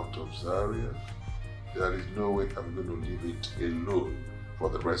safe out of Zaria. There is no way I'm going to leave it alone for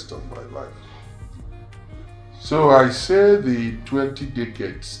the rest of my life. So I say the 20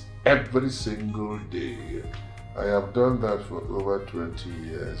 decades every single day. I have done that for over 20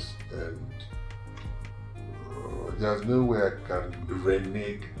 years, and there's no way I can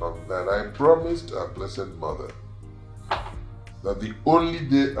renege on that. I promised our Blessed Mother that the only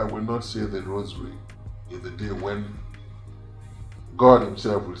day I will not say the rosary is the day when God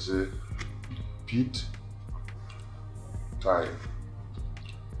himself will say, Pete, time.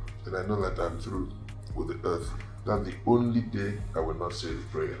 Then I know that I'm through with the earth. That's the only day I will not say the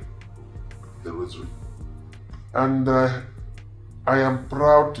prayer, the rosary. And I am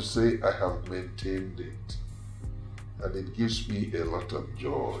proud to say I have maintained it. And it gives me a lot of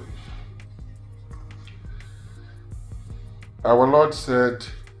joy. Our Lord said,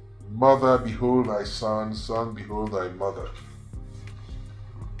 Mother, behold thy son, son, behold thy mother.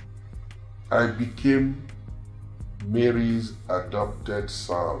 I became Mary's adopted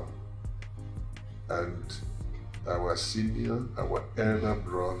son, and our senior, our elder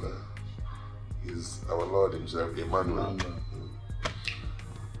brother is our Lord himself, Emmanuel.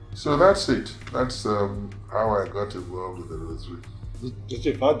 So that's it. That's how I got involved with the rosary.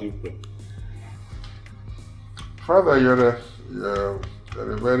 Joseph, how do you pray? Father, you're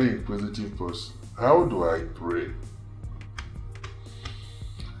a very inquisitive person. How do I pray?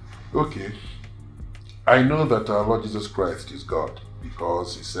 Okay. I know that our Lord Jesus Christ is God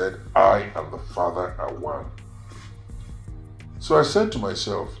because he said, I and the Father are one. So I said to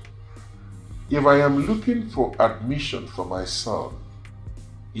myself, if I am looking for admission for my son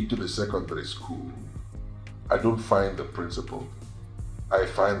into the secondary school, I don't find the principal. I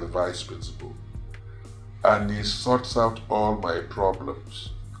find the vice principal. And he sorts out all my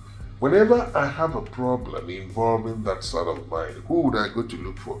problems. Whenever I have a problem involving that son of mine, who would I go to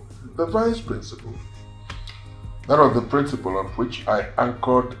look for? The vice principal. That was the principle on which I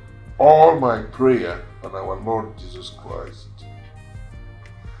anchored all my prayer on our Lord Jesus Christ.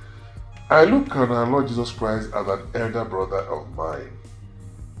 I look on our Lord Jesus Christ as an elder brother of mine.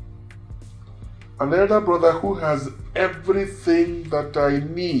 An elder brother who has everything that I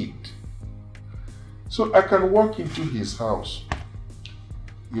need. So I can walk into his house.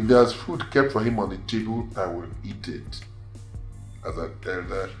 If there's food kept for him on the table, I will eat it. As an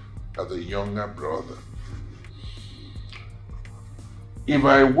elder, as a younger brother. If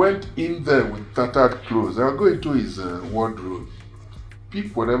I went in there with tattered clothes, I'll go into his wardrobe,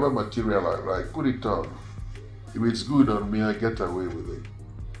 pick whatever material I like, put it on. If it's good on me, I get away with it.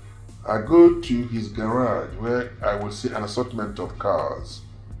 I go to his garage where I will see an assortment of cars.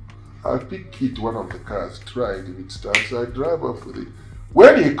 I'll pick one of the cars, try it. If it starts, I drive off with it.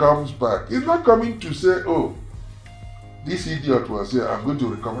 When he comes back, he's not coming to say, oh, this idiot was here, I'm going to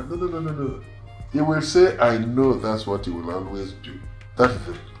recommend. No. He will say, I know that's what he will always do.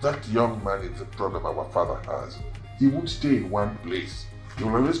 That young man is the problem our father has. He won't stay in one place. He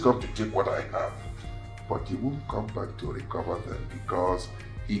will always come to take what I have. But he won't come back to recover them because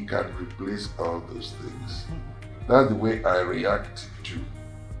he can replace all those things. That's the way I react to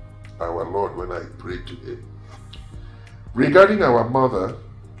our Lord when I pray to him. Regarding our mother,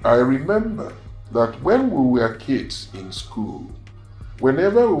 I remember that when we were kids in school,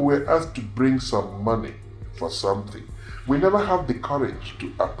 whenever we were asked to bring some money for something, we never had the courage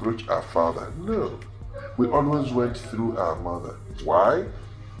to approach our father. No, we always went through our mother. Why?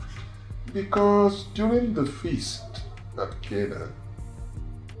 Because during the feast at Cana,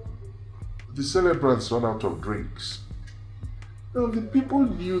 the celebrants ran out of drinks. Now the people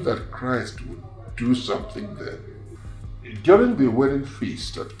knew that Christ would do something there. During the wedding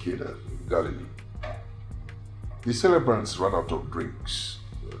feast at Cana, Galilee, the celebrants ran out of drinks.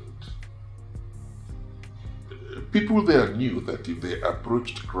 People there knew that if they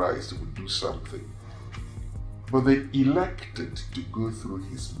approached Christ, he would do something. But they elected to go through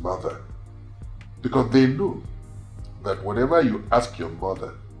his mother because they know that whatever you ask your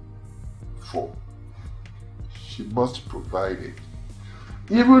mother for, she must provide it.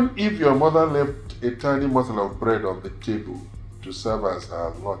 Even if your mother left a tiny morsel of bread on the table to serve as her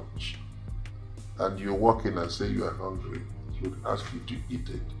lunch, and you walk in and say you are hungry, she would ask you to eat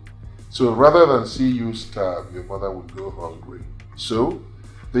it. So rather than see you starve, your mother would go hungry. So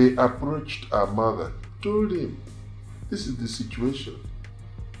they approached our mother, told him, this is the situation.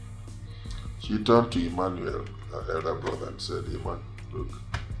 She turned to Emmanuel, her elder brother, and said, Emmanuel, look.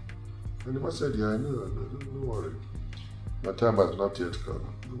 And Emmanuel said, yeah, I know, don't worry. My time has not yet come,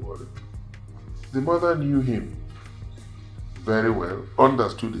 don't worry. The mother knew him very well,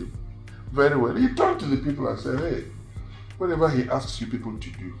 understood him very well. He turned to the people and said, hey, whatever he asks you people to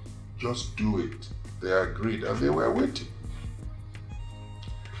do, just do it. They agreed and they were waiting.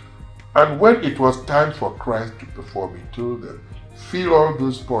 And when it was time for Christ to perform, he told them, fill all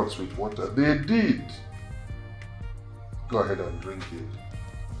those pots with water. They did. Go ahead and drink it.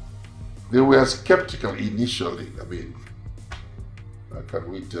 They were skeptical initially. I mean, how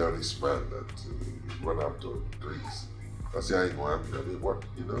can we tell this man that he's run out of drinks? I say, what,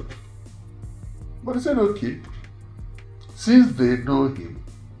 you know? But he said, okay. Since they know him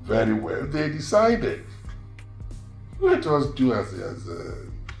very well, they decided, let us do as he has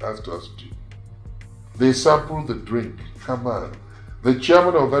asked us to. They sampled the drink. Come on. The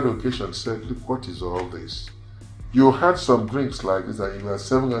chairman of that occasion said, look, what is all this? You had some drinks like this and you are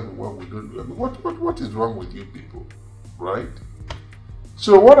serving us what we don't do. I mean, what is wrong with you people? Right?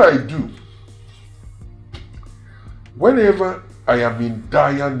 So what I do, whenever I am in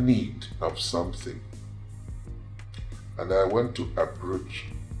dire need of something, and I want to approach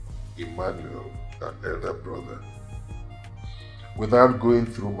Emmanuel, our elder brother, without going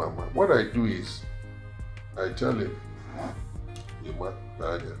through Mama, what I do is, I tell him,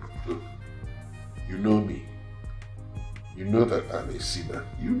 Emmanuel, look, you know me. You know that I'm a sinner.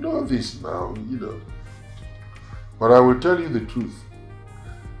 You know this now, you know. But I will tell you the truth.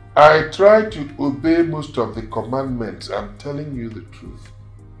 I try to obey most of the commandments. I'm telling you the truth.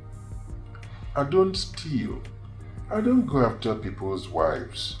 I don't steal. I don't go after people's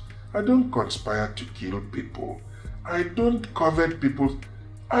wives. I don't conspire to kill people. I don't covet people's...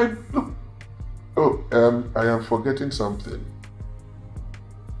 I am forgetting something.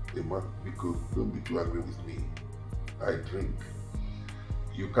 Emma, because don't be too angry with me. I drink.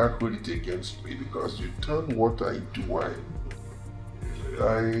 You can't hold it against me because you turn water into wine.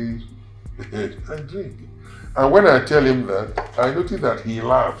 I drink. And when I tell him that, I notice that he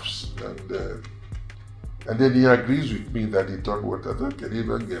laughs and then he agrees with me that he turned water. That can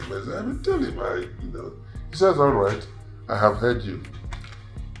even get messy. I will tell him, He says, all right, I have heard you.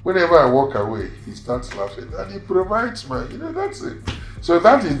 Whenever I walk away, he starts laughing and he provides that's it. So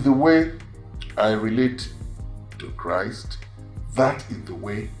that is the way I relate to Christ. That is the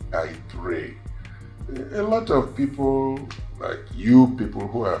way I pray. A lot of people, like you people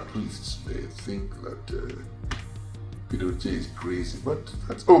who are priests, they think that Pidoche is crazy. But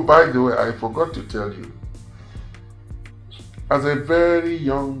that's, oh, by the way, I forgot to tell you. As a very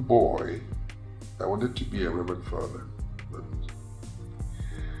young boy, I wanted to be a Reverend Father. But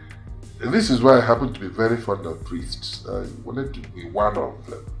this is why I happen to be very fond of priests. I wanted to be one of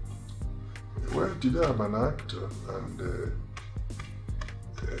them. Well, today I'm an actor, and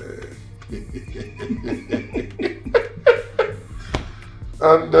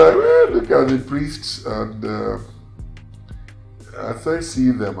and look at the priests, and as I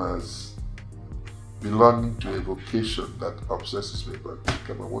see them as belonging to a vocation that obsesses me, but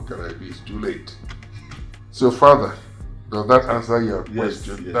come on, what can I be? It's too late. So, Father, does that answer your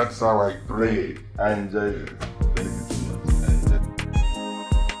question? Yes. That's how I pray. I enjoy it.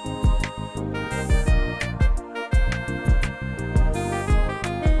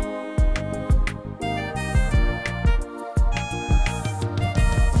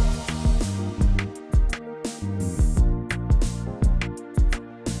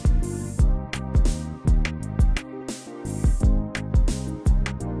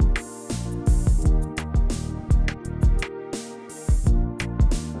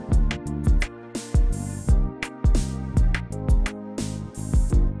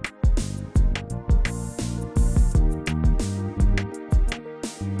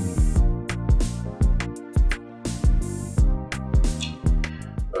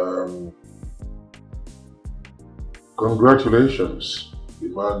 Congratulations,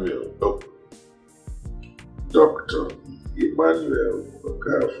 Emmanuel. Oh, Dr. Emmanuel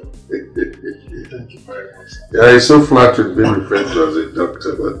Okafor. Thank you very much. Yeah, it's so flattering being referred to as a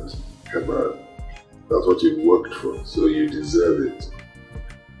doctor, but come on, that's what you've worked for, so you deserve it.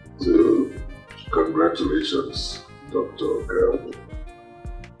 So, congratulations, Dr. Okafor.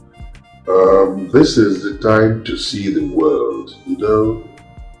 This is the time to see the world,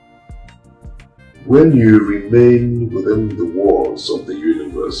 When you remain within the walls of the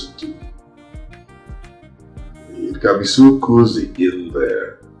university, it can be so cozy in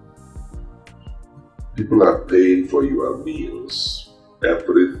there. People are paying for your meals,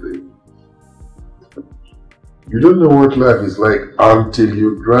 everything. You don't know what life is like until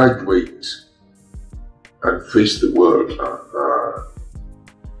you graduate and face the world.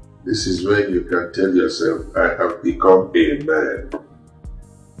 This is when you can tell yourself, I have become a man.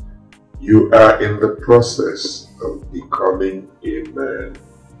 You are in the process of becoming a man.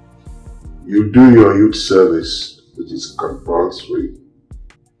 You do your youth service, which is compulsory.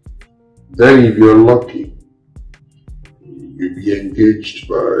 Then if you're lucky, you'll be engaged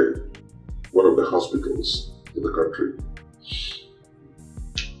by one of the hospitals in the country.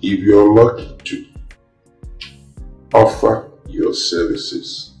 If you're lucky to offer your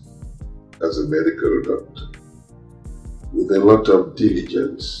services as a medical doctor with a lot of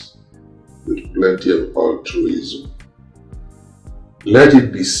diligence, with plenty of altruism. Let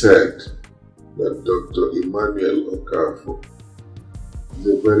it be said that Dr. Emmanuel Okafor is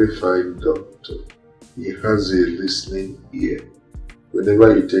a very fine doctor. He has a listening ear.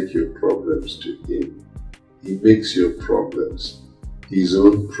 Whenever you take your problems to him, he makes your problems his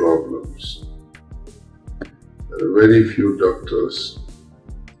own problems. There are very few doctors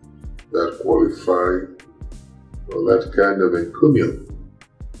that qualify for that kind of encomium.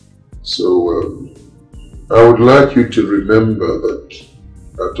 So I would like you to remember that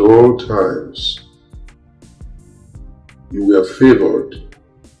at all times you were favored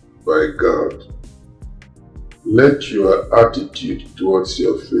by God. Let your attitude towards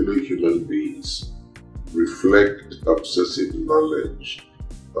your fellow human beings reflect obsessive knowledge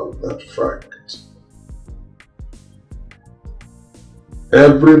of that fact.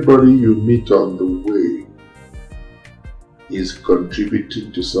 Everybody you meet on the way is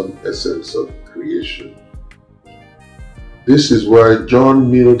contributing to some essence of creation. This is why John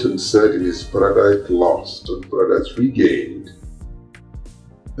Milton said in his Paradise Lost and Paradise Regained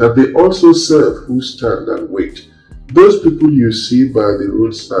that they also serve who stand and wait. Those people you see by the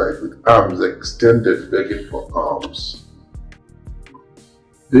roadside with arms extended begging for alms,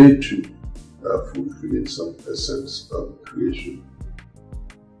 they too are fulfilling some essence of creation.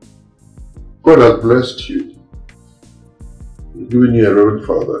 God has blessed you, giving you a Reverend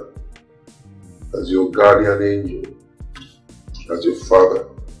Father as your guardian angel, as your father,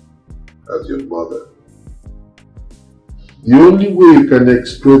 as your mother. The only way you can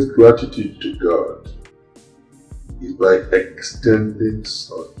express gratitude to God is by extending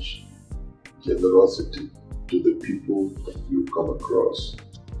such generosity to the people you come across.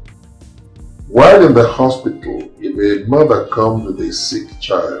 While in the hospital, if a mother comes with a sick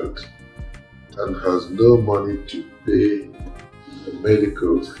child and has no money to pay the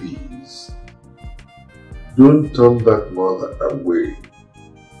medical fees, don't turn that mother away,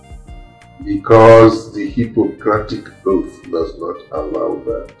 because the Hippocratic oath does not allow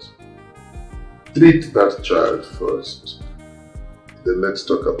that. Treat that child first. Then let's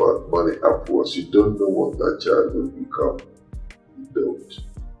talk about money upwards. You don't know what that child will become. You don't.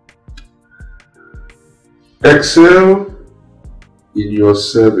 Excel in your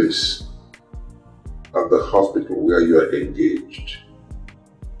service at the hospital where you are engaged.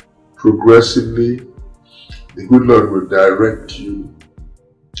 Progressively, the good Lord will direct you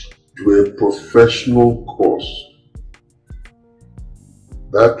to a professional course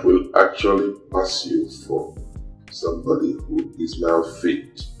that will actually pass you for somebody who is now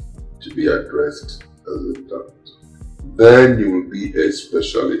fit to be addressed as a doctor. Then you will be a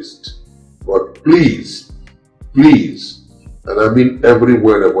specialist. But please, and I mean every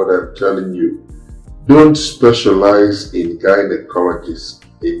word of what I'm telling you, don't specialize in gynecology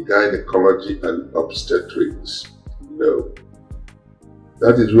and obstetrics. No.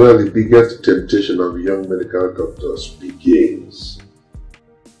 That is where the biggest temptation of young medical doctors begins.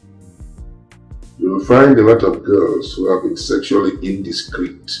 You will find a lot of girls who have been sexually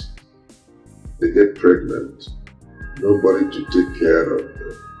indiscreet. They get pregnant. Nobody to take care of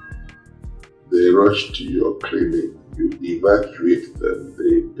them. They rush to your clinic. You evacuate them.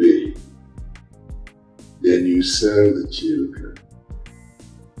 They pay. Then you sell the children.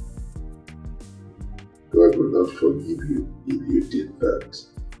 God will not forgive you if you did that.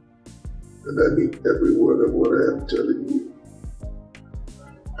 And I mean every word of what I am telling you.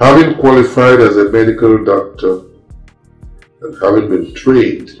 Having qualified as a medical doctor and having been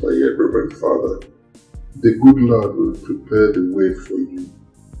trained by your Reverend Father, the good Lord will prepare the way for you.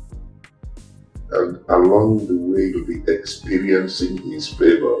 And along the way you'll be experiencing His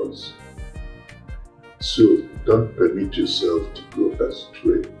favors. So don't permit yourself to go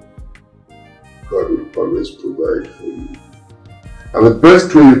astray. God will always provide for you. And the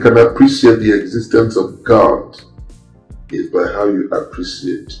best way you can appreciate the existence of God is by how you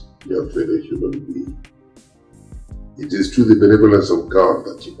appreciate your fellow human being. It is through the benevolence of God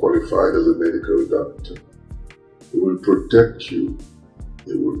that you qualified as a medical doctor. He will protect you.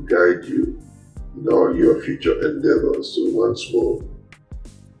 He will guide you in all your future endeavors. So once more,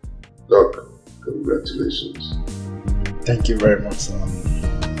 Doc, congratulations. Thank you very much, sir.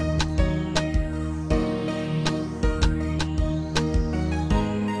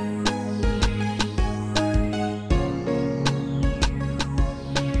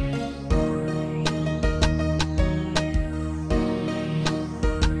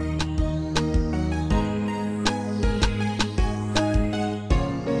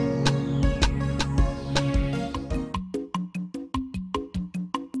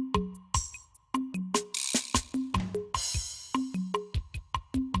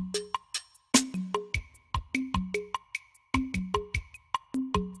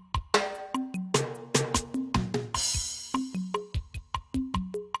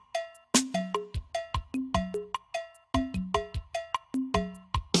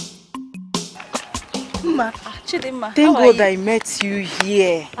 Chidimma, Thank God I met you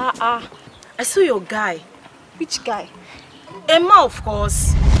here. I saw your guy. Which guy? Emma, of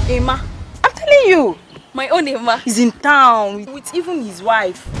course. Emma? I'm telling you. My own Emma? He's in town with even his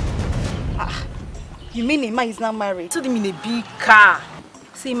wife. You mean Emma is not married? I saw them in a big car.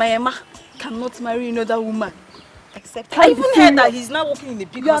 See, my Emma cannot marry another woman. Except I even heard that he's now working in a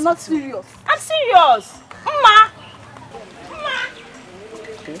big hospital. You are not serious. I'm serious. Emma!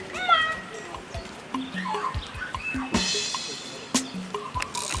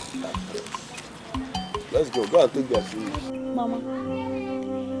 Let's go and take their seats. Mama,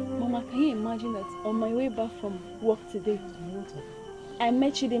 can you imagine that on my way back from work today, I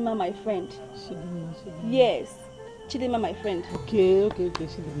met Chidimma, my friend. Chidimma. Yes, Chidimma, my friend. Okay,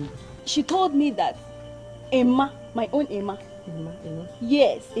 Chidimma. She told me that Emma, my own Emma. Emma.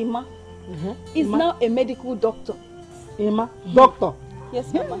 Yes, Emma. Is Emma? Now a medical doctor. Emma? Doctor?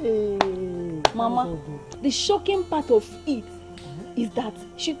 Yes, Mama. Hey. Mama, the shocking part of it is that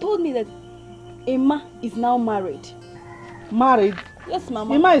she told me that Emma is now married. Married? Yes,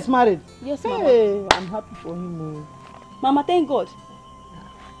 Mama. Emma is married? Yes, Mama. Hey, I'm happy for him. Mama, thank God.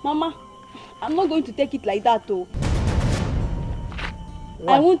 Mama, I'm not going to take it like that, though.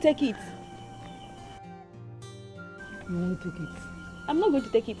 Why? I won't take it. You won't take it? I'm not going to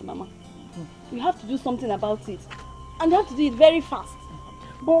take it, Mama. You have to do something about it. And you have to do it very fast.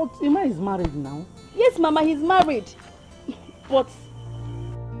 But Emma is married now. Yes, Mama, he's married. But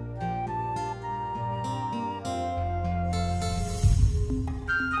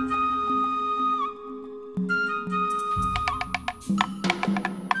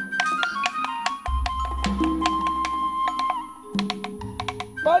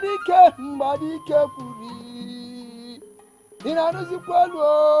Madike puri. Inanuzi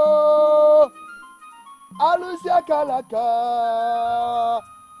kwalo. Alusia kalaka.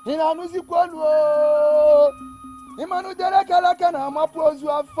 Inanuzi kwalo. Imanu dere kalaka na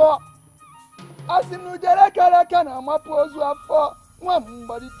mapozu afọ. Asinu dere kalaka na mapozu afọ. Nwa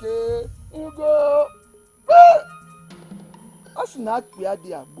Madike ngo. Asina akpi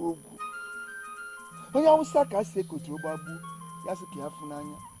adi agbogu. Onye Hausa ka se kotro babu. Yasi ki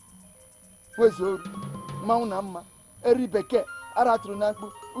afunanya. Wezoru mmanwụ na mma eri bekee aratụrụ na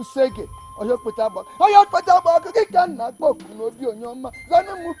mkpu usege oyokpeta agba ọkụ gị ka nna akpọ oku n'obi onye ọma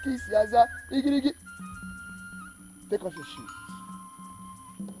zanụ mụ ka isi aza igirigi. Take off your shoes.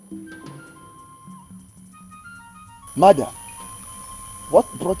 Madam, what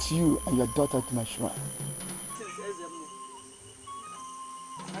brought you and your daughter to my shrine?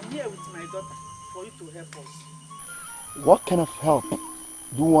 I'm here with my daughter for you to help us. What kind of help do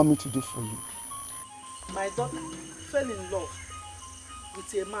you want me to do for you? My daughter fell in love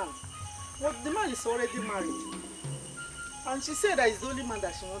with a man. But the man is already married. And she said that it's the only man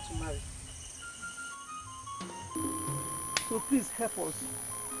that she wants to marry. So please help us.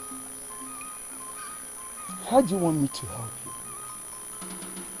 How do you want me to help you?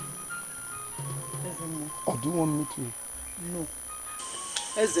 Ezemo. Or do you want me to? No.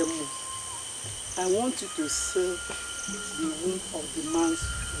 Ezemo, I want you to serve the womb of the man's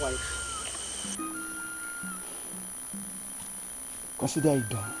wife. Consider it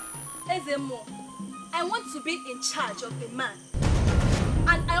done. Ezemo, I want to be in charge of the man.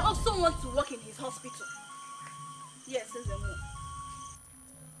 And I also want to work in his hospital. Yes, Ezemo.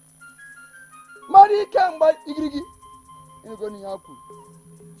 Mari kamba igirigi. Inugoni yapu.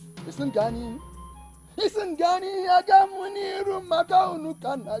 Isingani agamuniru maka unu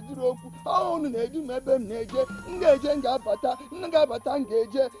kana jiroku. Unu neju mebe neje. Ngeje ngabata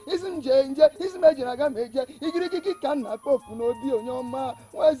ngeje. Ismeje naga meje. Igirigi kana kofu n'obi onyoma.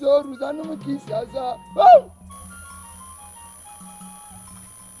 Wezoru zanu mkisi aza.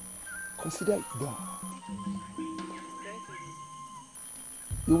 Consider it done.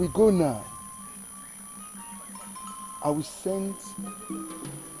 You will go now. I will send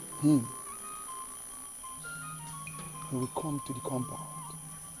him. He will come to the compound.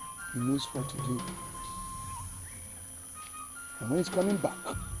 He knows what to do. And when he's coming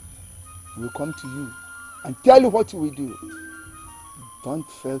back, he will come to you and tell you what you will do. Don't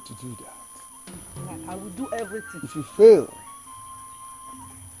fail to do that. I will do everything. If you fail,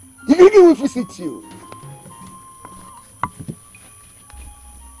 he will visit you.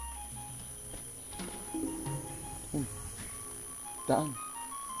 Done.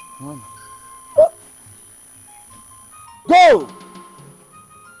 One. Go!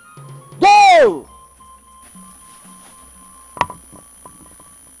 Go!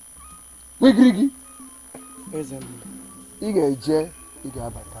 Wigirigi. Ị ga-eje, ị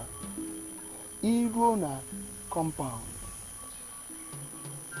ga-abata. Iruo na compound.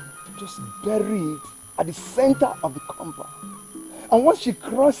 Just bury it at the center of the compound. And once she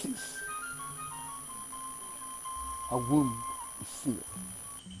crosses, her womb is sealed.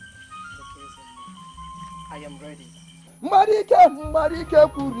 Okay, I am ready. Marike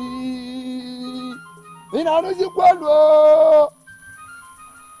kuri. Inanuzi kwalo.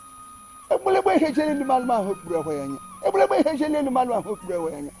 Ebulebe hejele ni malma hokure hoyanya. Ebulebe hejele ni malma hokure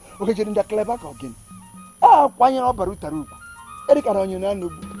hoyanya. Okejele nda clever ka ogin. Kwanyere obaru taruku. Erika na onye na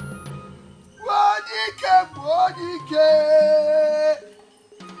nubu. Wadike.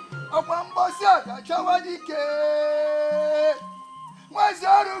 Akwa mbosi agacha wadike.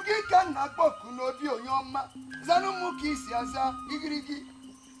 Mwazaru gika na kpoku n'obi onye ọma. Zanu mu ka isi aza igirigi.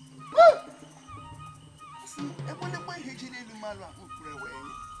 Si ebulebe hejele ni malma hokure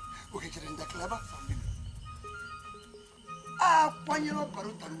hoyanya. Okejele nda clever family. Kwanyere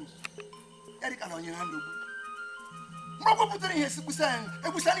obaru taruku. Erika na onye na nubu. Mako putere ihe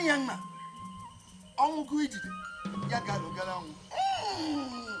ebusani yangma. Ongu ijide ya galogala ongu.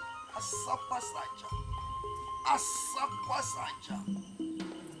 Asapa saja.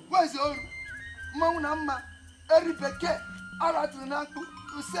 Wezo mauna mma eribeke aratu na akpu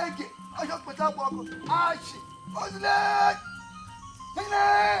usege ayokpeta gboko achi ozile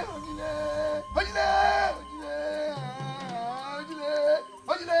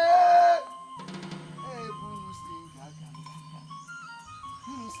ojile ebunu singa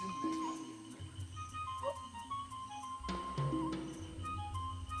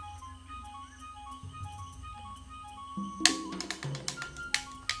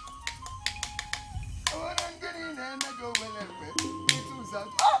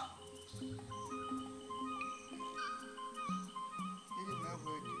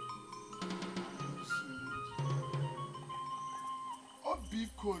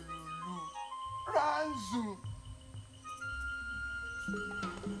Obikolulu Ranzu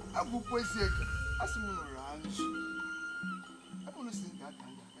Abu Kweseka Asimuno Ranzu Abu no sin that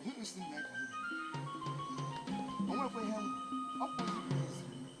and that. He no sin that and that. I want to him up on the place.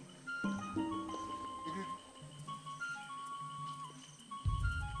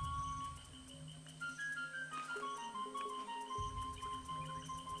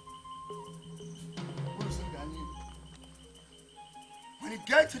 When you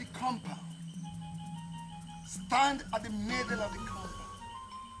get to the compound, stand at the middle of the compound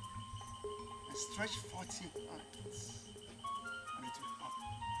and stretch 40 hands and it will happen.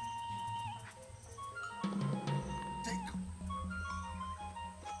 Take.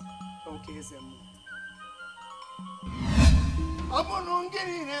 Okay, Zemu.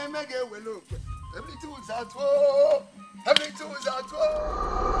 Abonongiri nemege welo. Everything is at war. Everything is at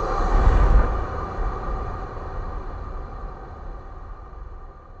war.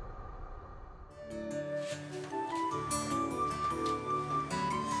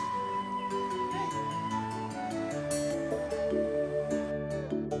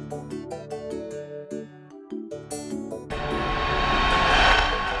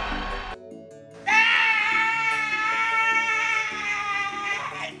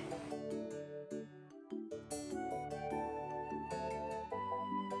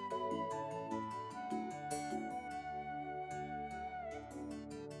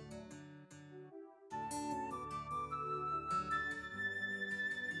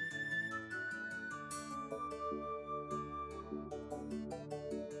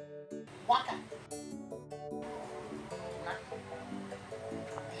 Waka.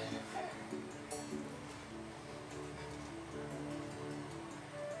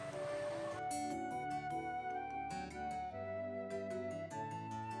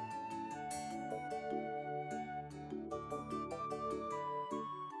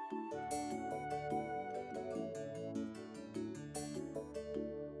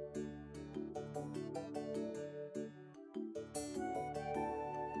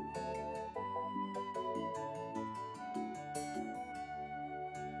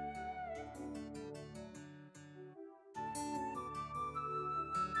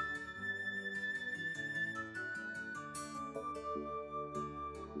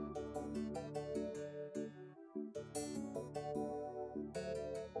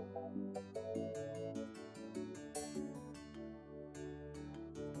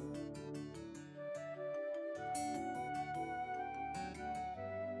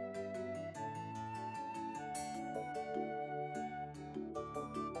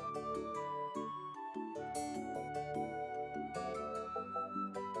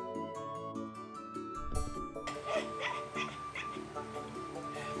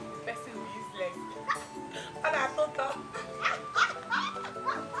 Person useless. And I thought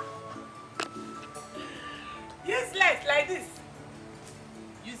useless like this.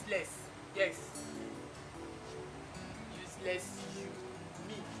 Useless. Yes. Useless you.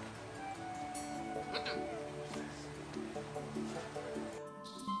 Me.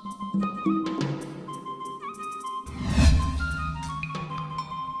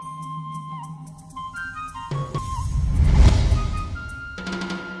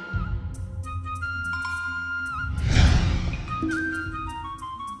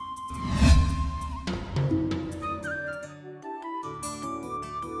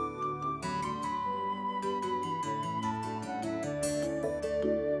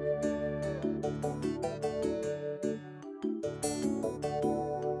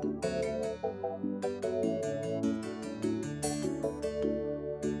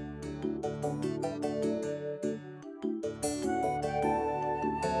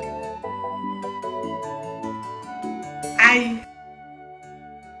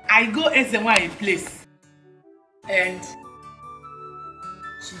 I go Ezenwa a place and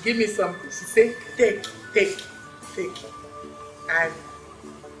she gave me something. She said, take. And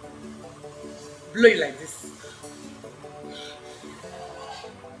blow it like this.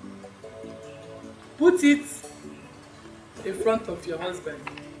 Put it in front of your husband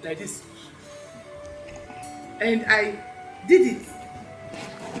like this. And I did it.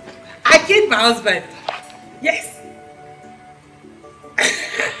 I killed my husband. Yes.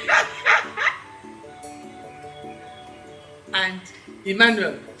 And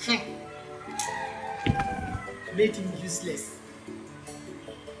Emmanuel made him useless.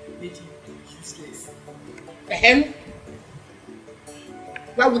 Made him useless.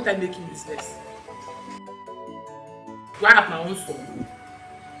 Why would I make him useless? Do I have my own son?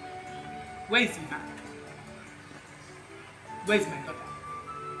 Where is Iman? Where is my daughter?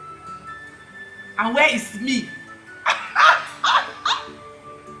 And where is me?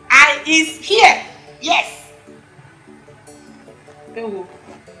 I is here. Yes. Oh.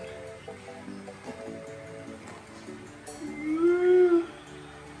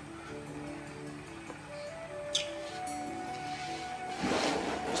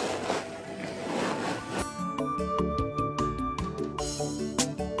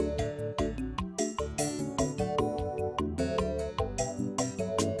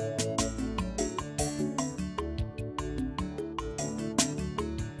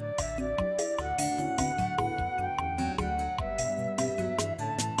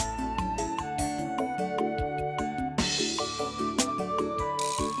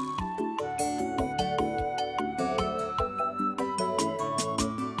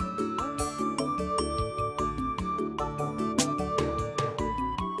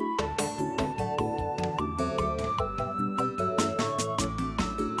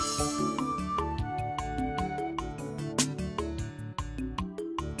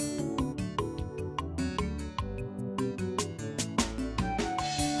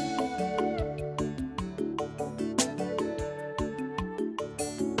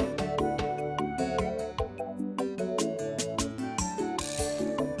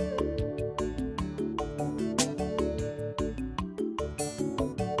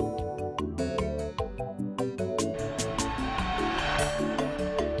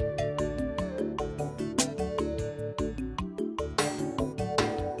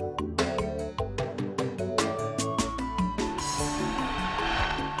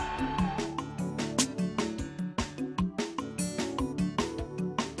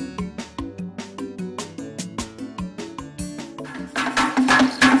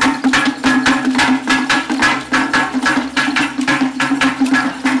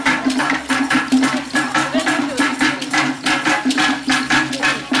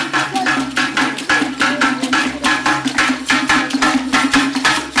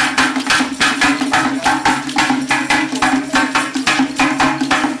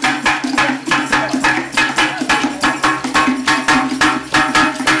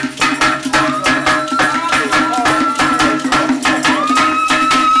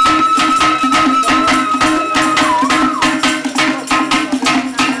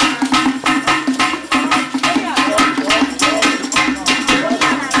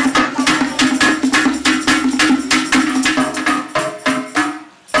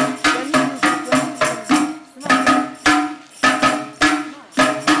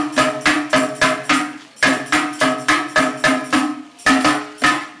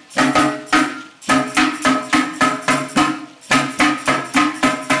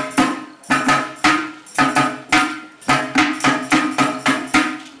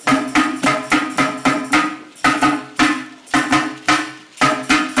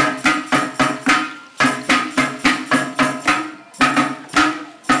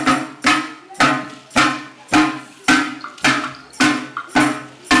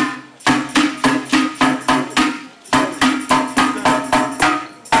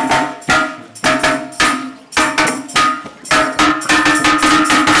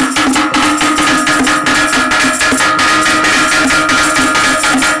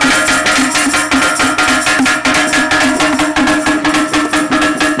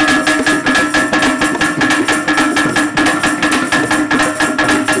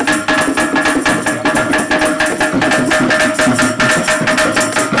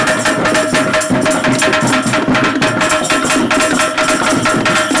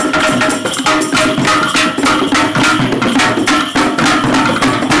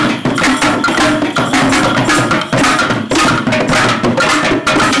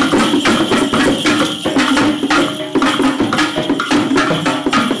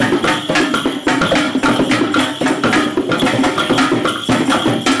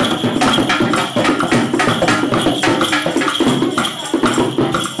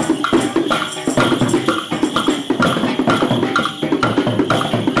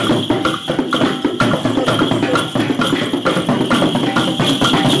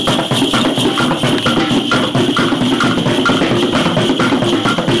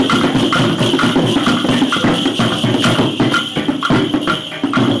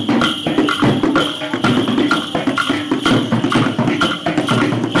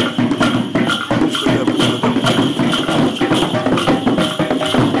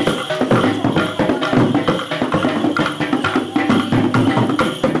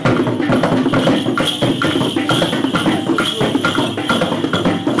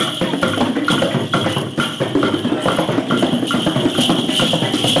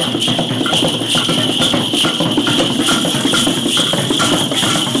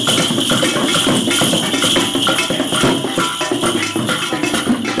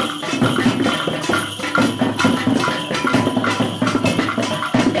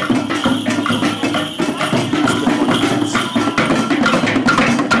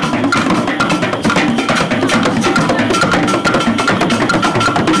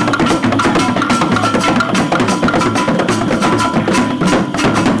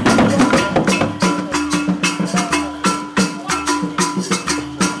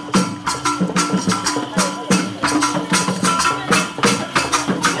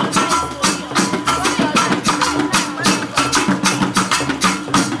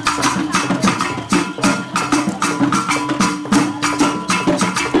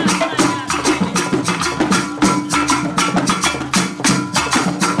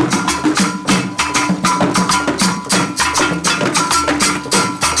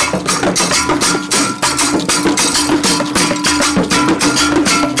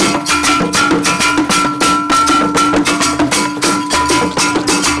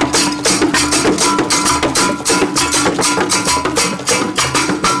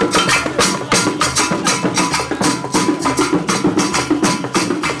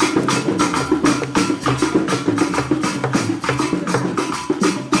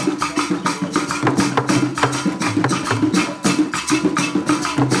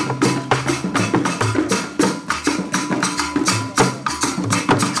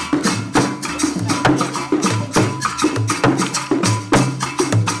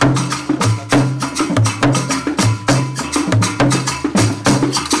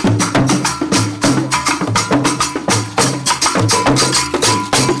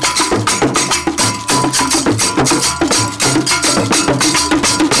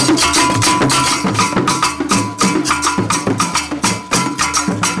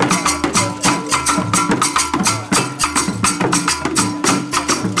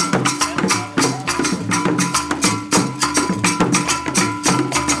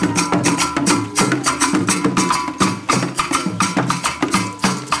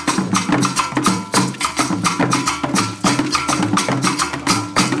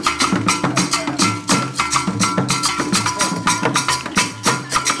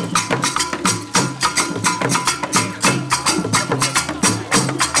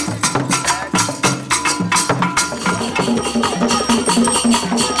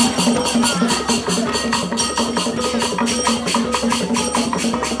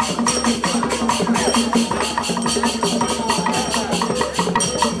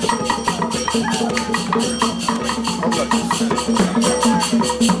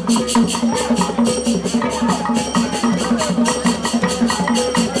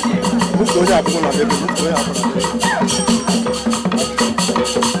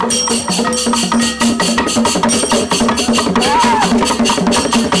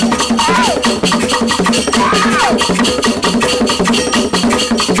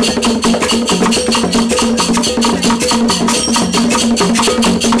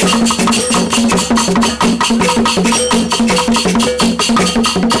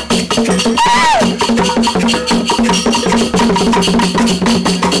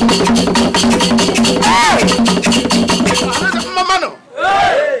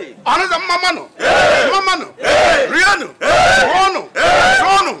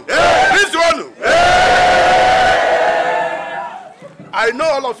 I know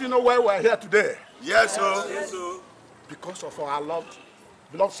all of you know why we're here today. Yes, sir. Yes, sir. Because of our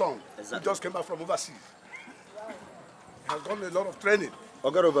beloved son, who just came back from overseas. He has gotten a lot of training.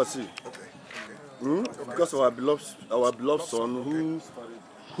 I'll get overseas. Okay. Because of our beloved son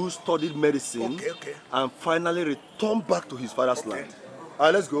who studied medicine and finally returned back to his father's land. All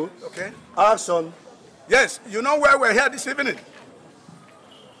right, let's go. Okay. Action. Yes, you know why we're here this evening?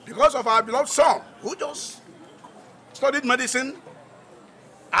 Because of our beloved son, who just studied medicine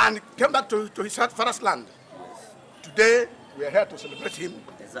and came back to his father's land. Today, we are here to celebrate him.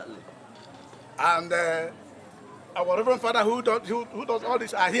 Exactly. And our Reverend Father who does all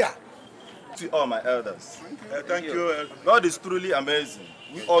this are here. To all my elders. Thank you. God is truly amazing.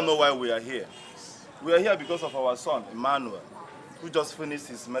 We all know why we are here. We are here because of our son, Emmanuel, who just finished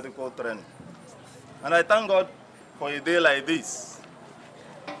his medical training. And I thank God for a day like this.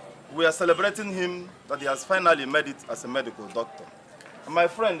 We are celebrating him that he has finally made it as a medical doctor. And my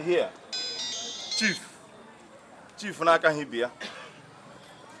friend here, Chief Nakahibia.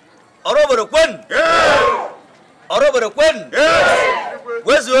 Oroboro Kwen! Oroboro Kwen!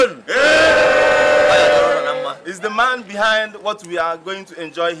 Where's one? Is the man behind what we are going to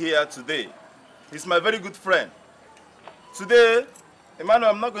enjoy here today. He's my very good friend. Today,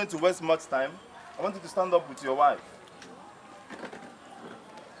 Emmanuel, I'm not going to waste much time. I want you to stand up with your wife.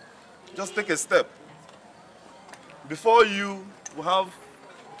 Just take a step. Before you, we have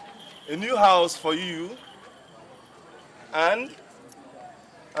a new house for you. And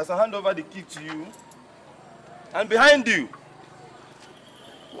as I hand over the key to you, and behind you,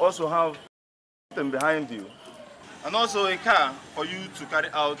 we also have them behind you. And also a car for you to carry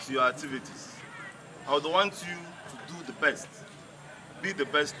out your activities. I would want you to do the best. Be the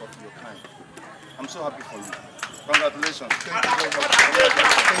best of your kind. I'm so happy for you. Congratulations. Thank you very much.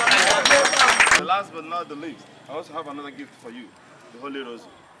 The last but not the least, I also have another gift for you, the Holy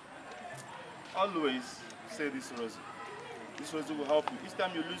Rosary. Always say this rosary. This rosary will help you. Each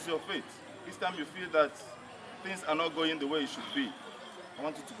time you lose your faith, each time you feel that things are not going the way it should be, I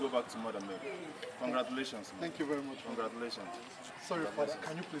want you to go back to Mother Mary. Congratulations. Man. Thank you very much. Congratulations. Sorry, Father.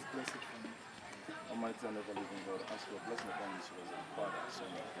 Can you please bless it for me? Almighty and ever living God, ask for a blessing upon this rosary. Father, Son,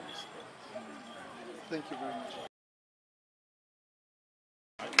 and Holy Spirit. Thank you very much.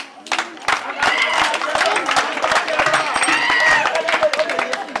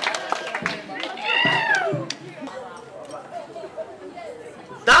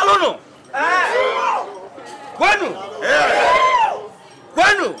 Dalono! Kwenu!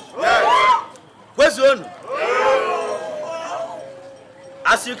 Kwenu! Where's one?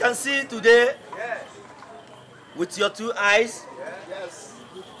 As you can see today, with your two eyes,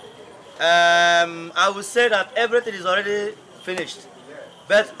 I would say that everything is already finished.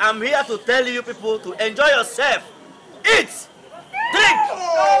 But I'm here to tell you people to enjoy yourself. Eat! Drink!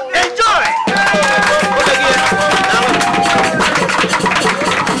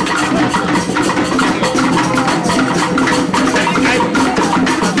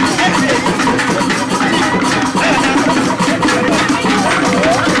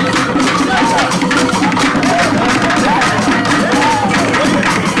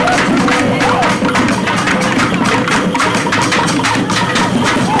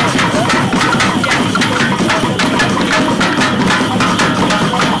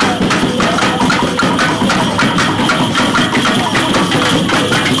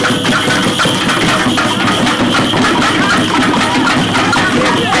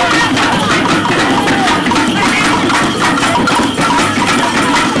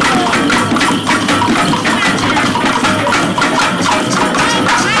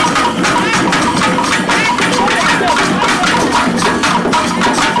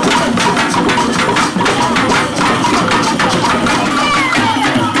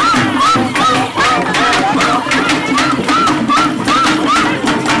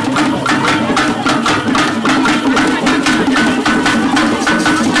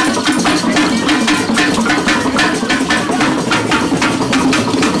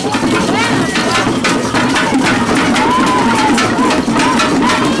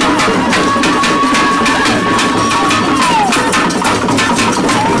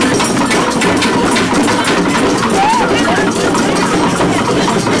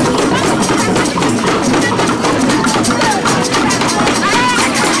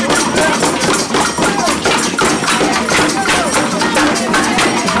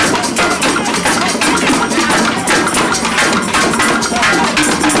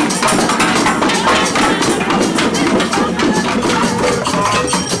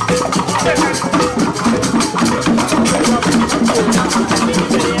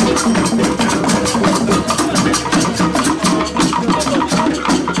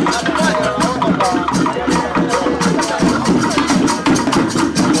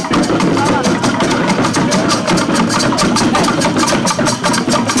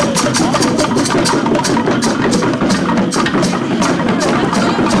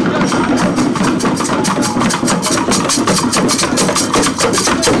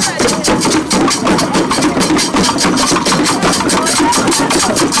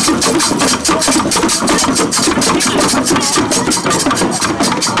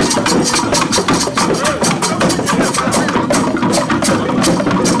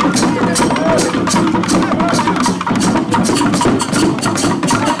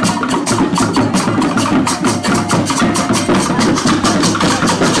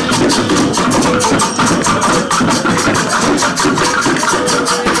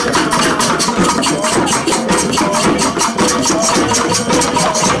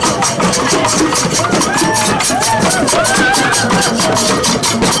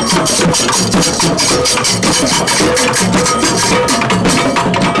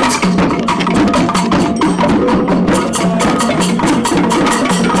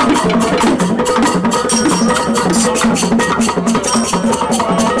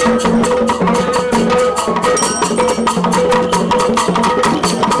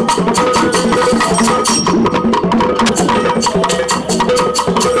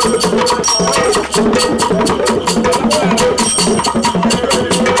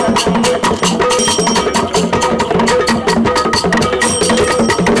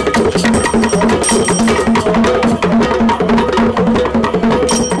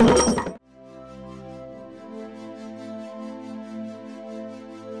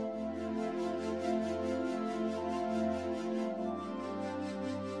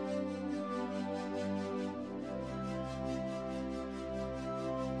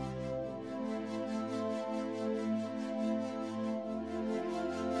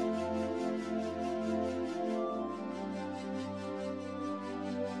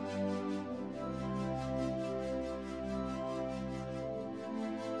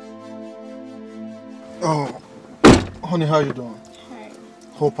 Oh, honey, how you doing? Hi.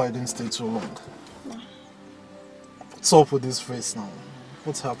 Hope I didn't stay too long. No. What's up with this face now?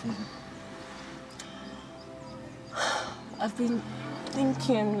 What's happening? I've been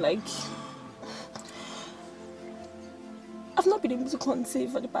thinking, like, I've not been able to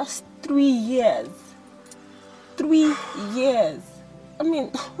conceive for the past 3 years. 3 years. I mean,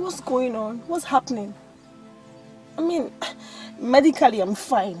 what's going on? What's happening? I mean, medically I'm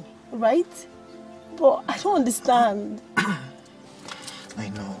fine, right? But I don't understand. I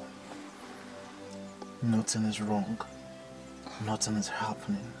know. Nothing is wrong. Nothing is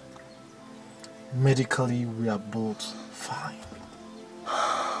happening. Medically, we are both fine.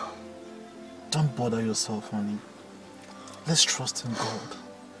 Don't bother yourself, honey. Let's trust in God.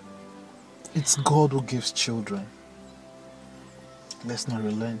 It's God who gives children. Let's not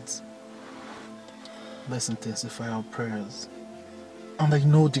relent. Let's intensify our prayers. And I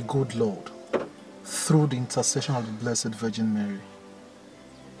know the good Lord, through the intercession of the Blessed Virgin Mary,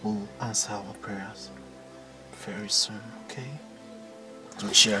 will answer our prayers very soon, okay? So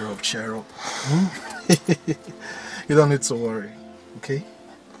cheer up, cheer up. You don't need to worry, okay?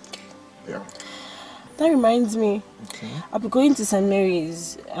 Yeah. That reminds me. Okay. I'll be going to St.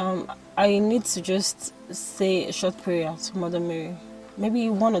 Mary's. I need to just say a short prayer to Mother Mary. Maybe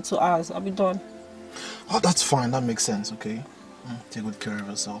 1 or 2 hours. I'll be done. Oh, that's fine. That makes sense, okay? Take good care of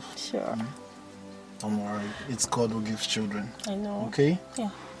yourself. Sure. Don't worry. It's God who gives children. I know. Okay?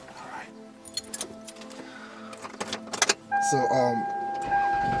 Yeah. So,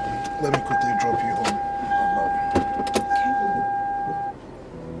 let me quickly drop you home.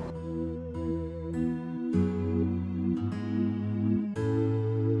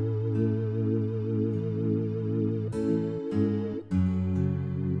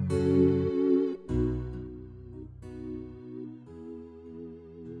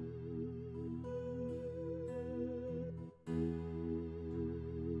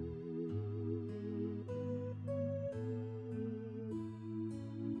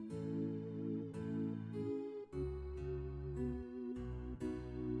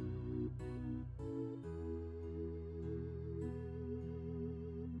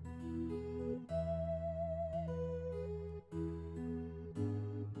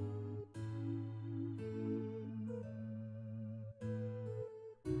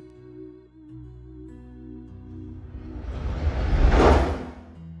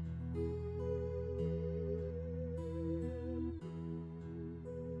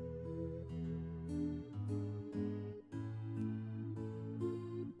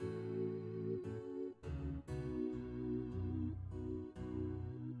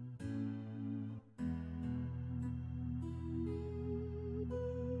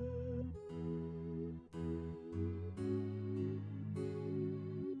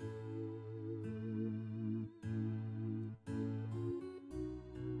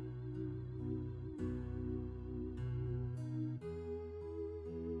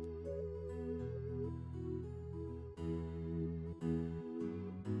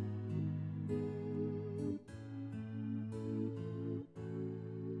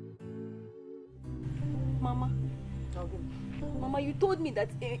 Mama, you told me that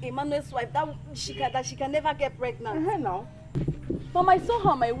Emmanuel's wife, that she can never get pregnant. No. Mama, I saw her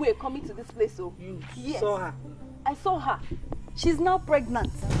on my way coming to this place. So you yes, saw her? I saw her. She's now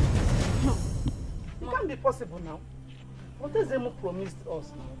pregnant. It can't be possible now. What has Emo promised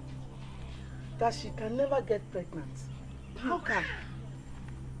us now? That she can never get pregnant. How can?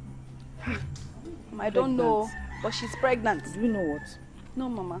 I don't know, but she's pregnant. Do you know what? No,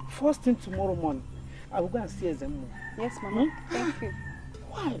 Mama. First thing tomorrow morning, I will go and see Ezemo. Yes, Mama. Thank you.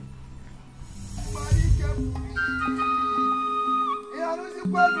 Why?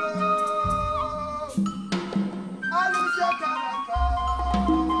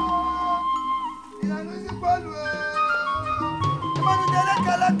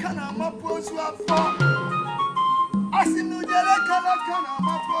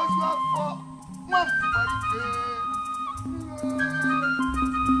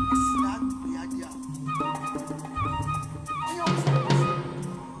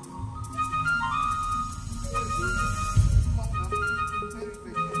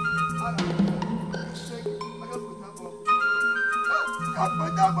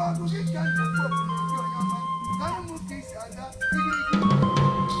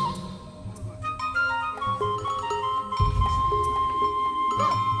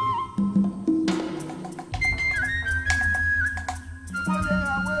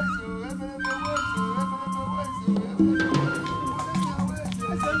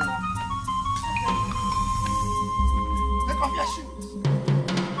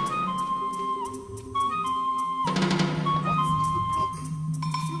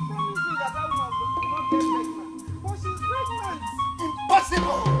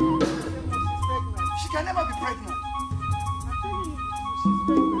 She can never be pregnant.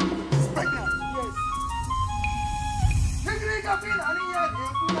 She's pregnant. Yes.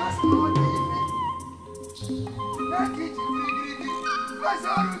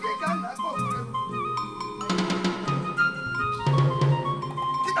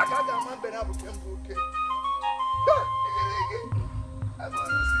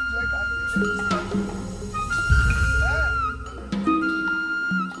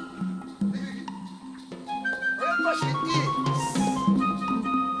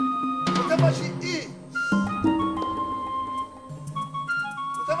 Whatever she is,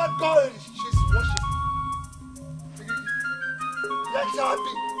 whatever God she's worshiping, let her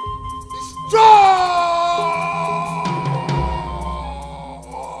be strong.